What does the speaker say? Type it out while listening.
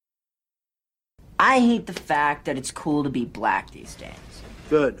I hate the fact that it's cool to be black these days.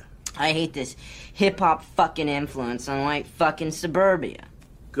 Good. I hate this hip-hop fucking influence on white fucking suburbia.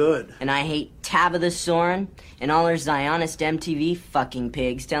 Good. And I hate Tabitha Soren and all her Zionist MTV fucking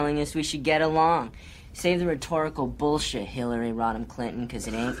pigs telling us we should get along. Save the rhetorical bullshit, Hillary Rodham Clinton, because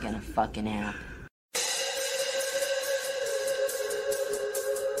it ain't gonna fucking happen.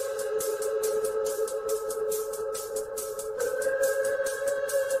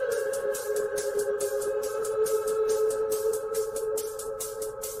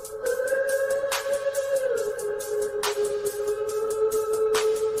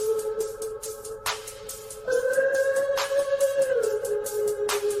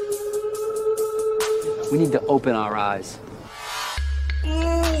 We need to open our eyes. Ooh,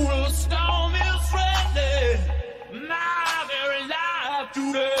 the storm is threatening my very life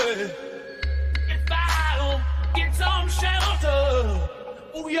today. If I don't get some shelter,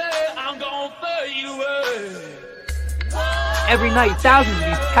 oh yeah, I'm gonna fade away. Every night, thousands of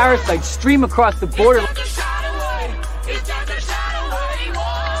these parasites stream across the border.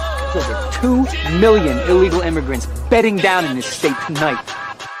 There's over 2 million illegal immigrants bedding down in this state tonight.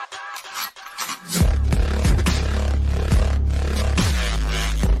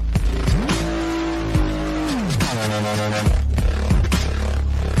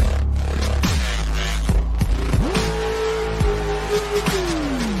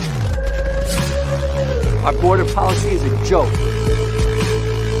 Our border policy is a joke.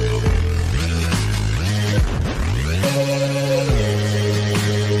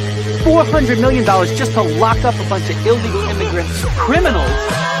 $400 million just to lock up a bunch of illegal immigrant criminals.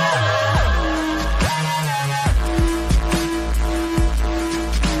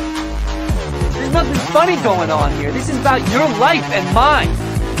 There's nothing funny going on here. This is about your life and mine.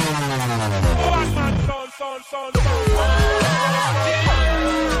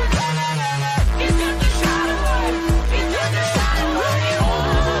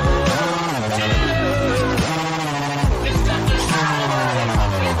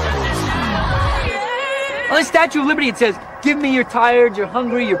 On the Statue of Liberty, it says, give me you're tired, you're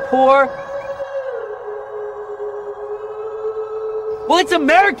hungry, you're poor. Well, it's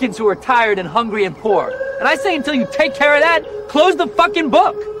Americans who are tired and hungry and poor. And I say until you take care of that, close the fucking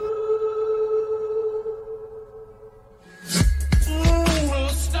book.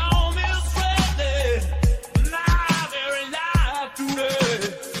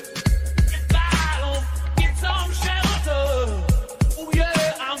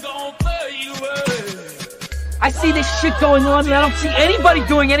 I see this shit going on and I don't see anybody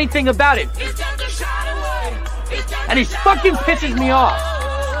doing anything about it. And it fucking pisses me off.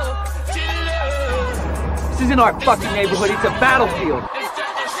 This isn't our fucking neighborhood, it's a battlefield.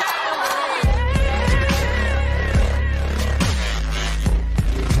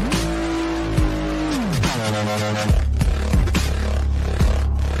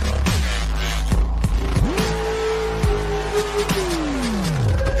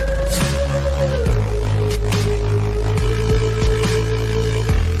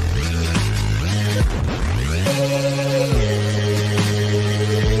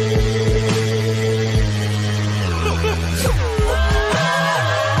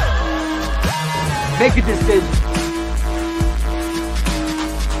 Make a decision.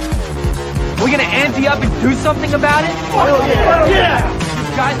 We're gonna ante up and do something about it? Oh, yeah!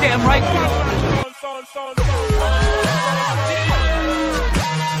 You're goddamn right, kid.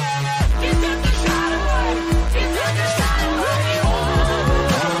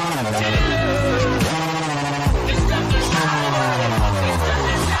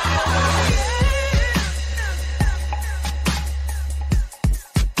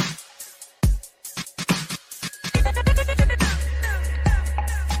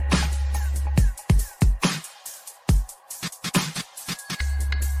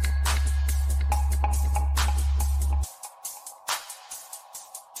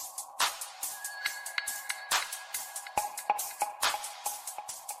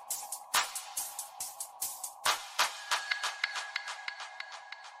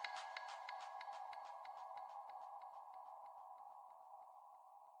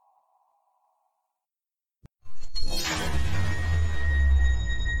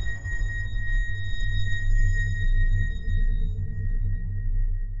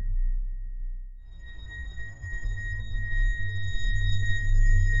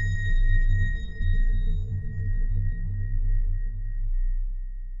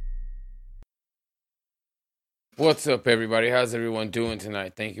 What's up, everybody? How's everyone doing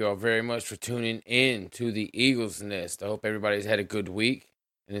tonight? Thank you all very much for tuning in to the Eagles Nest. I hope everybody's had a good week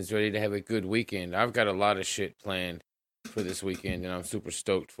and is ready to have a good weekend. I've got a lot of shit planned for this weekend, and I'm super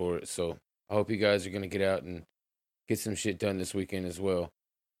stoked for it. So I hope you guys are gonna get out and get some shit done this weekend as well.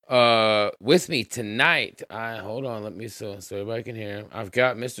 With me tonight, hold on, let me so everybody can hear him. I've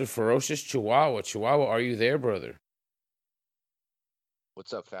got Mr. Ferocious Chihuahua. Chihuahua, are you there, brother?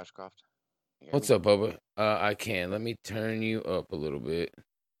 What's up, Fashcroft? What's up, Bubba? I can. Let me turn you up a little bit.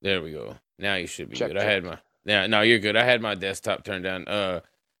 There we go. Now you should be good. I had my no, you're good. I had my desktop turned down.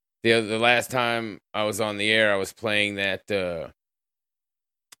 The last time I was on the air, I was playing that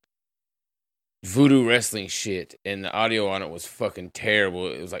voodoo wrestling shit, and the audio on it was fucking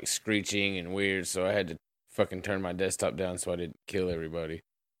terrible. It was like screeching and weird, so I had to fucking turn my desktop down so I didn't kill everybody.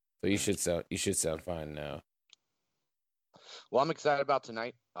 So you should sound fine now. Well, I'm excited about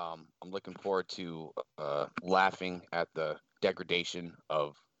tonight. I'm looking forward to laughing at the degradation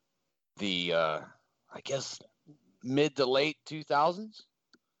of the I guess mid to late 2000s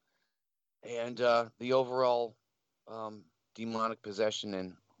and the overall demonic possession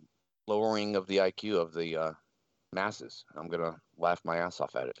and lowering of the IQ of the masses. I'm gonna laugh my ass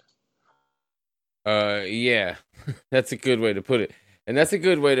off at it. Yeah, that's a good way to put it, and that's a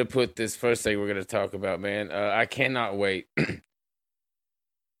good way to put this first thing we're gonna talk about, man. I cannot wait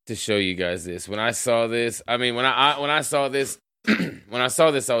to show you guys this. When I saw this, I mean, when I saw this, when I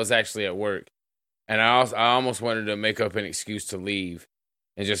saw this, I was actually at work, and I almost wanted to make up an excuse to leave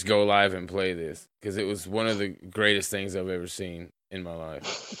and just go live and play this because it was one of the greatest things I've ever seen in my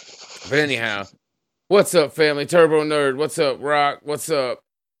life. But anyhow, what's up, family? Turbo Nerd. What's up, Rock? What's up,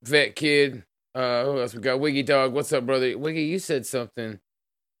 Vet Kid? Who else we got? Wiggy Dog. What's up, brother? Wiggy, you said something.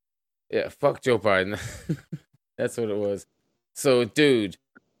 Yeah, fuck Joe Biden. That's what it was. So, dude,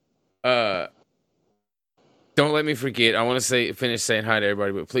 don't let me forget. I want to finish saying hi to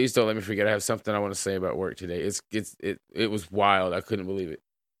everybody, but please don't let me forget. I have something I want to say about work today. It was wild. I couldn't believe it.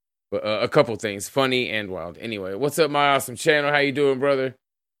 But a couple things, funny and wild. Anyway, what's up, my awesome channel? How you doing, brother?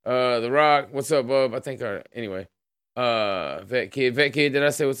 The Rock, what's up, bub? I think anyway. Vet Kid, did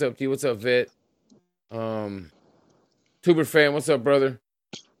I say what's up to you? What's up, Vet? Tuber Fan, what's up, brother?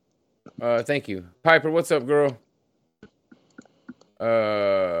 Thank you. Piper, what's up, girl?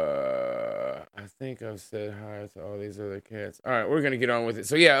 I think I've said hi to all these other cats. All right, we're gonna get on with it.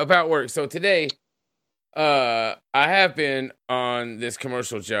 So yeah, about work. So today, I have been on this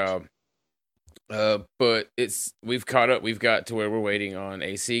commercial job. But we've caught up. We've got to where we're waiting on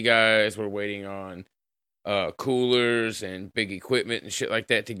AC guys. We're waiting on coolers and big equipment and shit like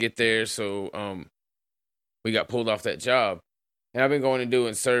that to get there. So we got pulled off that job. And I've been going and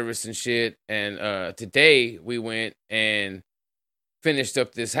doing service and shit. And today we went and finished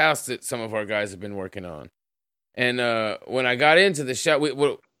up this house that some of our guys have been working on. And when I got into the shop,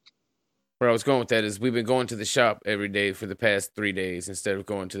 where I was going with that is we've been going to the shop every day for the past 3 days instead of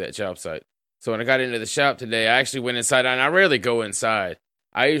going to that job site. So when I got into the shop today, I actually went inside, and I rarely go inside.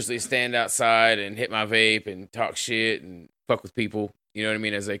 I usually stand outside and hit my vape and talk shit and fuck with people, you know what I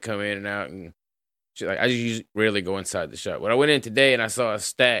mean, as they come in and out and shit. Like, I just usually rarely go inside the shop. But I went in today, and I saw a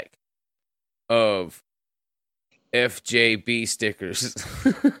stack of FJB stickers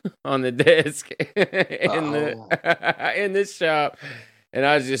on the desk in the shop, and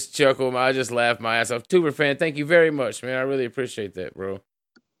I just chuckled. I just laughed my ass off. Tuber Fan, thank you very much, man. I really appreciate that, bro.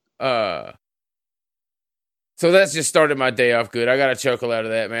 So that's just started my day off good. I got a chuckle out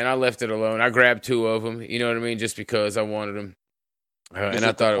of that, man. I left it alone. I grabbed 2 of them, you know what I mean, just because I wanted them. And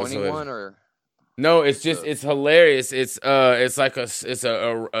I thought it was hilarious. One or? No, it's just it's hilarious. It's like a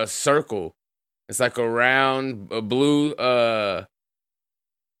circle. It's like a round a blue okay,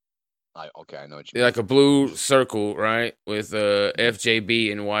 I know what you mean. Like a blue circle, right? With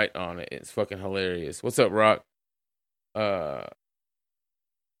FJB in white on it. It's fucking hilarious. What's up, Rock?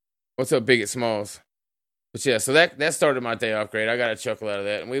 What's up, Bigot Smalls? But yeah, so that started my day off great. I got a chuckle out of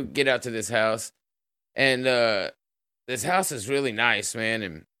that. And we get out to this house, and this house is really nice, man.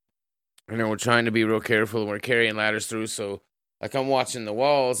 And you know, we're trying to be real careful, and we're carrying ladders through. So, like, I'm watching the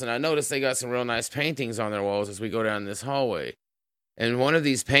walls, and I noticed they got some real nice paintings on their walls as we go down this hallway. And one of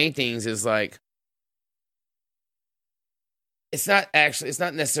these paintings is like, it's not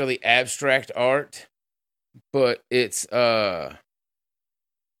necessarily abstract art, but it's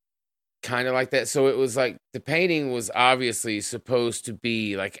kind of like that. So it was like the painting was obviously supposed to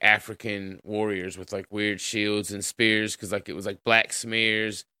be like African warriors with like weird shields and spears, because like it was like black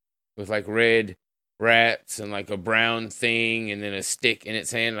smears with like red rats and like a brown thing and then a stick in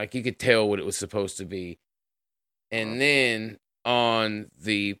its hand. Like you could tell what it was supposed to be. And then on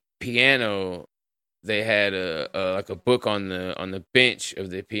the piano, they had a book on the bench of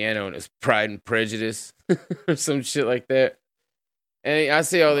the piano, and it's Pride and Prejudice or some shit like that. And I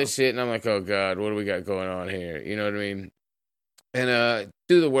see all this shit, and I'm like, oh, God, what do we got going on here? You know what I mean? and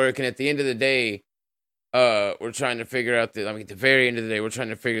do the work. And at the end of the day, we're trying to figure out at the very end of the day, we're trying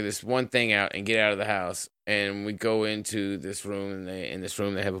to figure this one thing out and get out of the house. And we go into this room, and in this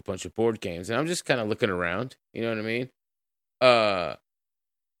room they have a bunch of board games, and I'm just kind of looking around. You know what I mean?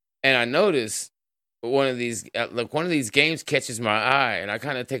 And I notice one of these games catches my eye, and I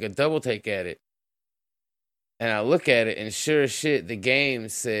kind of take a double take at it, and I look at it, and sure as shit, the game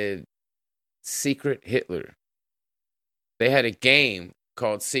said Secret Hitler. They had a game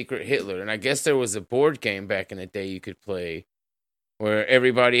called Secret Hitler, and I guess there was a board game back in the day you could play where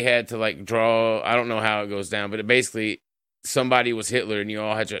everybody had to like draw. I don't know how it goes down, but basically somebody was Hitler, and you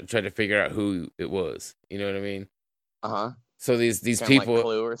all had to try to figure out who it was. You know what I mean? So these Kinda people, like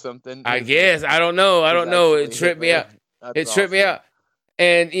Clue or something. I guess I don't know. It tripped me out. Tripped me out.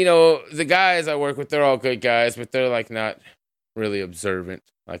 And you know, the guys I work with, they're all good guys, but they're like not really observant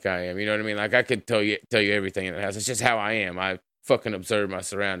like I am. You know what I mean? Like I could tell you everything in the house. It's just how I am. I fucking observe my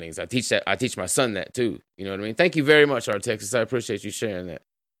surroundings. I teach my son that too. You know what I mean? Thank you very much, Art Texas. I appreciate you sharing that.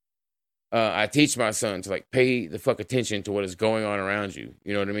 I teach my son to like pay the fuck attention to what is going on around you.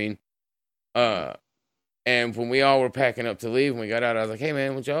 You know what I mean? And when we all were packing up to leave, when we got out, I was like, "Hey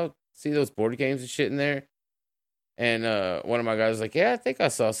man, would y'all see those board games and shit in there?" And one of my guys was like, "Yeah, I think I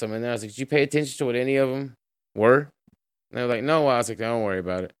saw some in there." I was like, "Did you pay attention to what any of them were?" And they were like, "No." I was like, "Don't worry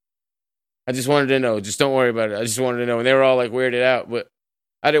about it. I just wanted to know. Just don't worry about it. I just wanted to know." And they were all like weirded out, but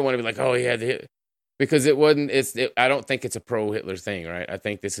I didn't want to be like, "Oh yeah," because it wasn't. I don't think it's a pro Hitler thing, right? I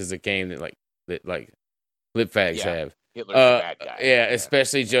think this is a game that lip fags have. Hitler's a bad guy. Yeah,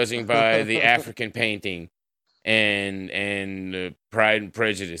 especially judging by the African painting and Pride and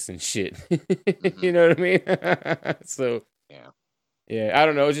Prejudice and shit. Mm-hmm. You know what I mean? So yeah, I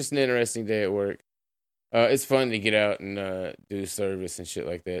don't know. It's just an interesting day at work. It's fun to get out and do service and shit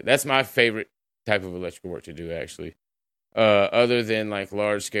like that. That's my favorite type of electrical work to do, actually. Other than like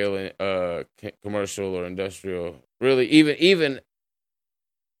large scale commercial or industrial, really, even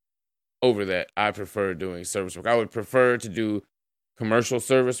over that, I prefer doing service work. I would prefer to do commercial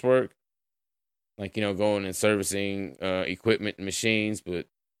service work, like, you know, going and servicing equipment and machines, but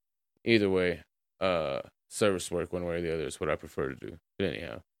either way, service work one way or the other is what I prefer to do. But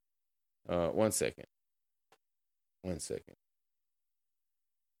anyhow, 1 second. 1 second.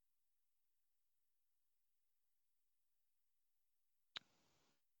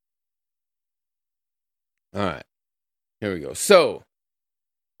 All right. Here we go. So,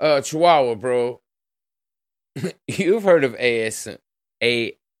 Chihuahua, bro. You've heard of ASMR,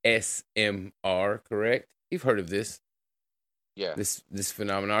 correct? You've heard of this. Yeah. This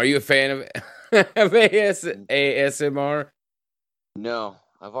phenomenon. Are you a fan of ASMR? No,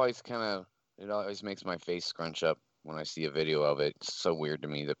 I've always it always makes my face scrunch up when I see a video of it. It's so weird to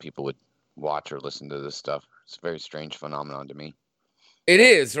me that people would watch or listen to this stuff. It's a very strange phenomenon to me. It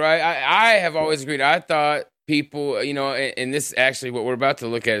is, right? I have always agreed. I thought people, you know, and this actually, what we're about to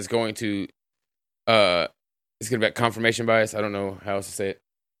look at is going to, it's going to be confirmation bias. I don't know how else to say it.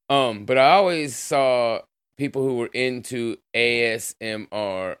 But I always saw people who were into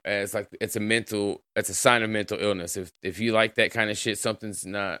ASMR as like it's a sign of mental illness. If you like that kind of shit, something's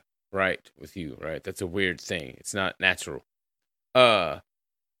not right with you, right? That's a weird thing. It's not natural. But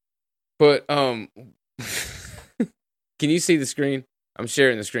can you see the screen? I'm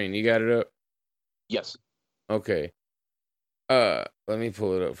sharing the screen. You got it up? Yes. Okay. Let me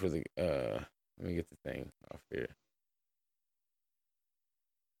pull it up for the let me get the thing off here.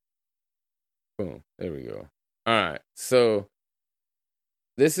 Boom. There we go. All right. So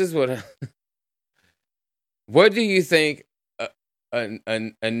this is what what do you think a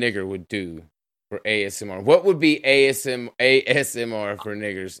nigger would do for ASMR? What would be ASMR for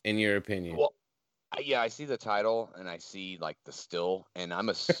niggers in your opinion? Well, yeah, I see the title and I see like the still, and I'm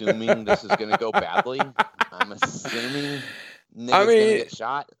assuming this is gonna go badly. I'm assuming niggas gonna get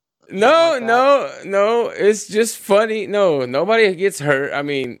shot. No. It's just funny. No, nobody gets hurt. I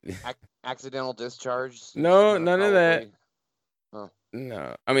mean, accidental discharge. No, none of that. Oh.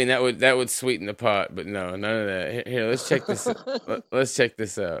 No, I mean that would sweeten the pot, but no, none of that. Here, let's check this. Let's check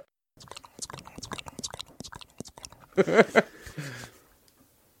this out. Rich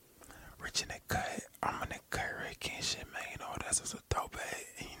in the cut, I'm in the cut, Rick and shit, man. You know that's just a dope bag.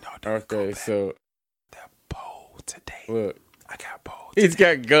 You know. Okay, so that bowl today. Look, I got bowl. He's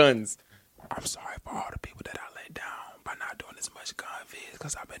got guns. I'm sorry for all the people that I let down by not doing as much gun vids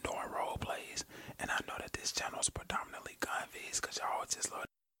because I've been doing role plays, and I know that this channel is predominantly gun vids because y'all just love.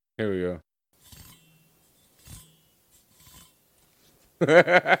 Here we go.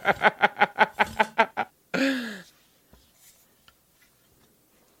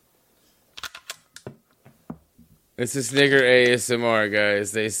 This is nigger ASMR,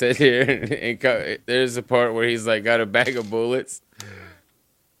 guys. They said here, and there's a part where he's like got a bag of bullets.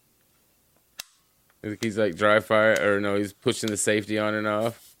 He's like dry fire, or no, he's pushing the safety on and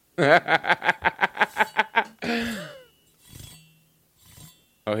off.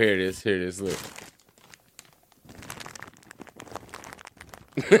 Oh, here it is. Here it is. Look.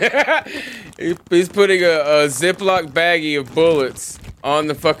 He's putting a Ziploc baggie of bullets on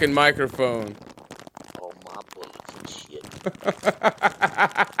the fucking microphone. Oh, my bullets and shit.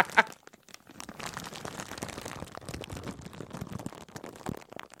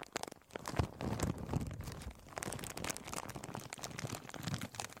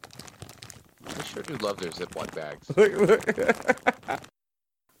 I sure do love their Ziploc bags. Look.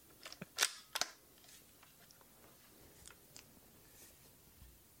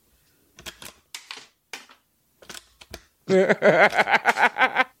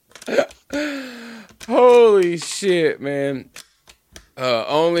 Holy shit, man.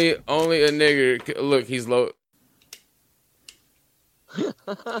 Only a nigger. Look, he's loading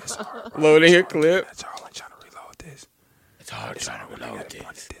a clip. That's all. I'm trying to reload this. It's hard trying to reload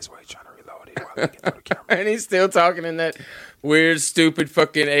this. This way, trying to reload it while I get through the camera. And he's still talking in that weird, stupid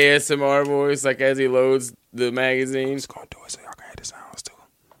fucking ASMR voice, like as he loads the magazine. I'm just gonna do it so y'all can hear the sounds too.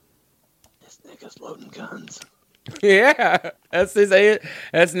 This nigga's loading guns. Yeah, that's nigger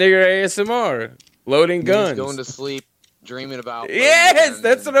ASMR, loading guns. He's going to sleep, dreaming about. Yes,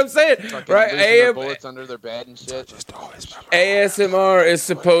 that's what I'm saying. Right, their bullets under their bed and shit. ASMR is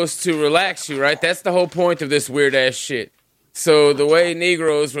supposed to relax you, right? That's the whole point of this weird ass shit. So the way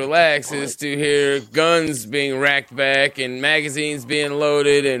Negroes relax is to hear guns being racked back and magazines being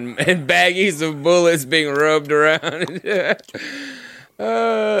loaded and baggies of bullets being rubbed around.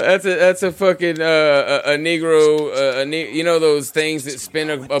 That's a fucking a Negro. You know those things that spin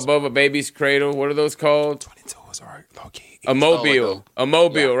above a baby's cradle? What are those called? 22s are low key. A mobile. A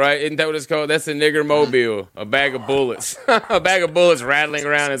mobile, right? Isn't that what it's called? That's a nigger mobile. A bag of bullets. A bag of bullets rattling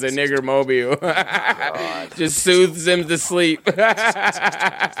around as a nigger mobile. Just soothes him to sleep.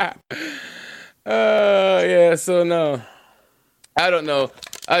 Yeah, so no. I don't know.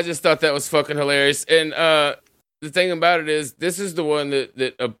 I just thought that was fucking hilarious. And the thing about it is, this is the one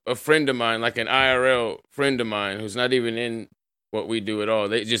that a friend of mine, like an IRL friend of mine, who's not even in what we do at all.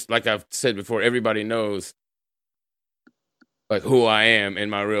 They just, like I've said before, everybody knows like who I am in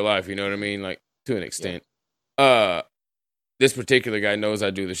my real life. You know what I mean? Like to an extent. Yeah. This particular guy knows I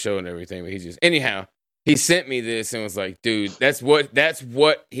do the show and everything, but anyhow, he sent me this and was like, dude, that's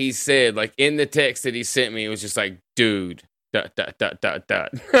what he said. Like in the text that he sent me, it was just like, dude. ... And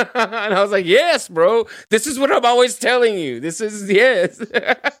I was like, yes, bro. This is what I'm always telling you. This is, yes. He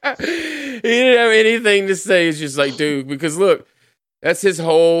didn't have anything to say. It's just like, dude, because look, that's his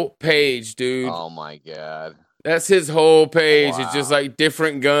whole page, dude. Oh, my God. That's his whole page. Wow. It's just like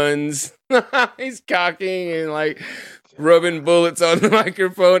different guns. He's cocking and like rubbing bullets on the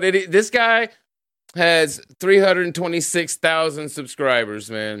microphone. And this guy has 326,000 subscribers,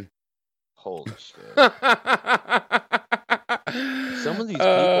 man. Holy shit. Some of these people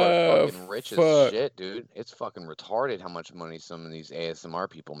are fucking rich as shit, dude. It's fucking retarded how much money some of these ASMR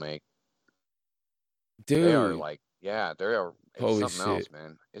people make. Dude. They are like, yeah, they are. It's Holy something shit. else,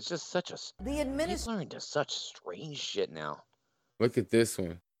 man. It's just such a. He's learning to such strange shit now. Look at this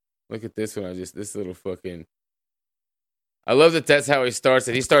one. Look at this one. This little fucking. I love that that's how he starts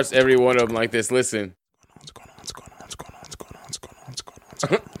it. He starts every one of them like this. Listen.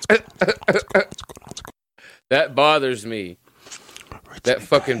 That bothers me. That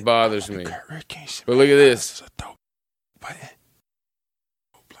fucking bothers me. But look at this.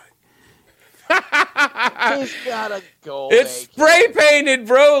 He's gotta go. It's spray painted,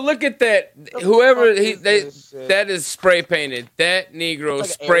 bro. Look at that. Whoever that is spray painted. That Negro like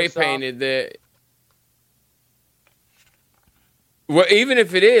spray painted that. Well, even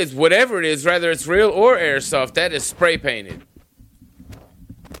if it is, whatever it is, whether it's real or airsoft, that is spray painted.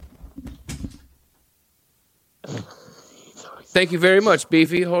 Thank you very much,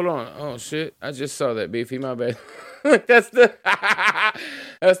 Beefy. Hold on. Oh shit! I just saw that, Beefy. My bad. that's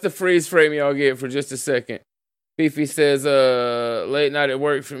the freeze frame y'all get for just a second. Beefy says, late night at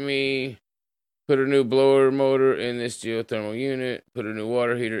work for me. Put a new blower motor in this geothermal unit. Put a new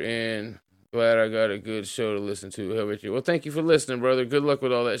water heater in. Glad I got a good show to listen to. Hell with you. Well, thank you for listening, brother. Good luck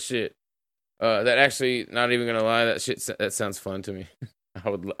with all that shit. That actually, not even gonna lie, that sounds fun to me. I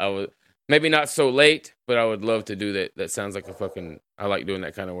would. Maybe not so late, but I would love to do that. That sounds like I like doing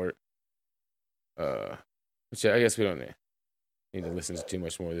that kind of work. But yeah, I guess we don't need to listen to too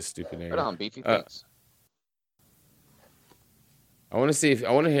much more of this stupid name. Right on, Beefy. Thanks. I want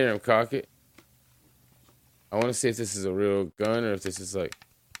to hear him cock it. I want to see if this is a real gun or if this is like,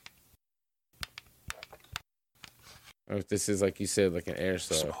 or if this is like you said, like an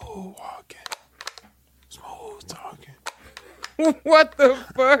airsoft. Smooth walking. Smooth talking. What the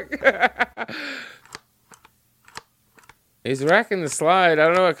fuck? He's racking the slide. I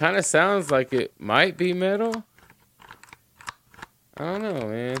don't know. It kind of sounds like it might be metal. I don't know,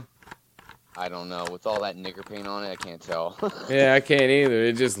 man. I don't know. With all that nigger paint on it, I can't tell. Yeah, I can't either.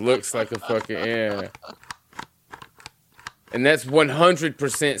 It just looks like a fucking, yeah. And that's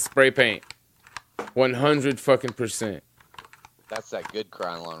 100% spray paint. 100 fucking percent. That's that good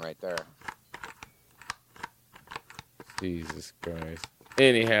Krylon right there. Jesus Christ.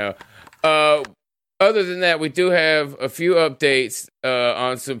 Anyhow, other than that, we do have a few updates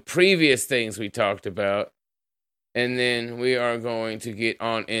on some previous things we talked about. And then we are going to get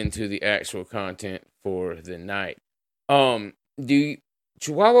on into the actual content for the night.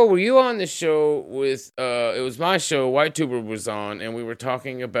 Chihuahua, were you on the show with, it was my show, White Tuber was on, and we were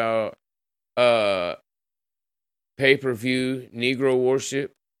talking about pay-per-view Negro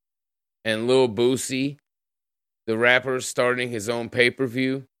worship and Lil Boosie, the rapper, starting his own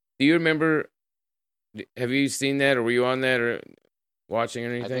pay-per-view. Do you remember, have you seen that, or were you on that, or watching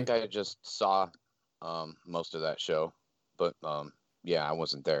or anything? I think I just saw most of that show, but yeah, I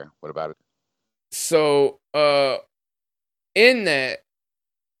wasn't there. What about it? So in that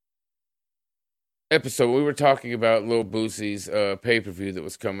episode, we were talking about Lil Boosie's pay-per-view that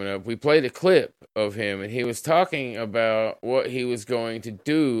was coming up. We played a clip of him, and he was talking about what he was going to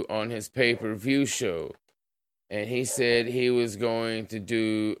do on his pay-per-view show. And he said he was going to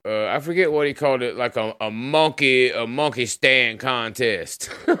do, I forget what he called it, like a monkey stand contest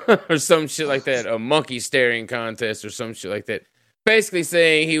or some shit like that. A monkey staring contest or some shit like that. Basically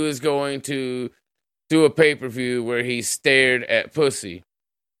saying he was going to do a pay-per-view where he stared at pussy.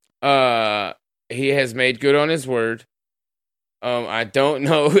 He has made good on his word. I don't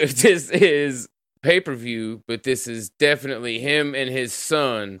know if this is pay-per-view, but this is definitely him and his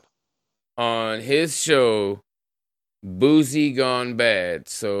son on his show, Boozy Gone Bad.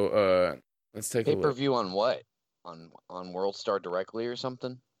 So let's take a look. Pay-per-view on what? On World Star directly or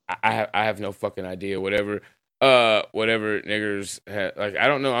something? I have no fucking idea. Whatever niggers have, like, I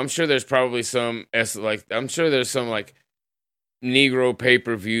don't know. I'm sure there's probably some I'm sure there's some like Negro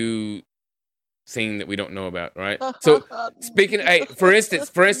pay-per-view thing that we don't know about, right? So speaking, hey, for instance,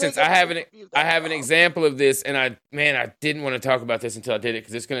 I have an example of this, and I didn't want to talk about this until I did it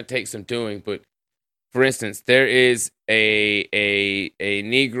because it's going to take some doing, but. For instance, there is a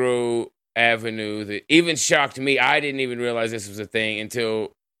Negro avenue that even shocked me. I didn't even realize this was a thing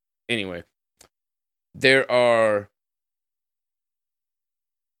until, anyway. There are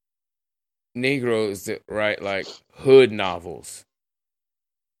Negroes that write like hood novels,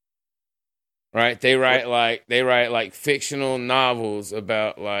 right? They write like fictional novels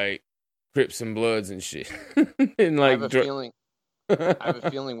about like Crips and Bloods and shit, and like I have a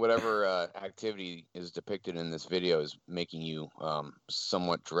feeling whatever activity is depicted in this video is making you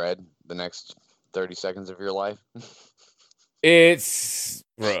somewhat dread the next 30 seconds of your life. It's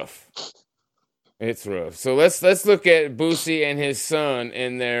rough. It's rough. So let's look at Boosie and his son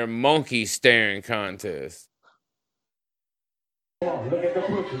in their monkey staring contest. Look at the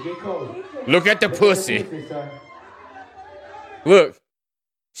pussy. Get close. Look at the pussy. Look.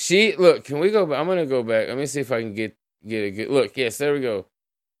 Can we go back? I'm gonna go back. Let me see if I can get a good look. Yes, there we go.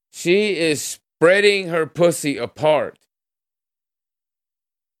 She is spreading her pussy apart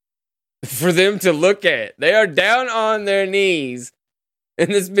for them to look at. They are down on their knees, and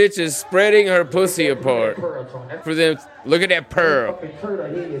this bitch is spreading her pussy apart for them. Look at that pearl.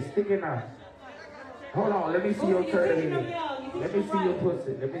 Hold on, let me see your turtle head. Let me see your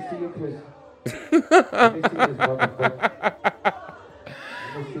pussy. Let me see your pussy. Let me see this motherfucker.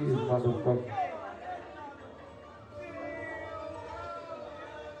 Let me see this motherfucker.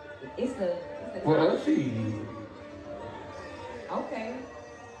 It's the Well, she. Okay.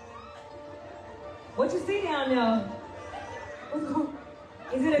 What you see down there?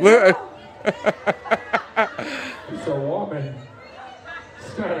 Is it a girl? It's a woman.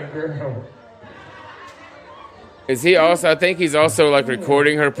 It's not a girl. Is he also? I think he's also like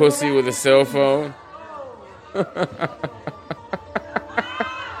recording her pussy with a cell phone.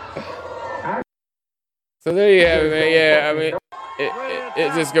 So there you have it, man. Yeah, I mean,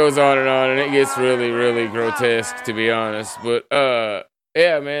 it just goes on, and it gets really, really grotesque, to be honest. But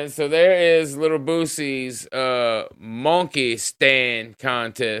yeah, man. So there is Little Boosie's monkey stand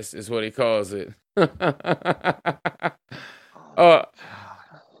contest, is what he calls it.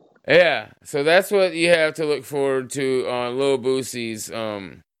 Yeah. So that's what you have to look forward to on Lil Boosie's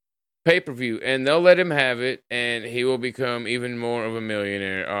pay-per-view, and they'll let him have it, and he will become even more of a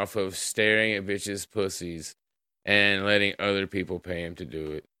millionaire off of staring at bitches' pussies and letting other people pay him to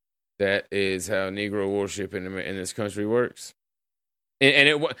do it. That is how Negro worship in this country works.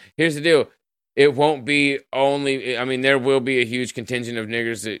 And here's the deal. It won't be only, I mean, there will be a huge contingent of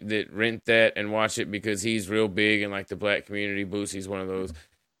niggers that rent that and watch it because he's real big in like the black community. Boosie's one of those.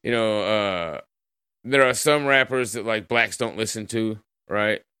 You know, there are some rappers that like blacks don't listen to,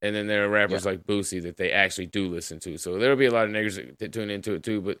 right? And then there are rappers like Boosie that they actually do listen to. So there'll be a lot of niggers that tune into it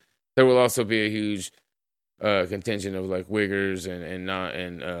too, but there will also be a huge contingent of like wiggers and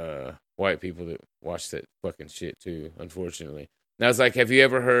white people that watch that fucking shit too, unfortunately. Now it's like, have you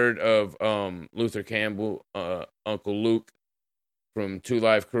ever heard of Luther Campbell, Uncle Luke from 2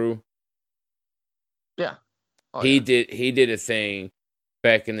 Live Crew? Yeah. Oh, he did a thing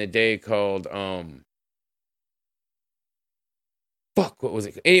back in the day called what was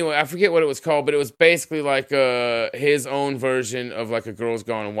it? Anyway, I forget what it was called, but it was basically like his own version of like a Girls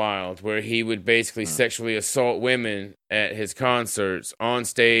Gone Wild, where he would basically sexually assault women at his concerts, on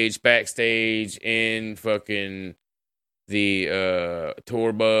stage, backstage, in fucking the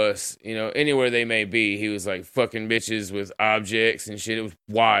tour bus, you know, anywhere they may be. He was like fucking bitches with objects and shit. It was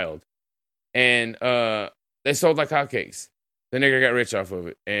wild. And they sold like hotcakes. The nigga got rich off of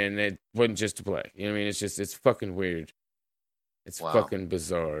it, and it wasn't just a black. You know what I mean? It's fucking weird. It's fucking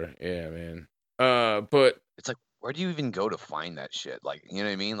bizarre. Yeah, man. But it's like, where do you even go to find that shit? Like, you know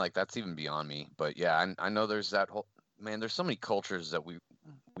what I mean? Like, that's even beyond me. But yeah, I know there's that whole, man, there's so many cultures that we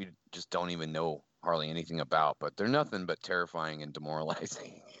just don't even know hardly anything about, but they're nothing but terrifying and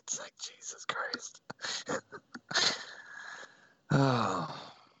demoralizing. It's like, Jesus Christ. Well,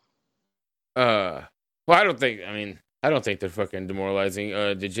 I don't think they're fucking demoralizing.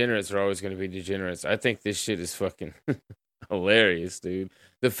 Degenerates are always going to be degenerates. I think this shit is fucking hilarious, dude.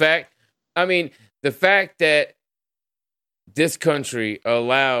 The fact that this country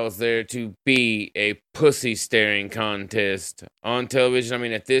allows there to be a pussy staring contest on television, I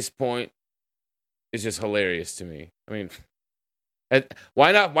mean, at this point, it's just hilarious to me. I mean,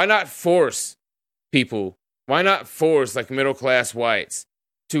 why not force people? Why not force like middle class whites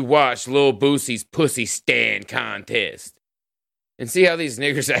to watch Lil Boosie's pussy stand contest and see how these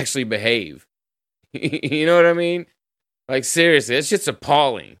niggers actually behave? You know what I mean? Like, seriously, that shit's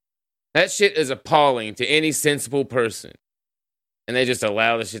appalling. That shit is appalling to any sensible person. And they just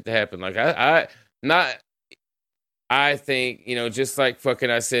allow this shit to happen. Like, I think, you know, just like fucking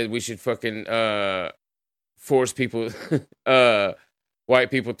I said, we should fucking force people,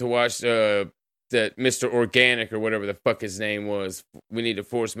 white people to watch that Mr. Organic or whatever the fuck his name was. We need to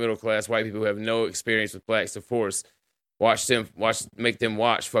force middle class white people who have no experience with blacks to make them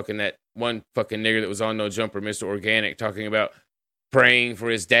watch fucking that one fucking nigger that was on No Jumper, Mr. Organic, talking about praying for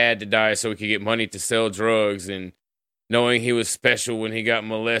his dad to die so he could get money to sell drugs and knowing he was special when he got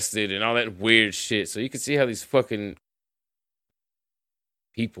molested and all that weird shit. So you can see how these fucking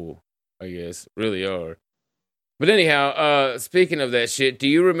people, I guess, really are. But anyhow, speaking of that shit, do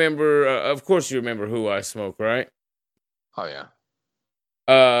you remember, of course you remember Who I Smoke, right? Oh,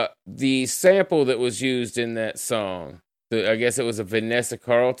 yeah. The sample that was used in that song, I guess it was a Vanessa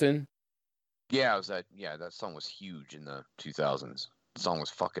Carlton. Yeah, that song was huge in the 2000s. The song was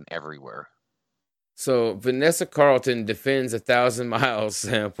fucking everywhere. So Vanessa Carlton defends 1,000 Miles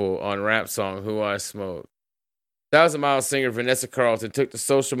sample on rap song Who I Smoke. 1,000 Miles singer Vanessa Carlton took to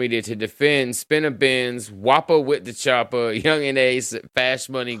social media to defend Spin a Benz, Wappa with the Chopper, Young and Ace, Fast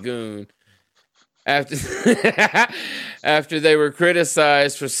Money Goon after they were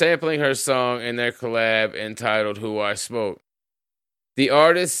criticized for sampling her song in their collab entitled Who I Smoke. The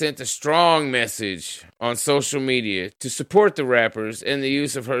artist sent a strong message on social media to support the rappers in the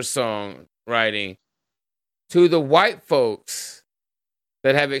use of her song, writing, "To the white folks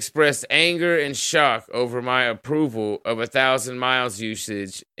that have expressed anger and shock over my approval of 1,000 Miles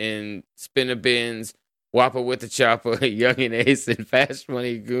usage in Spin a Benz, Wappa with the Chopper, Young and Ace, and Fast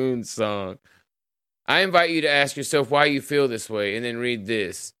Money Goon song. I invite you to ask yourself why you feel this way, and then read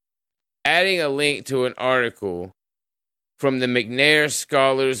this." Adding a link to an article from the McNair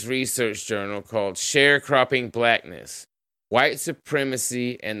Scholars Research Journal called Sharecropping Blackness, White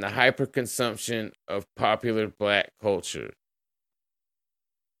Supremacy and the Hyperconsumption of Popular Black Culture.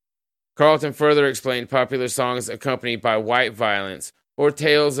 Carlton further explained popular songs accompanied by white violence or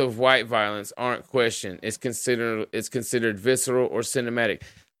tales of white violence aren't questioned. It's considered visceral or cinematic.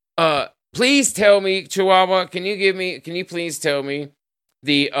 Please tell me, Chihuahua, can you please tell me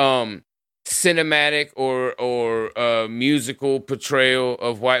the cinematic or musical portrayal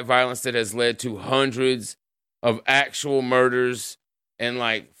of white violence that has led to hundreds of actual murders and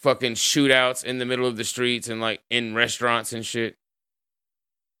like fucking shootouts in the middle of the streets and like in restaurants and shit?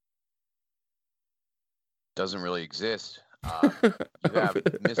 Doesn't really exist. You have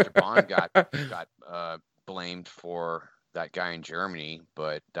Mr. Bond got blamed for that guy in Germany,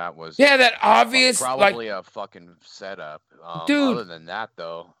 but that was that obvious probably a fucking setup. Dude, other than that,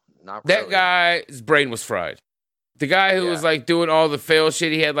 though, not that really. guy's brain was fried. The guy who was like doing all the fail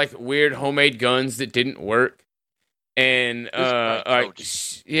shit, he had like weird homemade guns that didn't work, and weird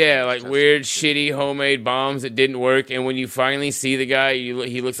shitty homemade bombs that didn't work. And when you finally see the guy,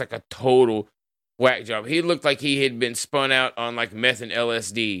 he looks like a total whack job. He looked like he had been spun out on like meth and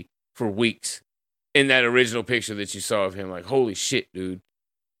LSD for weeks in that original picture that you saw of him. Like, holy shit, dude.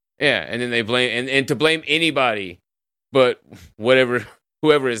 Yeah, and then they blame and to blame anybody but whoever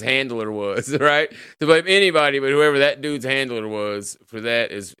his handler was, right? To blame anybody but whoever that dude's handler was for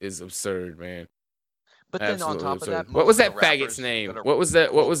that is absurd, man. But Absolutely then on top absurd. of that, what was that faggot's name? What was that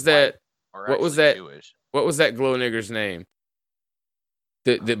Jewish. What was that glow nigger's name?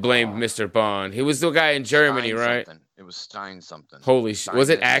 That blamed Mr. Bond. He was the guy in Germany, Stein right? Something. It was Stein something. Holy shit. Was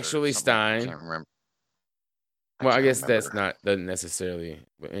it actually I Stein? can't remember. Well, I guess that's doesn't necessarily,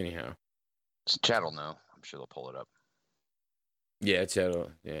 but anyhow. Chad will know. I'm sure they'll pull it up. Yeah,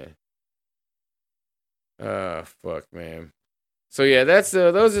 Chettle. Yeah. Fuck, man. So yeah, that's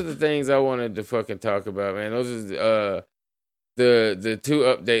those are the things I wanted to fucking talk about, man. Those are the two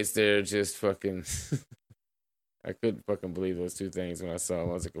updates there. Just fucking, I couldn't fucking believe those two things when I saw them.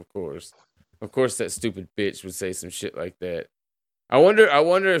 I was like, of course, that stupid bitch would say some shit like that. I wonder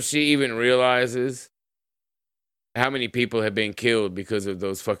if she even realizes how many people have been killed because of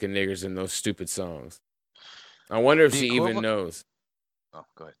those fucking niggers in those stupid songs. I wonder if she even knows. Oh,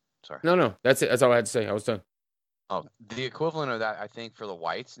 go ahead. Sorry. No. That's it. That's all I had to say. I was done. Oh, the equivalent of that, I think, for the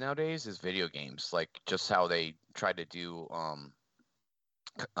whites nowadays is video games. Like, just how they try to do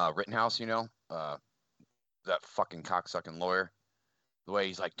Rittenhouse, that fucking cocksucking lawyer. The way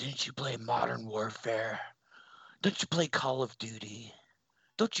he's like, didn't you play Modern Warfare? Don't you play Call of Duty?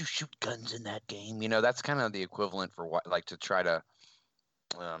 Don't you shoot guns in that game? That's kind of the equivalent for what, like, to try to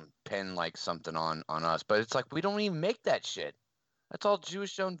pen like something on us. But it's like, we don't even make that shit. That's all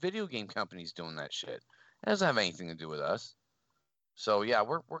Jewish-owned video game companies doing that shit. It doesn't have anything to do with us. So yeah,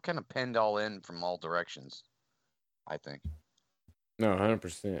 we're kind of penned all in from all directions, I think. No,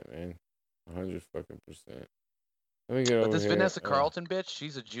 100%, man. 100 fucking percent. Let me get over But this here. Vanessa Carlton bitch,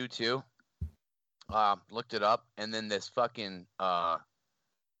 she's a Jew too. Looked it up, and then this fucking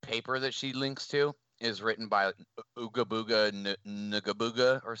paper that she links to is written by Ooga Booga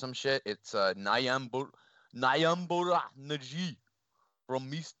Nagabuga or some shit. It's Nayambura Naji from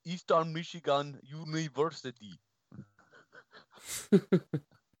Eastern Michigan University.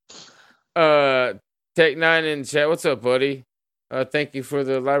 Tech 9 in chat. What's up, buddy? Thank you for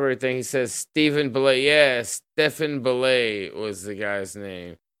the library thing. He says Stephen Belay. Yeah, Stephen Belay was the guy's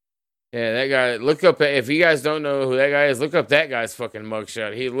name. Yeah, that guy. Look up, if you guys don't know who that guy is, look up that guy's fucking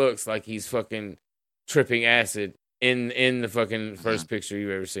mugshot. He looks like he's fucking tripping acid in the fucking first picture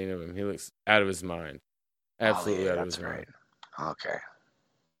you've ever seen of him. He looks out of his mind. Absolutely out of his mind. Okay.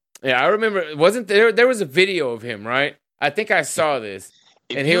 Yeah, I remember. Wasn't there was a video of him, right? I think I saw this.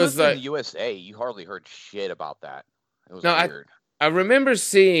 And he was like in the USA, you hardly heard shit about that. It was weird. I remember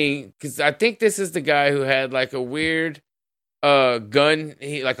seeing, because I think this is the guy who had like a weird gun,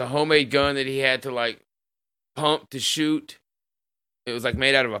 like a homemade gun that he had to like pump to shoot. It was like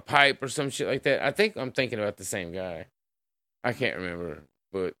made out of a pipe or some shit like that. I think I'm thinking about the same guy. I can't remember,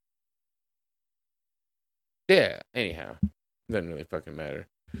 but yeah, anyhow. Doesn't really fucking matter.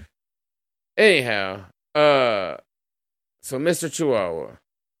 Anyhow, so Mr. Chihuahua,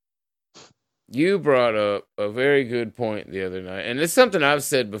 you brought up a very good point the other night, and it's something I've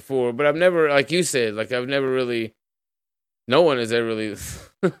said before, but I've never, like you said, like I've never really, no one has ever really,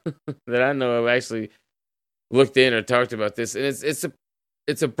 that I know of actually looked in or talked about this, and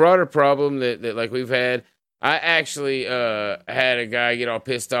it's a broader problem that like we've had. I actually had a guy get all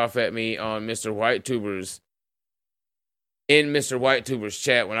pissed off at me on Mr. Whitetuber's, in Mr. Whitetuber's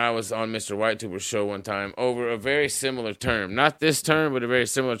chat when I was on Mr. Whitetuber's show one time over a very similar term. Not this term, but a very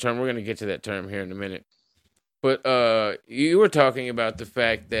similar term. We're going to get to that term here in a minute. But you were talking about the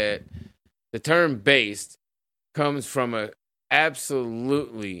fact that the term based comes from a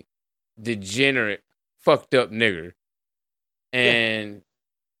absolutely degenerate, fucked up nigger. And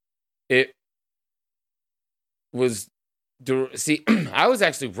it was... See, I was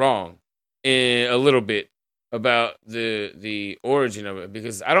actually wrong in a little bit about the origin of it,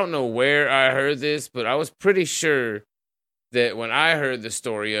 because I don't know where I heard this, but I was pretty sure that when I heard the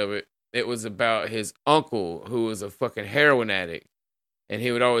story of it, it was about his uncle who was a fucking heroin addict, and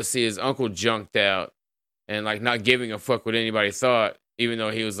he would always see his uncle junked out and like not giving a fuck what anybody thought, even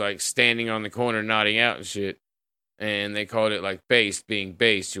though he was like standing on the corner nodding out and shit. And they called it like based, being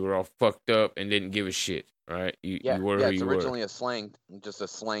based. You were all fucked up and didn't give a shit, right? You were who it's you were. originally just a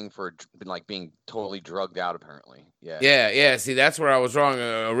slang for like being totally drugged out, apparently. Yeah. See, that's where I was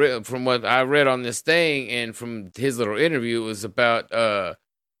wrong. From what I read on this thing and from his little interview, it was about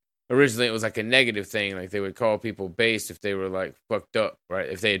originally it was like a negative thing. Like they would call people based if they were like fucked up, right?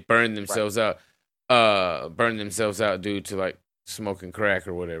 If they had burned themselves out due to like smoking crack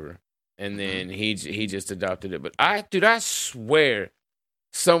or whatever. And then he just adopted it. But I swear,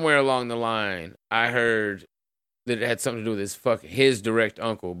 somewhere along the line, I heard that it had something to do with his direct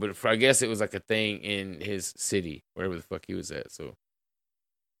uncle. But I guess it was like a thing in his city, wherever the fuck he was at. So,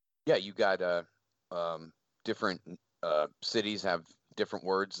 yeah, you got different cities have different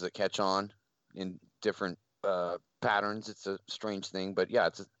words that catch on in different patterns. It's a strange thing, but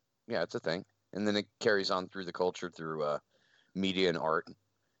it's a thing. And then it carries on through the culture, through media and art,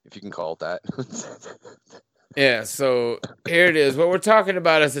 if you can call it that. Yeah, so here it is. What we're talking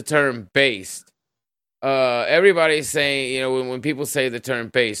about is the term based. Everybody's saying, when people say the term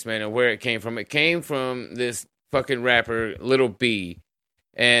based, man, and where it came from this fucking rapper, Little B.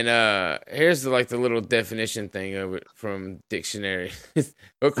 And here's the little definition thing of it from dictionary.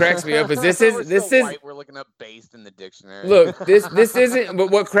 What cracks me up is this is we're looking up based in the dictionary. Look, this isn't.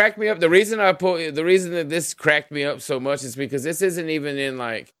 But what cracked me up, the reason that this cracked me up so much is because this isn't even in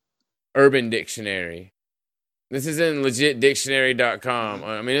like Urban Dictionary. This is in legitdictionary.com.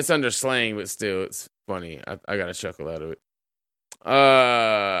 I mean, it's under slang, but still, it's funny. I got a chuckle out of it.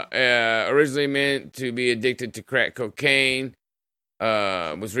 Originally meant to be addicted to crack cocaine.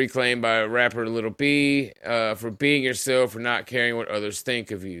 Was reclaimed by rapper Little B for being yourself, for not caring what others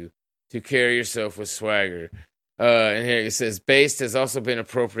think of you, to carry yourself with swagger. And here it says, based has also been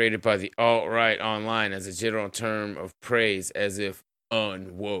appropriated by the alt-right online as a general term of praise, as if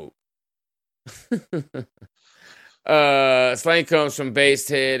unwoke. Slang comes from based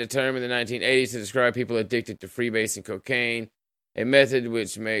head, a term in the 1980s to describe people addicted to freebase and cocaine, a method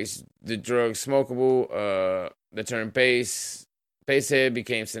which makes the drug smokable. The term basehead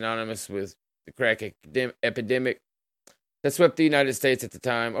became synonymous with the crack epidemic that swept the United States at the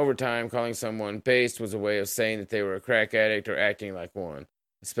time. Over time, calling someone based was a way of saying that they were a crack addict or acting like one,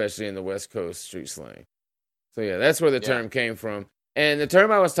 especially in the West Coast street slang. So yeah, that's where the term came from. And the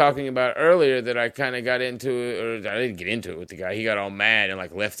term I was talking about earlier that I kind of got into it, or I didn't get into it with the guy. He got all mad and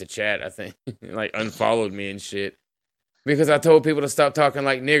like left the chat, I think, like unfollowed me and shit. Because I told people to stop talking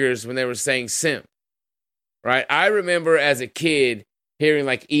like niggers when they were saying simp. Right? I remember as a kid hearing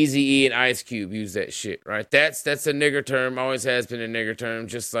like Eazy-E and Ice Cube use that shit, right? That's a nigger term, always has been a nigger term,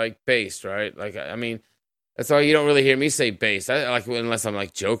 just like based, right? Like, I mean, that's all. You don't really hear me say based. I like unless I'm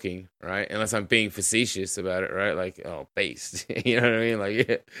like joking, right? Unless I'm being facetious about it, right? Like, oh, based. You know what I mean? Like,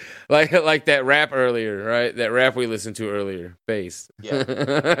 yeah. like that rap earlier, right? That rap we listened to earlier, based. Yeah.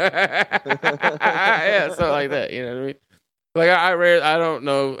 Yeah, so like that. You know what I mean? Like I don't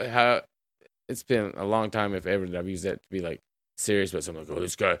know how. It's been a long time, if ever, that I've used that to be like serious, but something like, oh,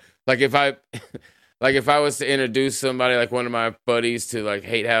 this guy. Like if I was to introduce somebody, like one of my buddies, to like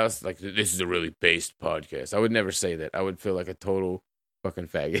Hate House, like, this is a really based podcast, I would never say that. I would feel like a total fucking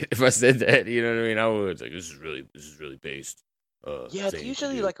faggot if I said that. You know what I mean? I would like, this is really based. Yeah, it's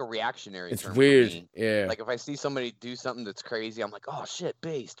usually like a reactionary it's term. Weird. For me. Yeah. Like if I see somebody do something that's crazy, I'm like, oh shit,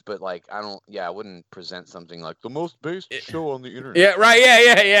 based. But like I wouldn't present something like the most based show on the internet. Yeah, right.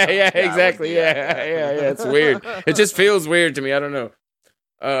 Yeah, exactly. Yeah. It's weird. It just feels weird to me. I don't know.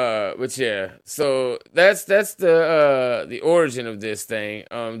 But yeah. So that's the origin of this thing.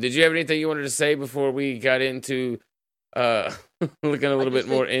 Did you have anything you wanted to say before we got into looking a little bit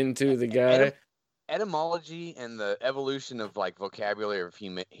more into the guy? Etymology and the evolution of like vocabulary of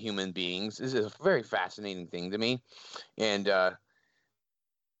human beings is a very fascinating thing to me, and a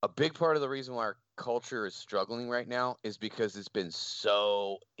big part of the reason why our culture is struggling right now is because it's been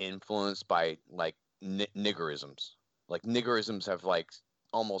so influenced by like niggerisms. Like niggerisms have like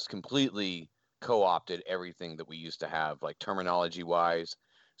almost completely co-opted everything that we used to have, like terminology wise,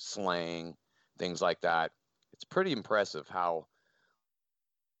 slang, things like that. It's pretty impressive how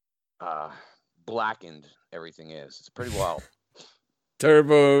blackened everything is. It's pretty wild.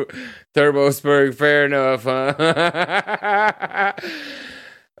 Turbo Spurg, fair enough, huh?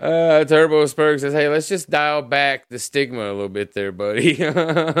 Turbo Spurg says, hey, let's just dial back the stigma a little bit there, buddy. Who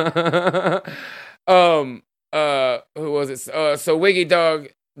was it? So Wiggy Dog,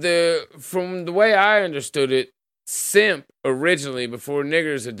 from the way I understood it, simp originally, before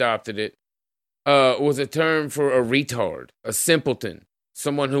niggers adopted it, was a term for a retard, a simpleton.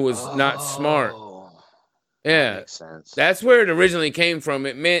 someone who was not smart. That Yeah, makes sense. that's where it originally came from.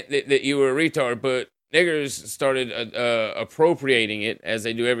 It meant that you were a retard, but niggers started appropriating it, as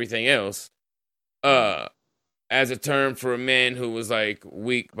they do everything else, as a term for a man who was like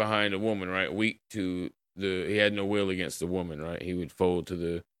weak behind a woman, right? Weak to he had no will against a woman, right? He would fold to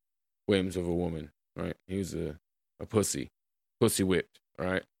the whims of a woman, right? He was a pussy whipped,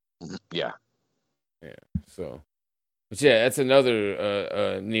 right? Yeah. So, but yeah, that's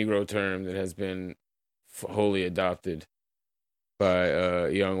another Negro term that has been wholly adopted by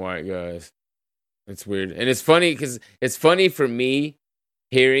young white guys. It's weird, and it's funny because it's funny for me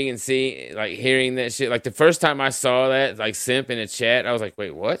hearing that shit. Like the first time I saw that, like simp in a chat, I was like,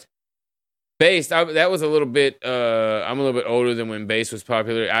 wait, what? Bass, that was a little bit, I'm a little bit older than when bass was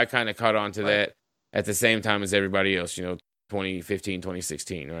popular. I kind of caught on to that at the same time as everybody else, 2015,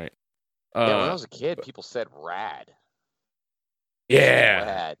 2016, right? Yeah, when I was a kid, people said rad. Yeah.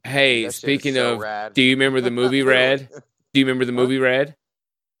 Rad. Hey, That shit speaking is so of, rad. do you remember the movie Rad? Do you remember the movie Rad?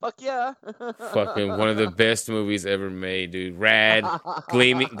 Fuck yeah. Fucking one of the best movies ever made, dude. Rad,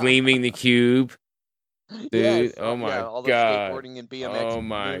 Gleaming the Cube. Dude, Yes. oh my all the skateboarding skateboarding and BMX oh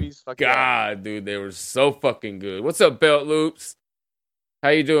my movies. Fuck god, dude, they were so fucking good. What's up, Belt Loops? How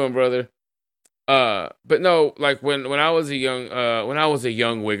you doing, brother? But no, like when I was a young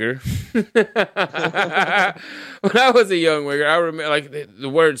wigger, I remember like the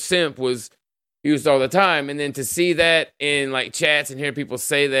word simp was used all the time, and then to see that in like chats and hear people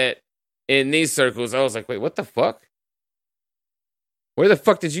say that in these circles, I was like, wait, what the fuck? Where the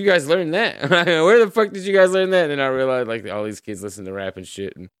fuck did you guys learn that? Where the fuck did you guys learn that? And then I realized like all these kids listen to rap and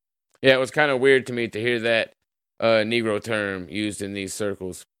shit. And yeah, it was kind of weird to me to hear that Negro term used in these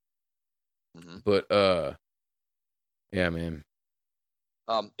circles. Mm-hmm. But yeah, man.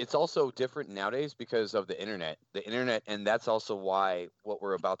 It's also different nowadays because of the internet. And that's also why what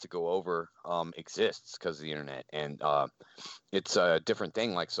we're about to go over exists, because of the internet. And it's a different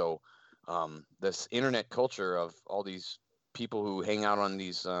thing. Like, so this internet culture of all these people who hang out on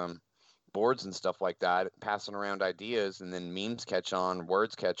these boards and stuff like that, passing around ideas, and then memes catch on,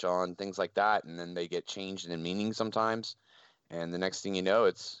 words catch on, things like that, and then they get changed in meaning sometimes. And the next thing you know,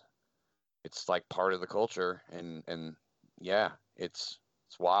 it's like part of the culture, and yeah, it's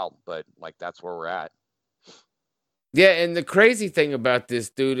wild, but like that's where we're at. Yeah, and the crazy thing about this,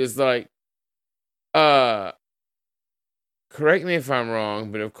 dude, is like, correct me if I'm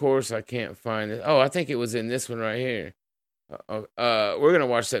wrong, but of course I can't find it. Oh, I think it was in this one right here. We're gonna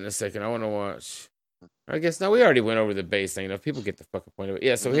watch that in a second. I want to watch. I guess no, we already went over the bass thing. Enough people get the fucking point of it.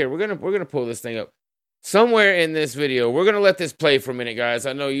 Yeah, so here we're gonna pull this thing up. Somewhere in this video, we're going to let this play for a minute, guys.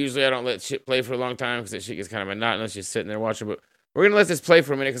 I know usually I don't let shit play for a long time because that shit gets kind of monotonous just sitting there watching, but we're going to let this play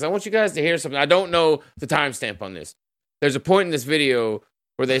for a minute because I want you guys to hear something. I don't know the timestamp on this. There's a point in this video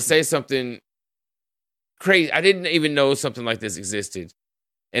where they say something crazy. I didn't even know something like this existed,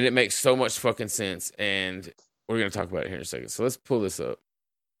 and it makes so much fucking sense, and we're going to talk about it here in a second. So let's pull this up.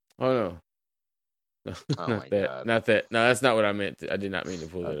 Oh, no. No, Oh not that. God. Not that. No, that's not what I meant. I did not mean to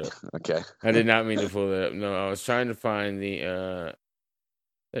pull that up. Okay. I did not mean to pull that up. No, I was trying to find the. There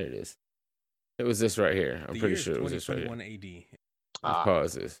it is. It was this right here. I'm pretty sure it was this right here. AD. Let's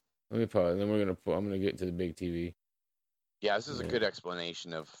pause this. Let me pause. Then we're gonna. I'm gonna get to the big TV. Yeah, this is a good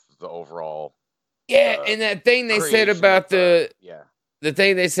explanation of the overall. Yeah, and that thing they said about the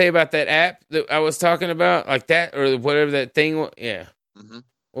thing they say about that app that I was talking about, like that or whatever that thing. Yeah,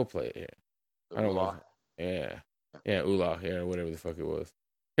 we'll play it here. I don't know. Yeah, Ula, yeah, whatever the fuck it was.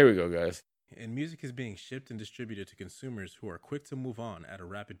 Here we go, guys. And music is being shipped and distributed to consumers who are quick to move on at a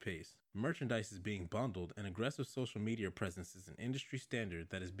rapid pace. Merchandise is being bundled, and aggressive social media presence is an industry standard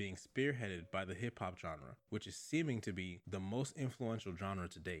that is being spearheaded by the hip-hop genre, which is seeming to be the most influential genre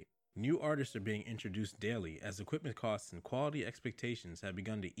to date. New artists are being introduced daily as equipment costs and quality expectations have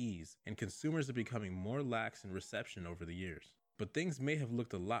begun to ease, and consumers are becoming more lax in reception over the years. But things may have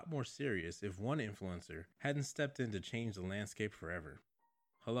looked a lot more serious if one influencer hadn't stepped in to change the landscape forever.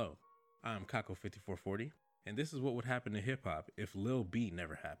 Hello, I'm Kako5440, and this is what would happen to hip-hop if Lil B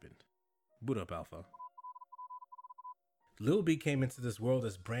never happened. Boot up, Alpha. Lil B came into this world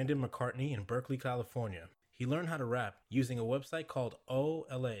as Brandon McCartney in Berkeley, California. He learned how to rap using a website called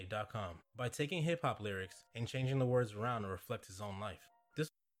OLA.com by taking hip-hop lyrics and changing the words around to reflect his own life.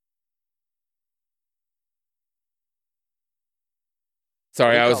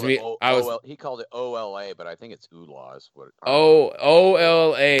 Sorry, He called it OLA, but I think it's OOLA is what.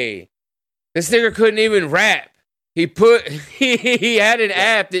 OLA. This nigga couldn't even rap. He had an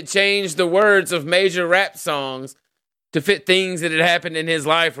app that changed the words of major rap songs to fit things that had happened in his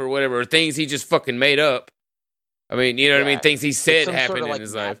life or whatever, or things he just fucking made up. I mean, you know what I mean? Things he said it's some happened sort of, in like,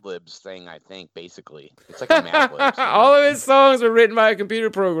 his Mad life. Libs thing, I think, basically. It's like a Mad Libs. All of his songs were written by a computer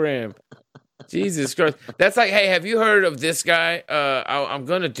program. Jesus Christ. That's like, hey, have you heard of this guy? I'm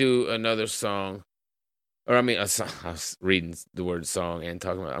going to do another song. Or, I mean, a song. I was reading the word song and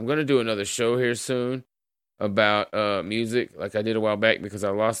talking about it. I'm going to do another show here soon about music, like I did a while back because I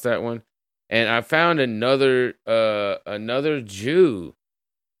lost that one. And I found another Jew,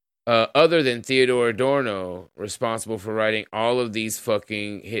 other than Theodore Adorno, responsible for writing all of these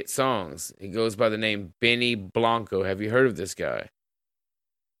fucking hit songs. He goes by the name Benny Blanco. Have you heard of this guy?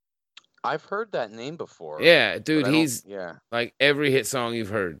 I've heard that name before. Yeah, dude, he's yeah. like every hit song you've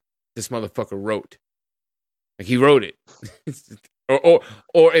heard, this motherfucker wrote. Like he wrote it.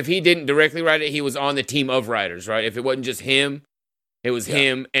 or if he didn't directly write it, he was on the team of writers, right? If it wasn't just him, it was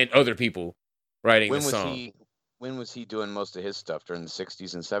him and other people writing the song. When was he doing most of his stuff? During the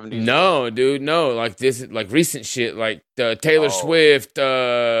 60s and 70s? No, dude, no. Like this, like recent shit, like Taylor Swift,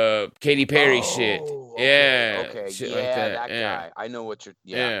 Katy Perry shit. Yeah, okay, shit yeah, like that guy. I know what you're.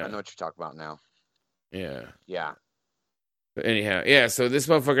 I know what you're talking about now. Yeah. But anyhow, yeah. So this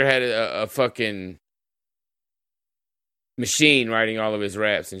motherfucker had a fucking machine writing all of his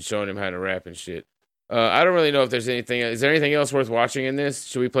raps and showing him how to rap and shit. I don't really know if there's anything. Is there anything else worth watching in this?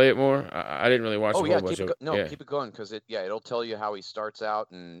 Should we play it more? I didn't really watch a whole bunch of it. Keep it going because it'll tell you how he starts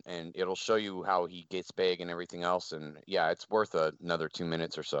out and it'll show you how he gets big and everything else. And it's worth another 2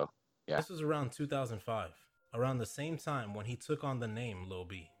 minutes or so. Yeah. This was around 2005, around the same time when he took on the name Lil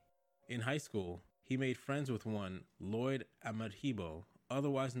B. In high school, he made friends with one Lloyd Amadhibo,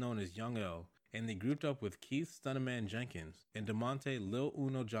 otherwise known as Young L, and they grouped up with Keith Stunnerman Jenkins and DeMonte Lil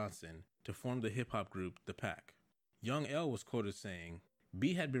Uno Johnson to form the hip-hop group The Pack. Young L was quoted saying,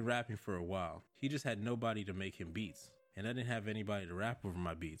 B had been rapping for a while, he just had nobody to make him beats, and I didn't have anybody to rap over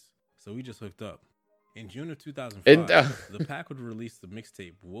my beats, so we just hooked up. In June of 2005, The Pack would release the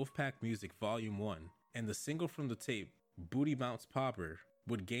mixtape Wolfpack Music Volume 1, and the single from the tape, Booty Bounce Popper,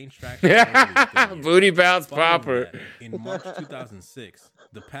 would gain traction. Booty Bounce Popper. That, in March 2006,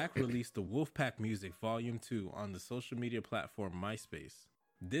 The Pack released the Wolfpack Music Volume 2 on the social media platform MySpace.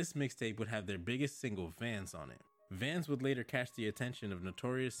 This mixtape would have their biggest single, Vans, on it. Vans would later catch the attention of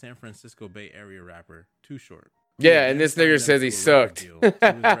notorious San Francisco Bay Area rapper Too Short. Yeah, and this nigga says he sucked.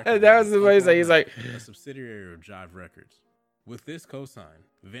 That was the way he's like a subsidiary of Jive Records. With this cosign,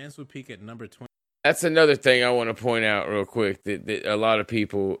 Vans would peak at number 20. That's another thing I want to point out real quick that a lot of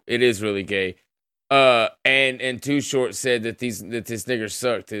people, it is really gay. And Too Short said that this nigga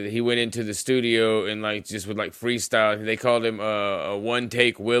sucked. That he went into the studio and like just would like freestyle. They called him a one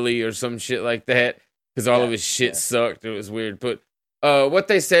take Willie or some shit like that because all of his shit sucked. It was weird. But what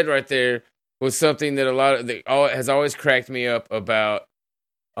they said right there was something that has always cracked me up about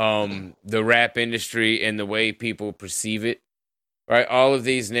the rap industry and the way people perceive it. Right, all of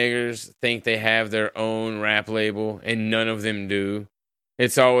these niggers think they have their own rap label, and none of them do.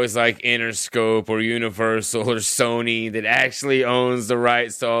 It's always like Interscope or Universal or Sony that actually owns the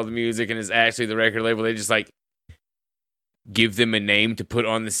rights to all the music and is actually the record label. They just like give them a name to put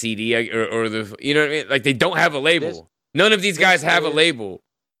on the CD or the, you know what I mean? Like they don't have a label. None of these guys have a label.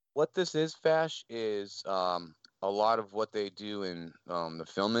 What this is, Fash, is a lot of what they do in the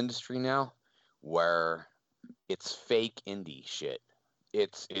film industry now, where it's fake indie shit.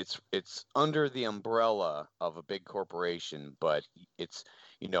 It's under the umbrella of a big corporation, but it's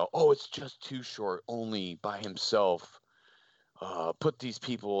it's just Too Short only by himself. Put these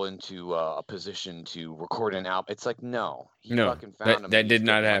people into a position to record an album. It's like no, fucking found him. That did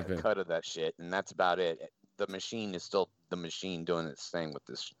not happen. A cut of that shit, and that's about it. The machine is still the machine doing its thing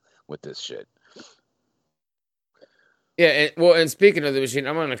with this shit. Yeah, and speaking of the machine,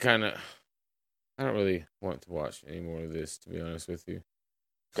 I'm gonna kind of. I don't really want to watch any more of this, to be honest with you.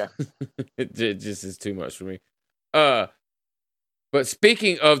 Okay. It just is too much for me. But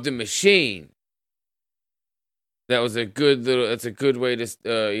speaking of the machine, that's a good way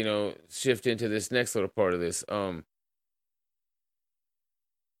to, shift into this next little part of this.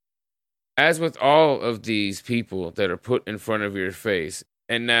 As with all of these people that are put in front of your face,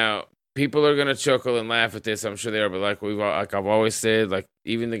 and now people are gonna chuckle and laugh at this, I'm sure they are, but like I've always said, like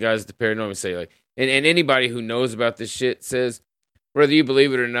even the guys at the Paranormal say, like, and anybody who knows about this shit says, whether you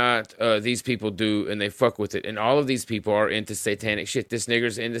believe it or not, these people do, and they fuck with it. And all of these people are into satanic shit. This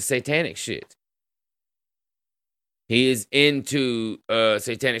nigger's into satanic shit. He is into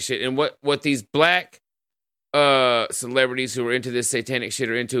satanic shit. And what these black celebrities who are into this satanic shit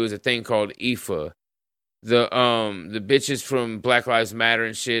are into is a thing called IFA. The bitches from Black Lives Matter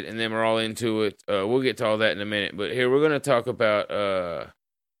and shit, and them are all into it. We'll get to all that in a minute. But here, we're going to talk about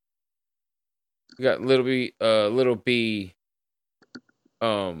We got Little B,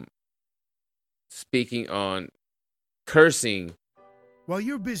 speaking on cursing While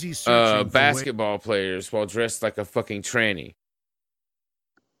you're busy searching for basketball players while dressed like a fucking tranny.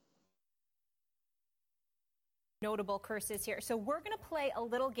 Notable curses here. So we're going to play a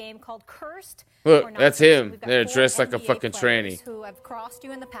little game called Cursed. Look, that's him. They're dressed like a fucking tranny. Who have crossed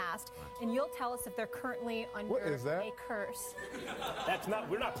you in the past, and you'll tell us if they're currently under a curse.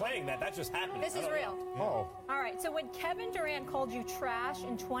 We're not playing that. That just happened. This is real. Oh. All right. So when Kevin Durant called you trash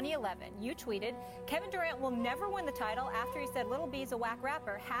in 2011, you tweeted, Kevin Durant will never win the title after he said Little B's a whack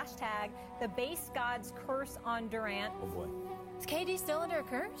rapper. Hashtag the base god's curse on Durant. Oh boy. Is KD still under a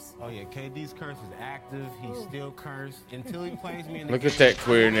curse? Oh yeah, KD's curse is active. He's still cursed until he plays me in the Look game. at that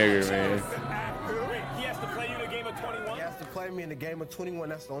queer nigga, man. Wait, he has to play you in a game of 21? He has to play me in the game of 21.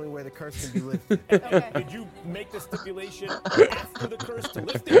 That's the only way the curse can be lifted. Did you make the stipulation after the curse to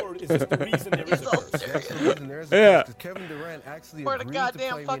lift it, or is this the reason there is a curse? That's the reason there is a curse. Because Kevin Durant actually Where the agreed to play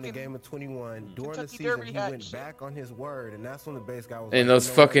goddamn me in the fucking game of 21. During the Kentucky season, Derby he hat went shit. back on his word, and that's when the base guy was And like, those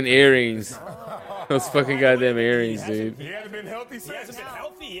you know fucking what? earrings. Those fucking goddamn earrings, dude. He hasn't been healthy since. He hasn't been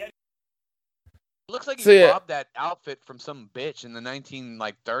healthy yet. Looks like he So, yeah. robbed that outfit from some bitch in the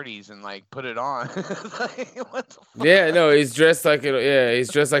 1930s and like put it on. Like, what the fuck? Yeah, no, he's dressed like he's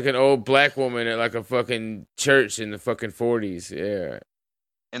dressed like an old black woman at like a fucking church in the fucking 40s. Yeah.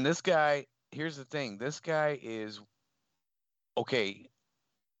 And this guy, here's the thing. This guy is okay.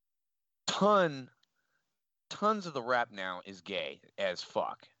 Tons of the rap now is gay as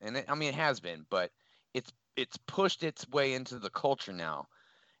fuck, and it has been, but it's pushed its way into the culture now.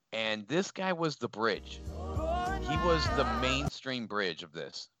 And this guy was the bridge. He was the mainstream bridge of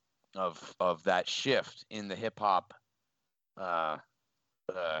this, of that shift in the hip hop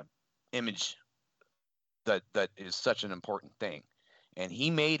image that is such an important thing. And he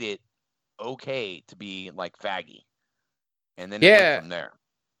made it okay to be like faggy. And then it went from there.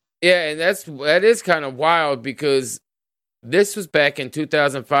 Yeah, and that is kind of wild because this was back in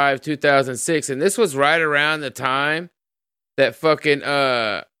 2005, 2006, and this was right around the time that fucking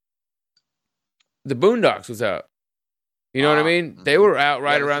the Boondocks was out. You know what I mean? They were out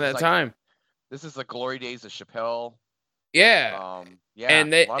right around that time. This is the glory days of Chappelle. Yeah. Yeah.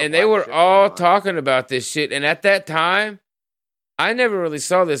 And they were all talking about this shit. And at that time, I never really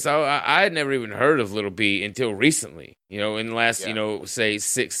saw this. I had never even heard of Little B until recently. You know, in the last, say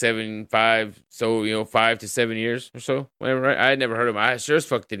 6, 7, 5, 5 to 7 years or so. Whatever, right? I had never heard of him. I sure as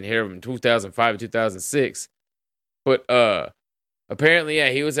fuck didn't hear him in 2005 and 2006. But apparently, yeah,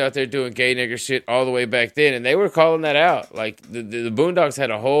 he was out there doing gay nigger shit all the way back then, and they were calling that out. Like, the Boondocks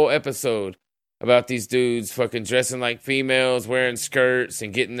had a whole episode about these dudes fucking dressing like females, wearing skirts,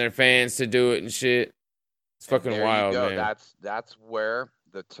 and getting their fans to do it and shit. It's fucking wild, man. That's where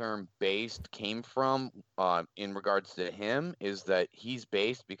the term based came from in regards to him, is that he's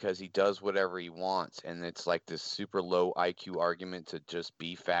based because he does whatever he wants, and it's like this super low IQ argument to just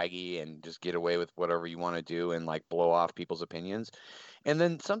be faggy and just get away with whatever you want to do and like blow off people's opinions. And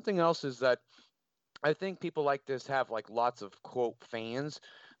then something else is that I think people like this have like lots of quote fans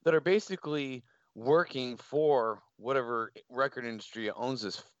that are basically working for whatever record industry owns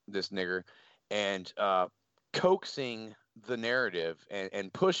this nigger and coaxing the narrative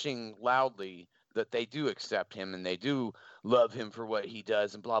and pushing loudly that they do accept him and they do love him for what he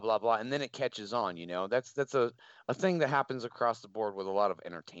does and blah blah blah, and then it catches on. That's a thing that happens across the board with a lot of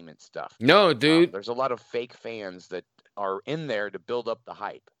entertainment stuff. No, dude, there's a lot of fake fans that are in there to build up the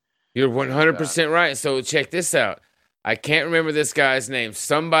hype. You're 100% right. So check this out. I can't remember this guy's name.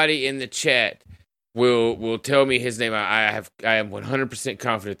 Somebody in the chat will tell me his name. I am 100%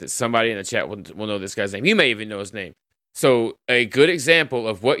 confident that somebody in the chat will know this guy's name. You may even know his name. So a good example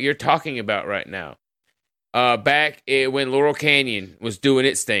of what you're talking about right now. Back when Laurel Canyon was doing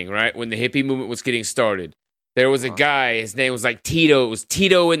its thing, right? When the hippie movement was getting started, there was a guy, his name was like Tito. It was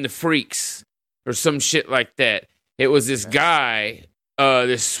Tito and the Freaks or some shit like that. It was this guy,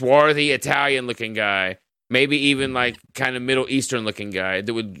 this swarthy Italian-looking guy, maybe even like kind of Middle Eastern-looking guy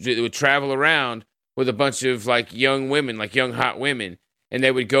that would travel around with a bunch of like young women, like young hot women, and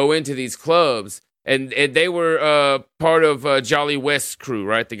they would go into these clubs. And they were part of Jolly West's crew,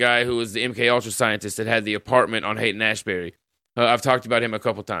 right? The guy who was the MK Ultra scientist that had the apartment on Haight and Ashbury. I've talked about him a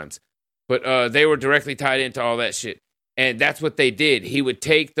couple times. But they were directly tied into all that shit. And that's what they did. He would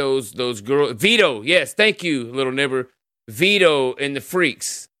take those girls. Vito, yes, thank you, little nibber. Vito and the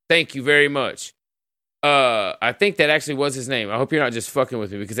Freaks. Thank you very much. I think that actually was his name. I hope you're not just fucking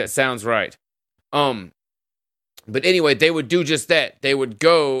with me because that sounds right. But anyway, they would do just that. They would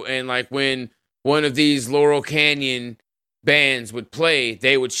go and like when one of these Laurel Canyon bands would play,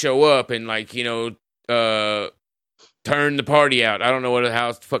 they would show up and like, you know, turn the party out. I don't know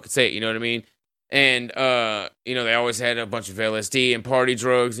how to fucking say it, you know what I mean? And, you know, they always had a bunch of LSD and party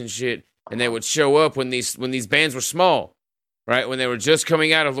drugs and shit. And they would show up when these bands were small, right? When they were just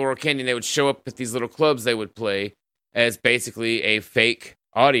coming out of Laurel Canyon, they would show up at these little clubs they would play as basically a fake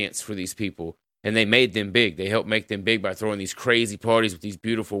audience for these people. And they made them big. They helped make them big by throwing these crazy parties with these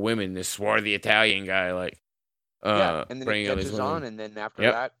beautiful women. This swarthy Italian guy, like, and then bringing it all these catches women. on, and then after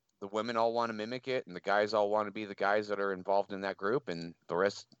that, the women all want to mimic it, and the guys all want to be the guys that are involved in that group, and the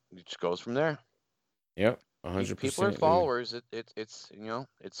rest just goes from there. Yep, 100%. People are followers. It's you know,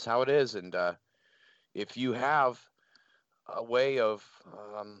 it's how it is, and if you have a way of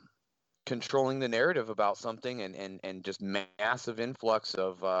controlling the narrative about something, and just massive influx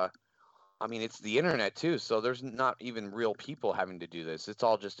of I mean, it's the internet too, so there's not even real people having to do this. It's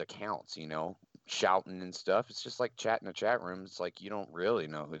all just accounts, you know, shouting and stuff. It's just like chat in a chat room. It's like you don't really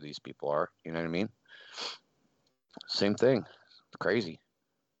know who these people are. You know what I mean? Same thing. It's crazy.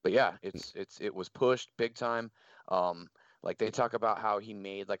 But yeah, it was pushed big time. Like they talk about how he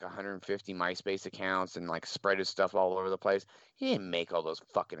made like 150 MySpace accounts and like spread his stuff all over the place. He didn't make all those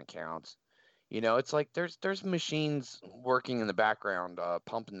fucking accounts. You know, it's like there's machines working in the background,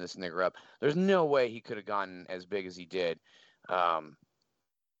 pumping this nigger up. There's no way he could have gotten as big as he did,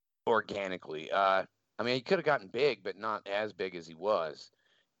 organically. I mean, he could have gotten big, but not as big as he was.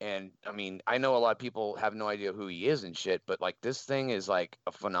 And I mean, I know a lot of people have no idea who he is and shit, but like this thing is like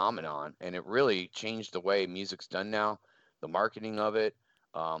a phenomenon, and it really changed the way music's done now, the marketing of it,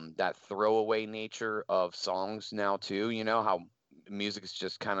 that throwaway nature of songs now too. You know how music is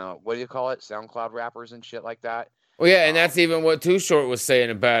just kind of, what do you call it, SoundCloud rappers and shit like that. Well, yeah, and that's even what Too Short was saying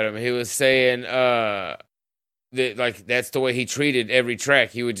about him. He was saying that like that's the way he treated every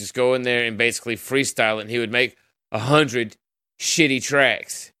track. He would just go in there and basically freestyle it, and he would make 100 shitty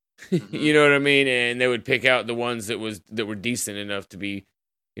tracks. Mm-hmm. You know what I mean? And they would pick out the ones that were decent enough to be,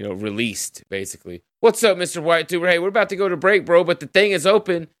 you know, released, basically. What's up, Mr. White Tuber? Hey, we're about to go to break, bro, but the thing is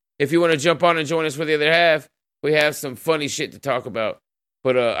open. If you want to jump on and join us for the other half, we have some funny shit to talk about.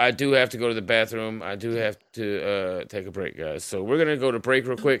 But I do have to go to the bathroom. I do have to take a break, guys. So we're going to go to break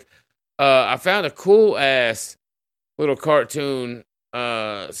real quick. I found a cool-ass little cartoon.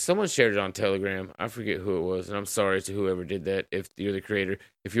 Someone shared it on Telegram. I forget who it was, and I'm sorry to whoever did that if you're the creator.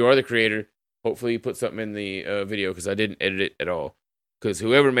 If you are the creator, hopefully you put something in the video, because I didn't edit it at all. Because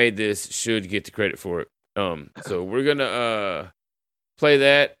whoever made this should get the credit for it. So we're going to play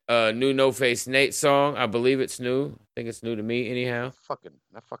that new No Face Nate song. I believe it's new. I think it's new to me anyhow.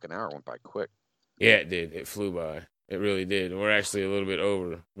 That fucking hour went by quick. Yeah, it did. It flew by. It really did. We're actually a little bit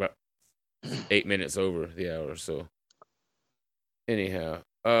over, about 8 minutes over the hour. So anyhow,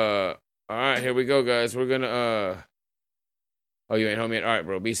 all right, here we go, guys. We're gonna oh, you ain't home yet? All right,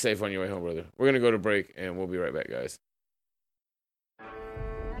 bro. Be safe on your way home, brother. We're gonna go to break, and we'll be right back, guys.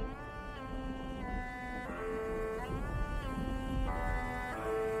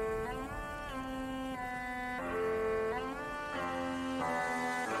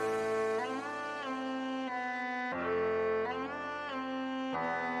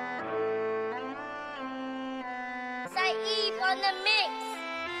 On the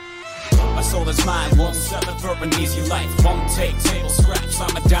mix. My soul is mine, won't settle for an easy life. Won't take table scraps,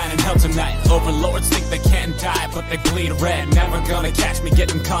 I'ma dine in hell tonight. Overlords think they can't die, but they bleed red. Never gonna catch me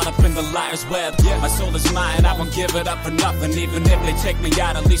getting caught up in the liar's web. My soul is mine, I won't give it up for nothing. Even if they take me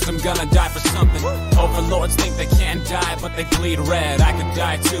out, at least I'm gonna die for something. Overlords think they can't die, but they bleed red. I could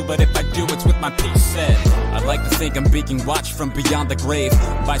die too, but if I do, it's with my peace said. I'd like to think I'm being watched from beyond the grave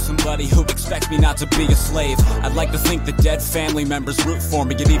by somebody who expects me not to be a slave. I'd like to think the dead family members root for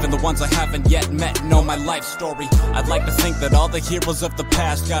me, and even the ones I haven't yet met know my life story. I'd like to think that all the heroes of the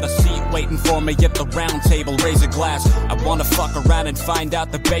past got a seat waiting for me at the round table, raise a glass. I wanna fuck around and find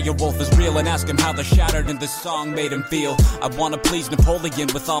out that Beowulf is real, and ask him how the shattered in this song made him feel. I wanna please Napoleon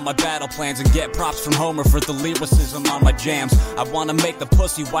with all my battle plans, and get props from Homer for the lyricism on my jams. I wanna make the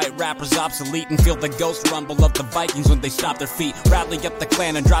pussy white rappers obsolete, and feel the ghost rumble of the Vikings when they stop their feet. Rally up the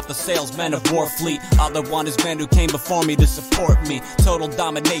clan and drop the salesmen of war fleet. All I want is men who came before me to support me. Total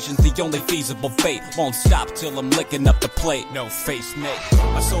domination's the only feasible fate. Won't stop till I'm licking up the plate. No face, Nate.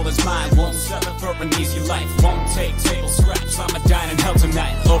 My soul is mine, won't settle for an easy life. Won't take table scraps, I'ma dine in hell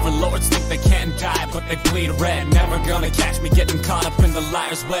tonight. Overlords think they can't die, but they bleed red. Never gonna catch me getting caught up in the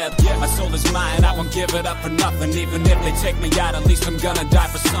liar's web. My soul is mine, I won't give it up for nothing. Even if they take me out, at least I'm gonna die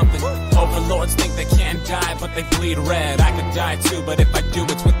for something. Overlords think they can't die, but they bleed red. I could die too, but if I do,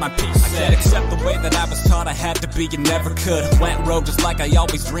 it's with my peace. I can't accept the way that I was taught I had to be and never could. Went rogue just like I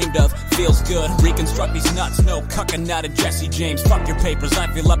always dreamed of. feels good. Reconstruct these nuts, no cucking out of Jesse James. Fuck your papers, I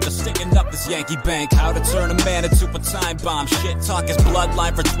feel up to sticking up this Yankee Bank. How to turn a man into a time bomb. Shit talk his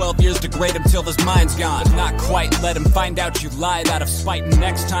bloodline for 12 years, degrade him till his mind's gone. Not quite, let him find out you lied out of spite. And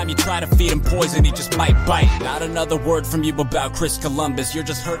next time you try to feed him poison, he just might bite. Not another word from you about Chris Columbus. You're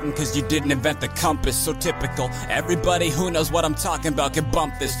just hurting cause you didn't invent the compass. So typical, everybody who knows what I'm talking about can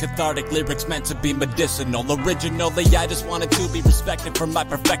bump this. Cathartic lyrics meant to be medicinal. Originally, I just wanted to be respected for my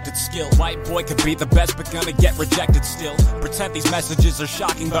perfected skill. White boy could be the best, but gonna get rejected still. Pretend these messages are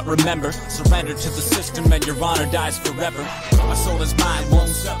shocking, but remember, surrender to the system and your honor dies forever. My soul is mine, won't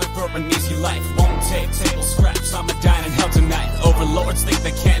sell it for an easy life. Won't take table scraps, I'ma dine in hell tonight. Overlords think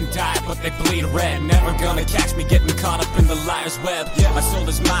they can't die, but they bleed red. Never gonna catch me getting caught up in the liar's web. My soul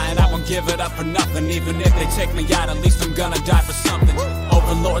is mine, I won't give it up for nothing. Even if they take me out, at least I'm gonna die for something.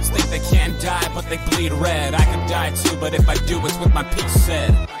 Overlords think they can't die, but they bleed red. I could die too, but if I do, it's with my peace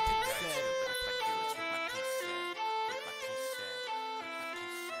said.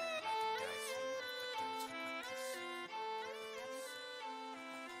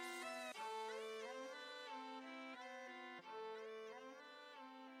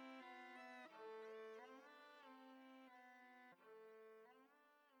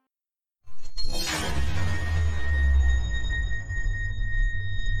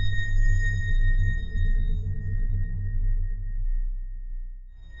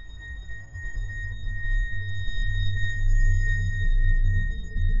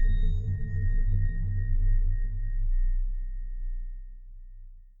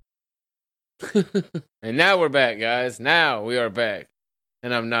 And now we're back, guys. Now we are back.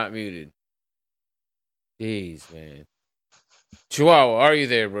 And I'm not muted. Jeez, man. Chihuahua, are you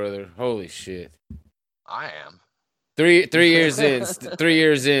there, brother? Holy shit. I am. 3 years in, 3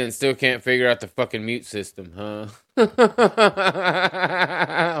 years in, still can't figure out the fucking mute system, huh?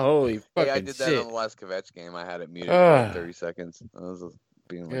 Holy fucking shit. Hey, I did that on the last Kvetch game. I had it muted for like 30 seconds. I was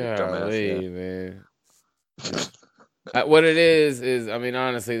being like a dumbass. Man. What it is, I mean,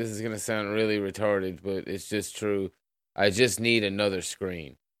 honestly, this is going to sound really retarded, but it's just true. I just need another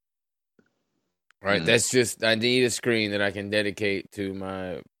screen. Right? That's just, I need a screen that I can dedicate to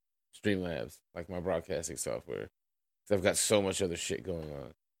my Streamlabs, like my broadcasting software. Because I've got so much other shit going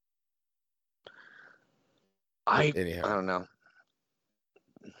on. I don't know.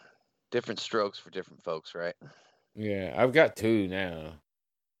 Different strokes for different folks, right? Yeah, I've got 2 now.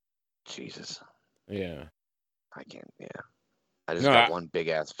 Jesus. Yeah. I can't, I just got one big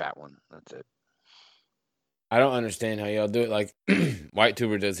ass fat one. That's it. I don't understand how y'all do it. Like, White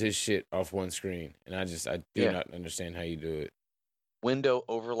Tuber does his shit off one screen. And I do not understand how you do it. Window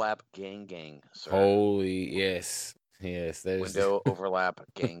overlap gang, sir. Holy, yes. Yes. Window overlap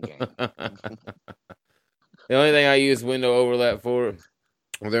gang. The only thing I use window overlap for,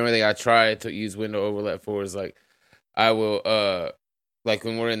 or the only thing I try to use window overlap for is like, I will, like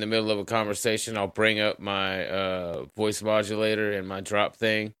when we're in the middle of a conversation, I'll bring up my voice modulator and my drop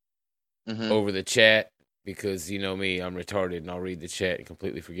thing over the chat because, you know me, I'm retarded and I'll read the chat and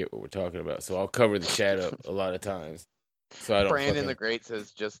completely forget what we're talking about. So I'll cover the chat up a lot of times. So I don't. Brandon the Great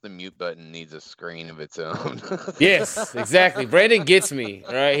says just the mute button needs a screen of its own. Yes, exactly. Brandon gets me,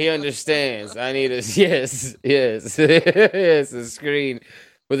 right? He understands. I need a yes, a screen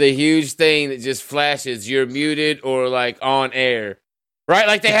with a huge thing that just flashes you're muted or like on air. Right,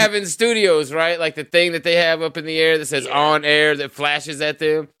 like they have in studios, right? Like the thing that they have up in the air that says on air that flashes at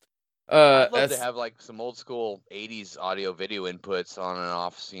them. I'd love to have like some old school 80s audio video inputs on and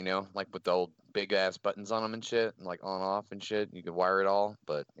off, you know, like with the old big ass buttons on them and shit, and like on off and shit. You could wire it all,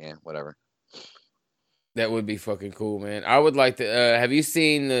 but yeah, whatever. That would be fucking cool, man. I would like to. Have you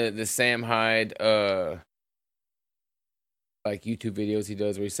seen the Sam Hyde like YouTube videos he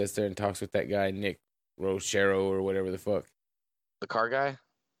does where he sits there and talks with that guy Nick Rochero or whatever the fuck? The car guy?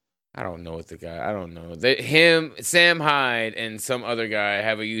 I don't know I don't know. Sam Hyde, and some other guy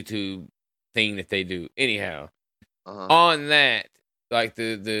have a YouTube thing that they do. Anyhow, on that, like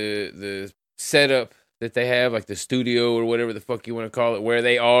the setup that they have, like the studio or whatever the fuck you want to call it, where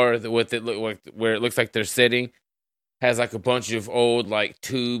they are, where it looks like they're sitting, has like a bunch of old like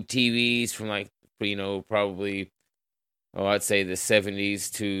tube TVs from like, you know, probably, I'd say the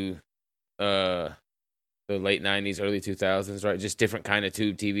 70s to the late 90s, early 2000s, right? Just different kind of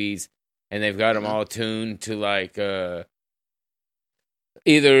tube TVs. And they've got them all tuned to like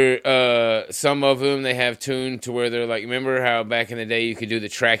either some of them they have tuned to where they're like, remember how back in the day you could do the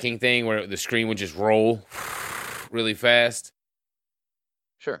tracking thing where the screen would just roll really fast?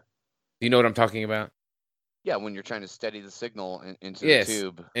 Sure. Do you know what I'm talking about? Yeah, when you're trying to steady the signal into Yes, the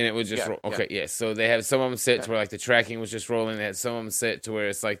tube. and it would just roll. Okay, yes. So they have some of them set to where like the tracking was just rolling. They had some of them set to where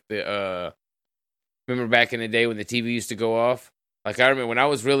it's like the remember back in the day when the TV used to go off? Like I remember when I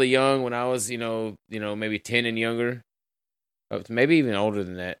was really young, when I was maybe 10 and younger, maybe even older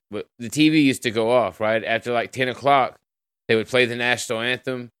than that. But the TV used to go off right after like 10 o'clock. They would play the national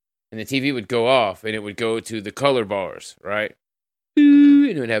anthem, and the TV would go off, and it would go to the color bars, right?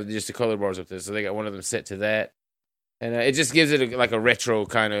 And it would have just the color bars up there. So they got one of them set to that, and it just gives it like a retro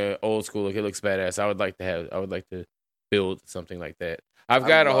kind of old school look. It looks badass. I would like to build something like that. I've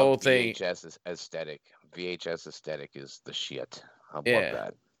got a whole thing. VHS aesthetic. VHS aesthetic is the shit. I love Yeah.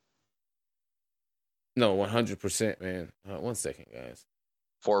 that. No, 100%, man. 1 second, guys.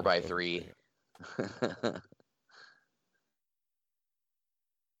 4x3.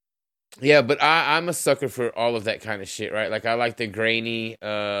 Yeah, but I'm a sucker for all of that kind of shit, right? Like I like the grainy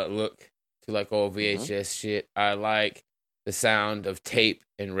look to like old VHS shit. I like the sound of tape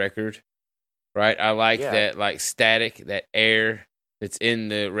and record, right? I like that like static, that air that's in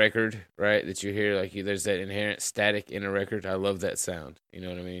the record, right? That you hear like there's that inherent static in a record. I love that sound. You know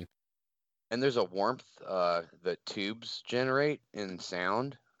what I mean? And there's a warmth that tubes generate in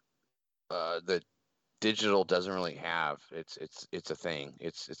sound that digital doesn't really have. It's a thing.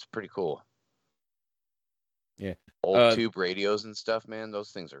 It's pretty cool. Yeah. Old tube radios and stuff, man.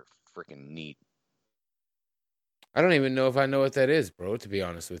 Those things are freaking neat. I don't even know if I know what that is, bro. To be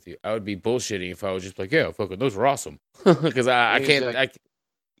honest with you, I would be bullshitting if I was just like, yeah, fuck it, those were awesome. Because I can't.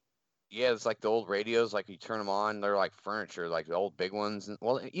 Yeah, it's like the old radios. Like you turn them on, they're like furniture, like the old big ones. And,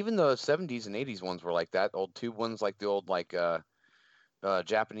 well, even the 70s and 80s ones were like that. Old tube ones, like the old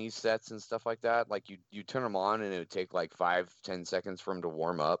Japanese sets and stuff like that. Like you turn them on, and it would take like 5-10 seconds for them to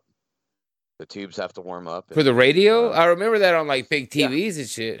warm up. The tubes have to warm up for the radio. I remember that on like big TVs and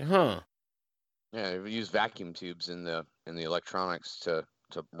shit, huh? Yeah, we use vacuum tubes in the electronics to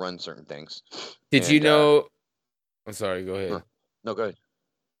run certain things. Did you know? I'm sorry. Go ahead. No, go ahead.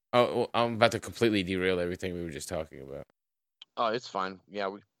 Oh, well, I'm about to completely derail everything we were just talking about. Oh, it's fine. Yeah,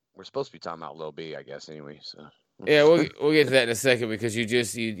 we're supposed to be talking about Lil B, I guess. Anyway, so yeah, we'll get to that in a second because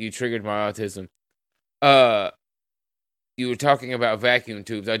you triggered my autism. You were talking about vacuum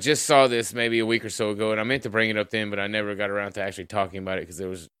tubes. I just saw this maybe a week or so ago, and I meant to bring it up then, but I never got around to actually talking about it because there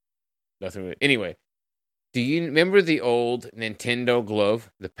was nothing with it. Anyway, do you remember the old Nintendo glove,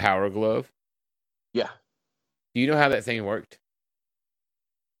 the Power Glove? Yeah. Do you know how that thing worked?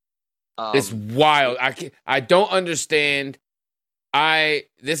 It's wild. I don't understand.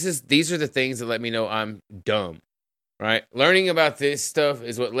 These are the things that let me know I'm dumb, right? Learning about this stuff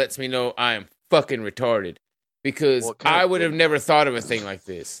is what lets me know I am fucking retarded because I would have never thought of a thing like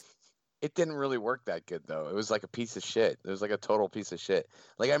this. It didn't really work that good though. It was like a piece of shit. It was like a total piece of shit.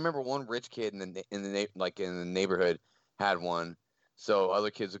 Like I remember one rich kid in the neighborhood had one, so other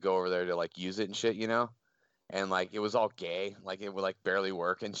kids would go over there to like use it and shit, you know. And like it was all gay, like it would like barely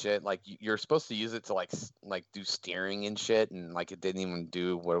work and shit. Like you're supposed to use it to like do steering and shit, and like it didn't even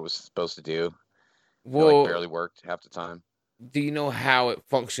do what it was supposed to do. Well, it like barely worked half the time. Do you know how it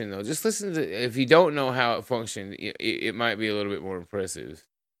functioned though? Just listen to. If you don't know how it functioned, it might be a little bit more impressive.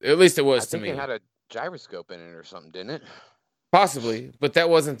 At least it was to me. I think it had a gyroscope in it or something, didn't it? Possibly, but that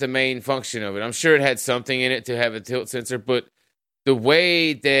wasn't the main function of it. I'm sure it had something in it to have a tilt sensor, but the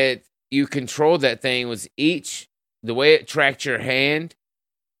way that you controlled that thing was the way it tracked your hand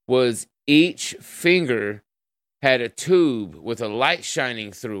was each finger had a tube with a light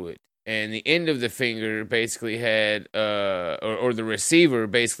shining through it. And the end of the finger basically had, or the receiver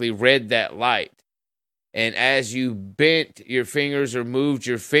basically read that light. And as you bent your fingers or moved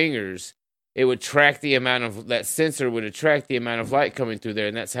your fingers, it would track the amount of, that sensor would attract the amount of light coming through there.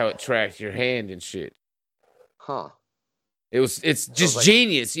 And that's how it tracked your hand and shit. Huh. It's just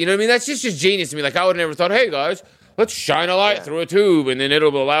genius. You know what I mean? That's just genius to me. Like, I would have never thought, hey, guys, let's shine a light through a tube, and then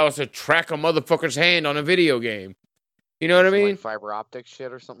it'll allow us to track a motherfucker's hand on a video game. You know what I mean? Like fiber optic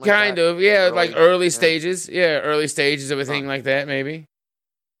shit or something like that? Kind of, yeah. Like early stages. Yeah, early stages of a thing like that, maybe.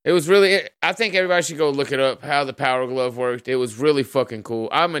 It was really... I think everybody should go look it up, how the Power Glove worked. It was really fucking cool.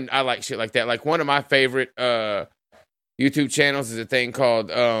 I like shit like that. Like, one of my favorite YouTube channels is a thing called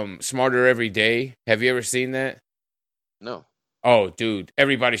Smarter Every Day. Have you ever seen that? No. Oh, dude!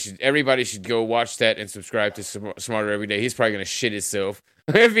 Everybody should go watch that and subscribe to Smarter Every Day. He's probably gonna shit himself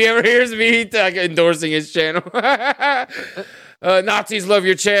if he ever hears me like endorsing his channel. Nazis love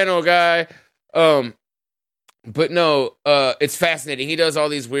your channel, guy. But no, it's fascinating. He does all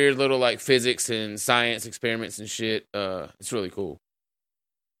these weird little like physics and science experiments and shit. It's really cool.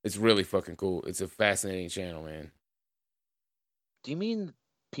 It's really fucking cool. It's a fascinating channel, man. Do you mean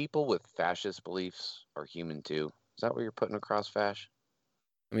people with fascist beliefs are human too? Is that what you're putting across, Fash?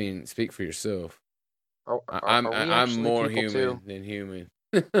 I mean, speak for yourself. Are we I'm more people human too? than human.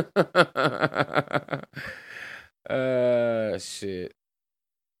 Shit.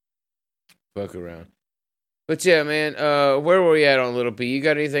 Fuck around. But yeah, man, where were we at on Little B? You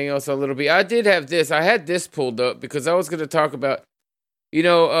got anything else on Little B? I did have this. I had this pulled up because I was going to talk about, we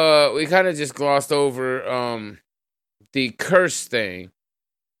kind of just glossed over the curse thing.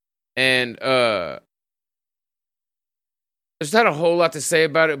 And there's not a whole lot to say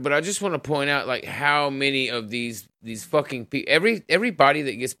about it, but I just want to point out like how many of these fucking people, everybody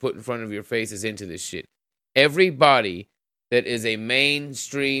that gets put in front of your face is into this shit. Everybody that is a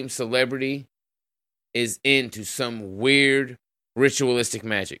mainstream celebrity is into some weird ritualistic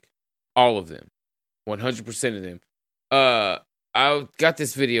magic. All of them. 100% of them. I got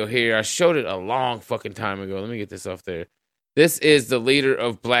this video here. I showed it a long fucking time ago. Let me get this off there. This is the leader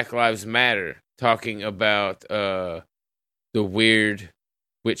of Black Lives Matter talking about the weird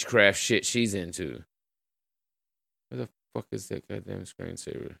witchcraft shit she's into. Where the fuck is that goddamn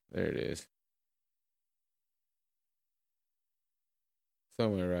screensaver? There it is.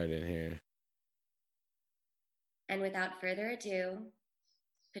 Somewhere right in here. And without further ado,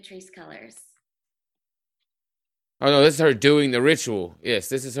 Patrice Colors. Oh no, this is her doing the ritual. Yes,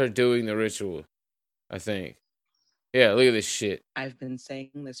 this is her doing the ritual, I think. Yeah, look at this shit. I've been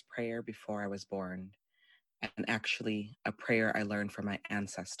saying this prayer before I was born, and actually a prayer I learned from my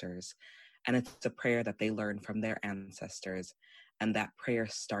ancestors. And it's a prayer that they learned from their ancestors. And that prayer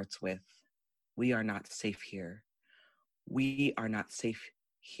starts with, we are not safe here. We are not safe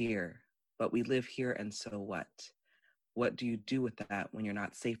here, but we live here, and so what? What do you do with that when you're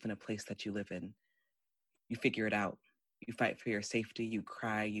not safe in a place that you live in? You figure it out. You fight for your safety, you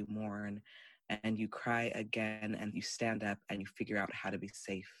cry, you mourn, and you cry again, and you stand up and you figure out how to be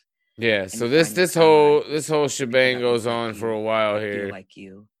safe. Yeah, so this whole shebang goes on for a while here. Like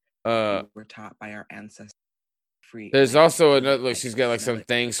you. We're taught by our ancestors. Free. There's also another look, she's got like some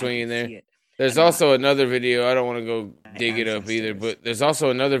thing swinging there. There's also another video, I don't want to go dig it up either, but there's also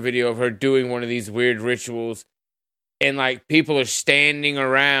another video of her doing one of these weird rituals, and like people are standing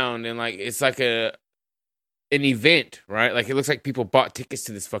around, and like it's like an event, right? Like it looks like people bought tickets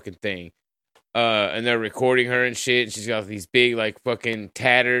to this fucking thing. And they're recording her and shit. And she's got these big, like, fucking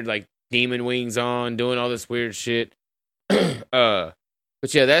tattered, like, demon wings on, doing all this weird shit. But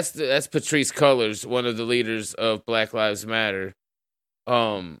yeah, that's Patrice Colors, one of the leaders of Black Lives Matter.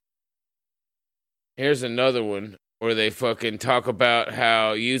 Here's another one where they fucking talk about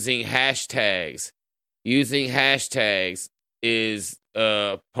how using hashtags is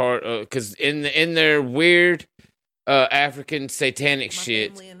part of, because in their weird African satanic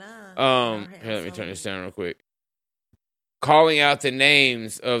shit. Here, let me turn this down real quick. Calling out the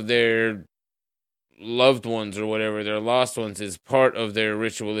names of their loved ones or whatever, their lost ones, is part of their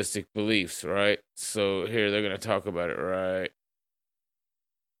ritualistic beliefs, right? So here, they're going to talk about it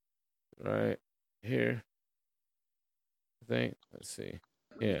right here. I think. Let's see.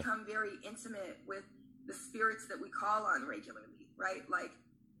 We become very intimate with the spirits that we call on regularly, right? Like,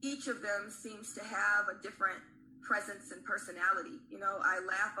 each of them seems to have a different presence and personality. You know, I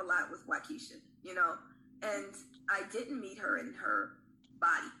laugh a lot with Waukesha, you know, and I didn't meet her in her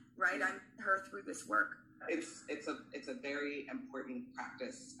body, right? I met her through this work. It's a very important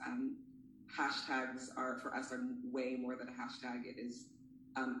practice. Hashtags are, for us, are way more than a hashtag. It is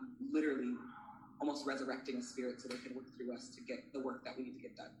literally almost resurrecting a spirit so they can work through us to get the work that we need to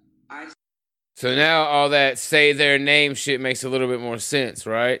get done. So now all that say their name shit makes a little bit more sense,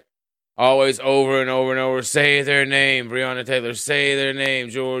 right? Always over and over and over, say their name, Breonna Taylor, say their name,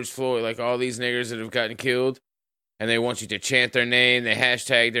 George Floyd, like all these niggers that have gotten killed, and they want you to chant their name, they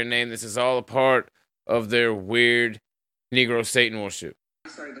hashtag their name. This is all a part of their weird Negro Satan worship. I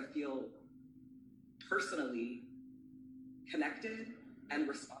started to feel personally connected and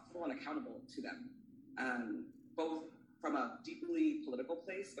responsible and accountable to them, both from a deeply political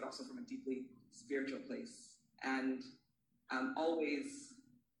place, but also from a deeply spiritual place. And always,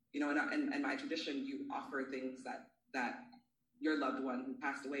 you know, in my tradition, you offer things that your loved one who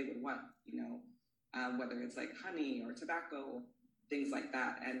passed away would want, you know, whether it's like honey or tobacco, things like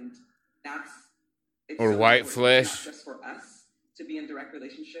that. And it's or so white flesh. Not just for us to be in direct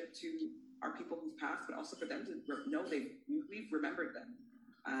relationship to our people who've passed, but also for them to know we've remembered them.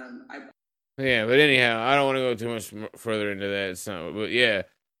 Yeah, but anyhow, I don't want to go too much further into that. It's not, but yeah,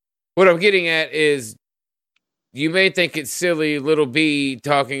 what I'm getting at is, you may think it's silly, Little B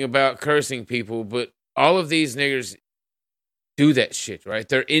talking about cursing people, but all of these niggers do that shit, right?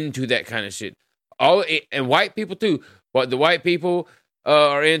 They're into that kind of shit. And white people too. But the white people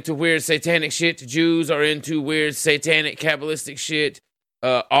are into weird satanic shit. Jews are into weird satanic Kabbalistic shit.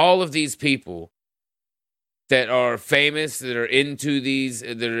 All of these people that are famous, that are into these,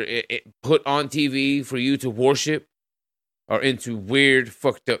 that are put on TV for you to worship, are into weird,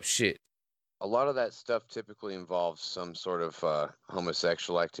 fucked up shit. A lot of that stuff typically involves some sort of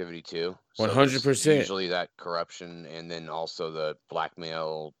homosexual activity too. 100%. Usually that corruption, and then also the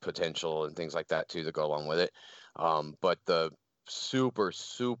blackmail potential and things like that too that go along with it. But the super,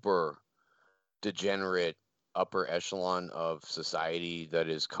 super degenerate upper echelon of society that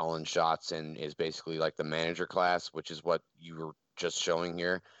is calling shots and is basically like the manager class, which is what you were just showing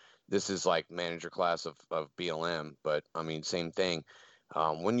here. This is like manager class of BLM, but I mean, same thing.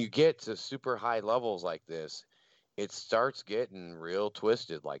 When you get to super high levels like this, it starts getting real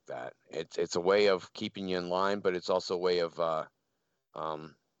twisted like that. It's a way of keeping you in line, but it's also a way of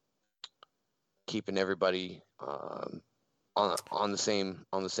keeping everybody on the same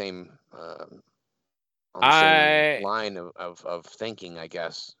line of thinking, I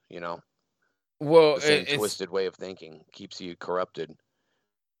guess, you know. Well, the same twisted way of thinking keeps you corrupted.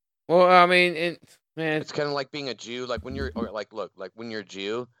 Well, I mean, man, it's kind of like being a Jew. Like when you're, when you're a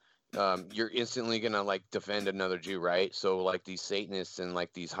Jew, you're instantly gonna like defend another Jew, right? So like these Satanists and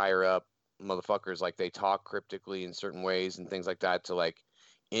like these higher up motherfuckers, like they talk cryptically in certain ways and things like that to like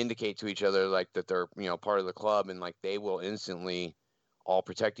indicate to each other like that they're, you know, part of the club, and like they will instantly all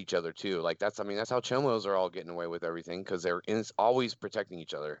protect each other too. Like that's how chomos are all getting away with everything, because they're always protecting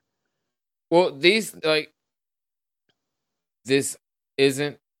each other. Well, this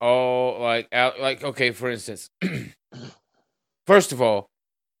isn't all like out. Like, okay, for instance, first of all,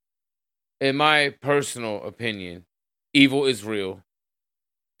 in my personal opinion, evil is real.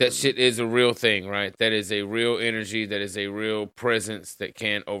 That shit is a real thing, right? That is a real energy. That is a real presence that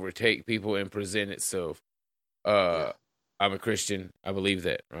can overtake people and present itself. I'm a Christian. I believe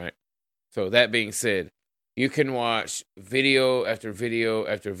that, right? So that being said, you can watch video after video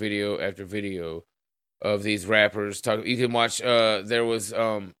after video after video of these rappers talk. You can watch. There was.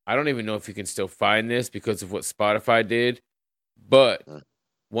 I don't even know if you can still find this because of what Spotify did, but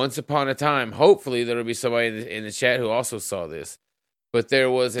once upon a time, hopefully there will be somebody in the chat who also saw this. But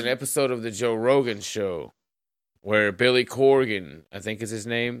there was an episode of the Joe Rogan show where Billy Corgan, I think is his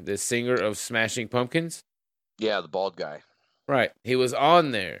name, the singer of Smashing Pumpkins. Yeah, the bald guy. Right. He was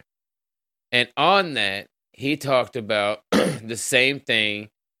on there. And on that, he talked about the same thing,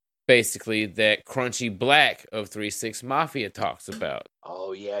 basically, that Crunchy Black of 3-6 Mafia talks about.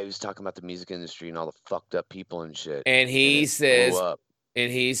 Oh, yeah, he was talking about the music industry and all the fucked up people and shit. And he says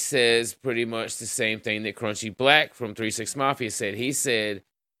pretty much the same thing that Crunchy Black from 3-6 Mafia said. He said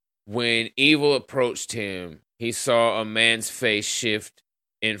when Evil approached him, he saw a man's face shift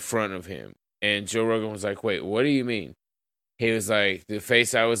in front of him. And Joe Rogan was like, wait, what do you mean? He was like, the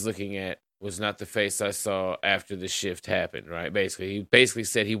face I was looking at was not the face I saw after the shift happened, right? He basically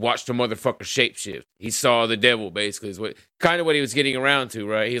said he watched a motherfucker shapeshift. He saw the devil, basically, is what he was getting around to,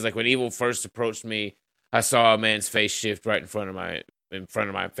 right? He's like, when Evil first approached me, I saw a man's face shift right in front of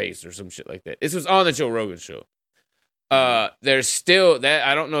my face or some shit like that. This was on the Joe Rogan show. There's still that.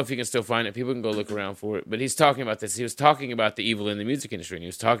 I don't know if you can still find it. People can go look around for it. But he's talking about this. He was talking about the evil in the music industry, and he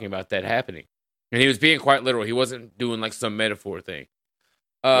was talking about that happening. And he was being quite literal. He wasn't doing like some metaphor thing.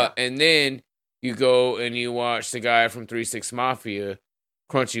 And then you go and you watch the guy from 3-6 Mafia,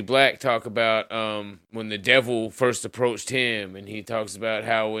 Crunchy Black, talk about when the devil first approached him, and he talks about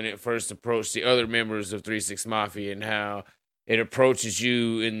how when it first approached the other members of 3-6 Mafia and how it approaches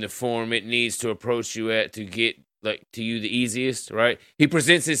you in the form it needs to approach you at to get like to you the easiest, right? He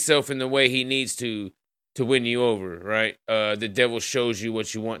presents himself in the way he needs to win you over, right? The devil shows you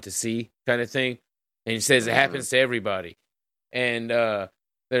what you want to see, kind of thing. And he says it happens to everybody. And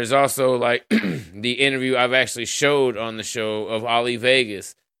there's also like the interview I've actually showed on the show of Ali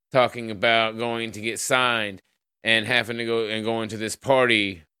Vegas talking about going to get signed and having to going to this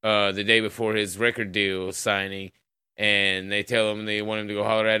party the day before his record deal signing. And they tell him they want him to go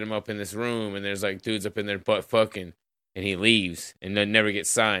holler at him up in this room. And there's like dudes up in there butt fucking. And he leaves and then never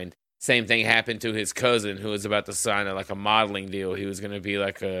gets signed. Same thing happened to his cousin who was about to sign a modeling deal. He was going to be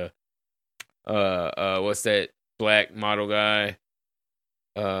like a, what's that black model guy?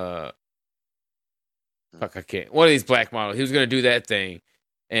 Fuck, I can't. One of these black models. He was going to do that thing.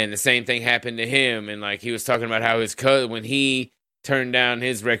 And the same thing happened to him. And like he was talking about how his cousin, when he turned down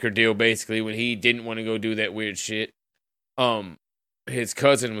his record deal, basically, when he didn't want to go do that weird shit, his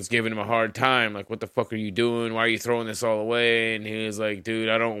cousin was giving him a hard time. Like, what the fuck are you doing? Why are you throwing this all away? And he was like, dude,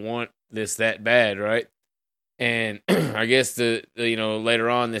 I don't want this that bad, right? And I guess later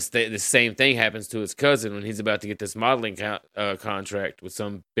on the same thing happens to his cousin when he's about to get this modeling contract with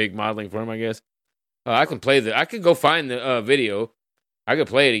some big modeling firm. I guess I can go find the video. I could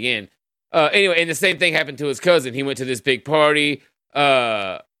play it again. Anyway, and the same thing happened to his cousin. He went to this big party.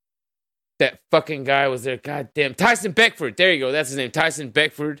 That fucking guy was there. Goddamn, Tyson Beckford. There you go. That's his name, Tyson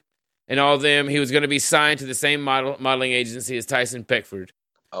Beckford, and all of them. He was going to be signed to the same modeling agency as Tyson Beckford.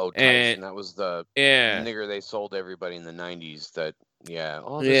 Oh, Tyson, that was the nigger they sold everybody in the 90s.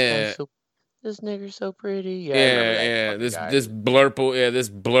 Oh, this nigger's so pretty. This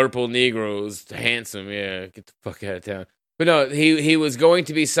blurple Negro's handsome. Yeah, get the fuck out of town. But no, he was going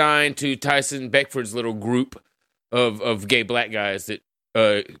to be signed to Tyson Beckford's little group of gay black guys that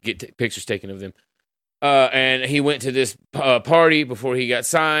get pictures taken of them. And he went to this party before he got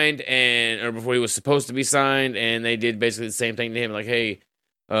signed, or before he was supposed to be signed, and they did basically the same thing to him, like, hey.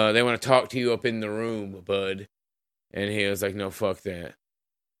 They want to talk to you up in the room, bud. And he was like, no, fuck that.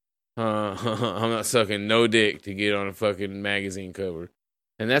 I'm not sucking no dick to get on a fucking magazine cover.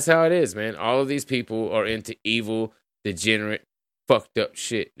 And that's how it is, man. All of these people are into evil, degenerate, fucked up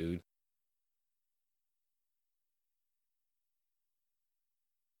shit, dude.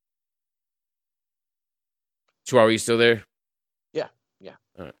 Chihuahua, are you still there? Yeah.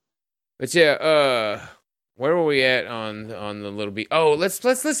 All right. But yeah, where were we at on the Little B? Oh, let's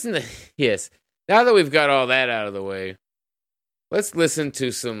listen to yes. Now that we've got all that out of the way, let's listen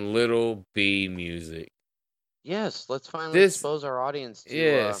to some Little B music. Yes, let's finally expose our audience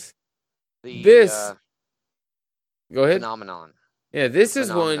to go ahead. Phenomenon. Yeah, this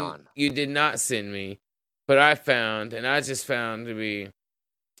is one you did not send me, but I found, and I just found to be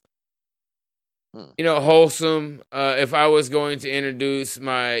wholesome. If I was going to introduce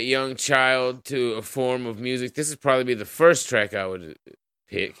my young child to a form of music, this would probably be the first track I would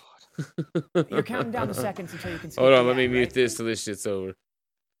pick. You're counting down the seconds until you can. Hold on, let me mute this till this shit's over.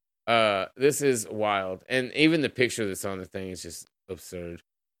 This is wild, and even the picture that's on the thing is just absurd.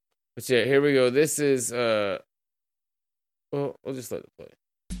 But yeah, here we go. This is well, we'll just let it play.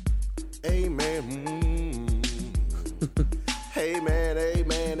 Amen. Hey man,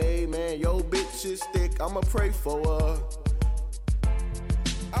 amen. Yo, bitch is thick. I'ma pray for her.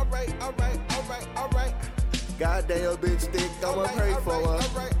 All right. Goddamn, bitch thick. I'ma pray for her.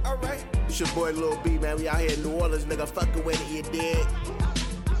 All right. It's your boy Lil B, man. We out here in New Orleans, nigga. Fucking with it, you dig?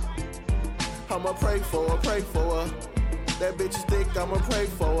 I'ma pray for her. That bitch is thick. I'ma pray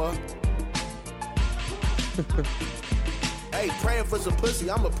for her. Hey, praying for some pussy.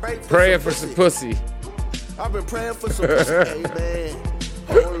 I'ma pray for some pussy. I've been praying for some pussy. Amen.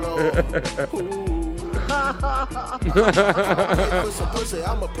 Hold on. I'ma pray for some pussy.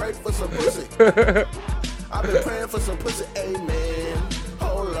 I've been praying for some pussy. Amen.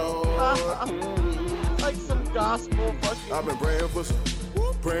 Hold on. Like some gospel fucking. I've been praying for some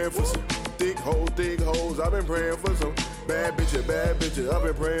thick hoes. I've been praying for some bad bitches. I've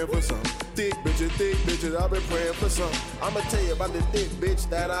been praying for some thick bitches. I've been praying for some. I'ma tell you about the thick bitch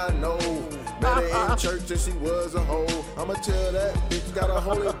that I know. Met her in church and she was a hoe. I'ma tell that bitch got a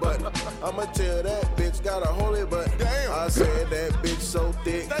holy butt. Damn. I said that bitch so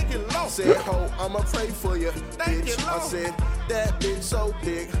thick. Thank you, Lord. Said ho, I'ma pray for you. Thank you, Lord. I said that bitch so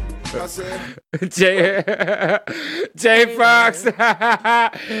thick. I said Jay Fox.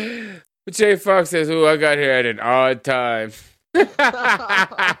 Jay Fox says, "Ooh, I got here at an odd time."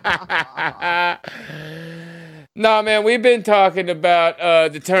 Nah, man, we've been talking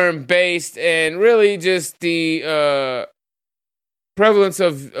about the term based and really just the prevalence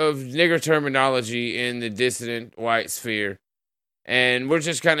of nigger terminology in the dissident white sphere. And we're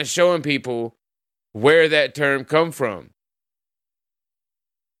just kind of showing people where that term come from.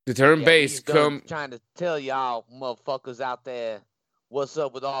 The term based trying to tell y'all motherfuckers out there what's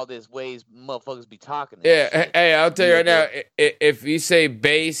up with all this ways motherfuckers be talking. Shit. Hey, I'll tell you right now, if you say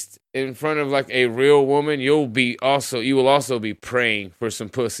based in front of like a real woman, you will also be praying for some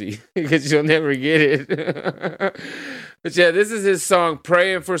pussy because you'll never get it. But yeah, this is his song,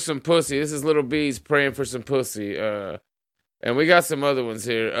 Praying for Some Pussy. This is Little B's Praying for Some Pussy. And we got some other ones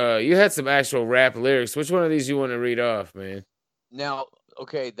here. You had some actual rap lyrics. Which one of these you want to read off, man? Now,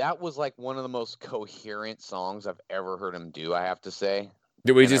 okay, that was like one of the most coherent songs I've ever heard him do, I have to say.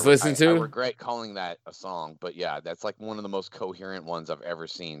 Did we just listen to? I regret calling that a song, but yeah, that's like one of the most coherent ones I've ever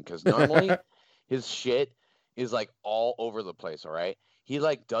seen. Because normally his shit is like all over the place, all right? He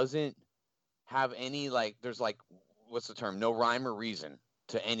like doesn't have any like, there's like, what's the term? No rhyme or reason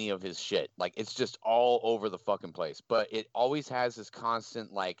to any of his shit. Like it's just all over the fucking place. But it always has this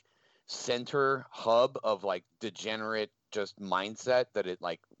constant like center hub of like degenerate just mindset that it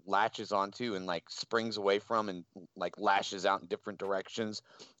like latches onto and like springs away from and like lashes out in different directions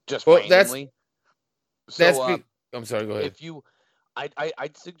just Well, randomly. I'm sorry, go ahead. If you,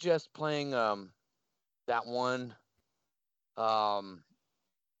 I'd suggest playing that one.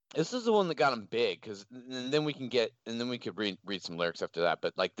 This is the one that got him big, and then we could read some lyrics after that.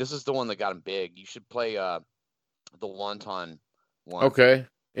 But like, this is the one that got him big. You should play the Wonton one. Okay.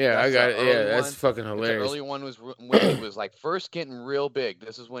 Yeah, That's I got the it. Yeah, early that's one. fucking The hilarious. early one was when he was like first getting real big.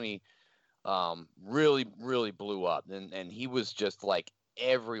 This is when he really, really blew up. And he was just like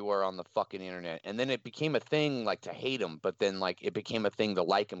everywhere on the fucking internet. And then it became a thing like to hate him, but then like it became a thing to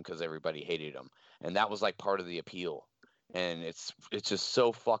like him because everybody hated him. And that was like part of the appeal. And it's just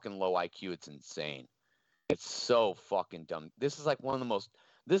so fucking low IQ, it's insane. It's so fucking dumb. This is like one of the most.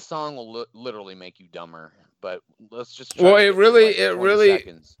 This song will literally make you dumber. But let's just. Well, it really.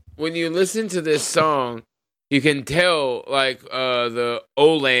 Seconds. When you listen to this song, you can tell like the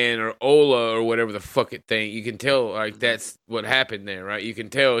Olan or Ola or whatever the fuck it thing. You can tell like that's what happened there, right? You can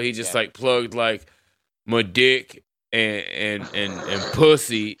tell he just like plugged like my dick and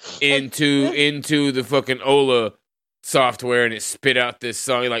pussy into the fucking Ola software, and it spit out this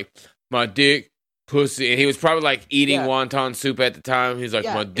song. He like my dick, pussy, and he was probably like eating wonton soup at the time. He's like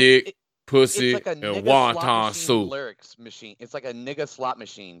my dick, pussy, like and wonton soup. Lyrics machine. It's like a nigga slot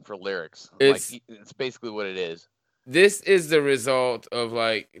machine for lyrics. It's basically what it is. This is the result of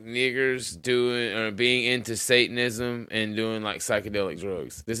like niggers doing or being into Satanism and doing like psychedelic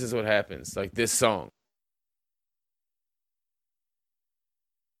drugs. This is what happens. Like this song.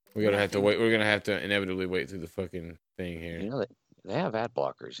 We're gonna have to wait. We're gonna have to inevitably wait through the fucking thing here. You know, they have ad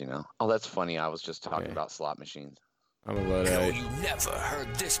blockers, you know. Oh, that's funny. I was just talking about slot machines. I'm gonna love that. You never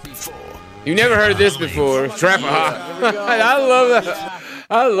heard this before. You never heard this before. Trapaholics. I love that.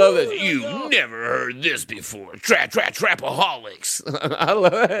 I love that. You never heard this before. Trapaholics. I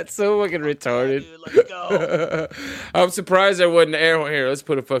love that. It's so fucking retarded. Dude, let's go. I'm surprised there wasn't an air horn here. Let's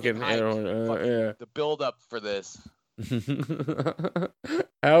put a fucking air horn. Yeah. The build up for this.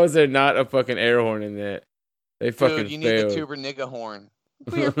 How is there not a fucking air horn in that? They fucking Dude, you failed. need the tuber nigga horn.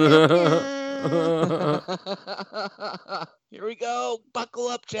 Here we go. Buckle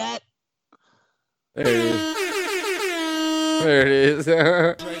up, chat. There it is. There it is.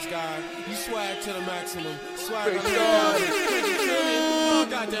 Praise God. You swag to the maximum. Swag to the God. Oh,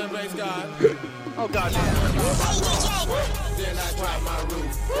 goddamn, praise God. Oh, goddamn. Then I drop my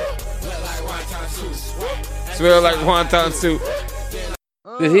roof. Smell like wonton soup. Smell like wonton soup.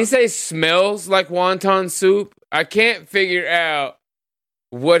 Did he say smells like wonton soup? I can't figure out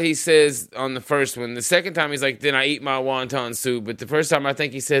what he says on the first one. The second time he's like, then I eat my wonton soup. But the first time I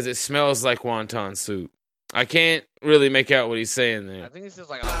think he says it smells like wonton soup. I can't really make out what he's saying there. I think this is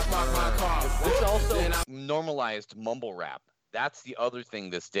like this also normalized mumble rap. That's the other thing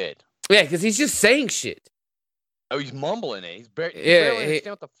this did. Yeah, because he's just saying shit. Oh, he's mumbling it. He's barely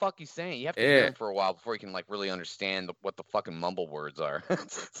understand what the fuck he's saying. You have to hear him for a while before you can like really understand what the fucking mumble words are.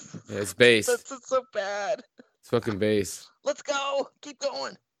 It's bass. That's so bad. It's fucking bass. Let's go. Keep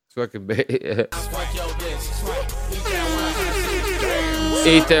going. It's fucking bass.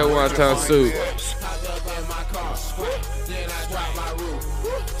 Eat that wonton soup.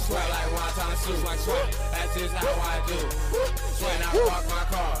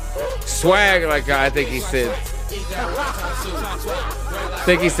 Swag like I think he said. I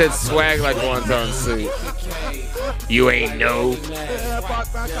think he said swag like wonton soup. You ain't know. Then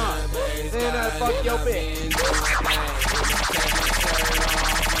I fuck your bitch.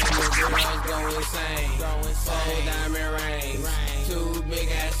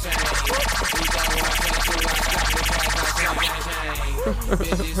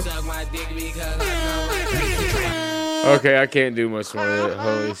 Okay, I can't do much more of that.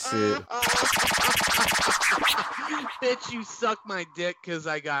 Holy shit. Bitch, you suck my dick because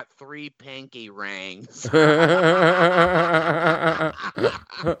I got 3 panky rings.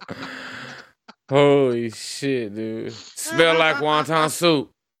 Holy shit, dude. Smell like wonton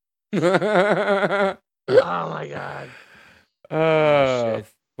soup. Oh my god. Oh,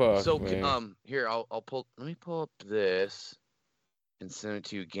 fuck, So man. here let me pull up this and send it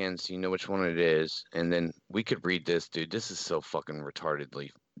to you again so you know which one it is, and then we could read this, dude. This is so fucking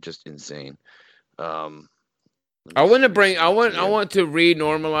retardedly just insane. I want to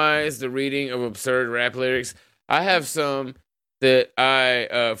renormalize the reading of absurd rap lyrics. I have some that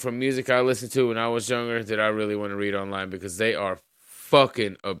I from music I listened to when I was younger that I really want to read online because they are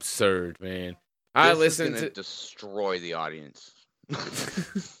fucking absurd, man. I listen to destroy the audience.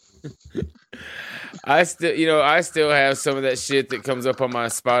 I still have some of that shit that comes up on my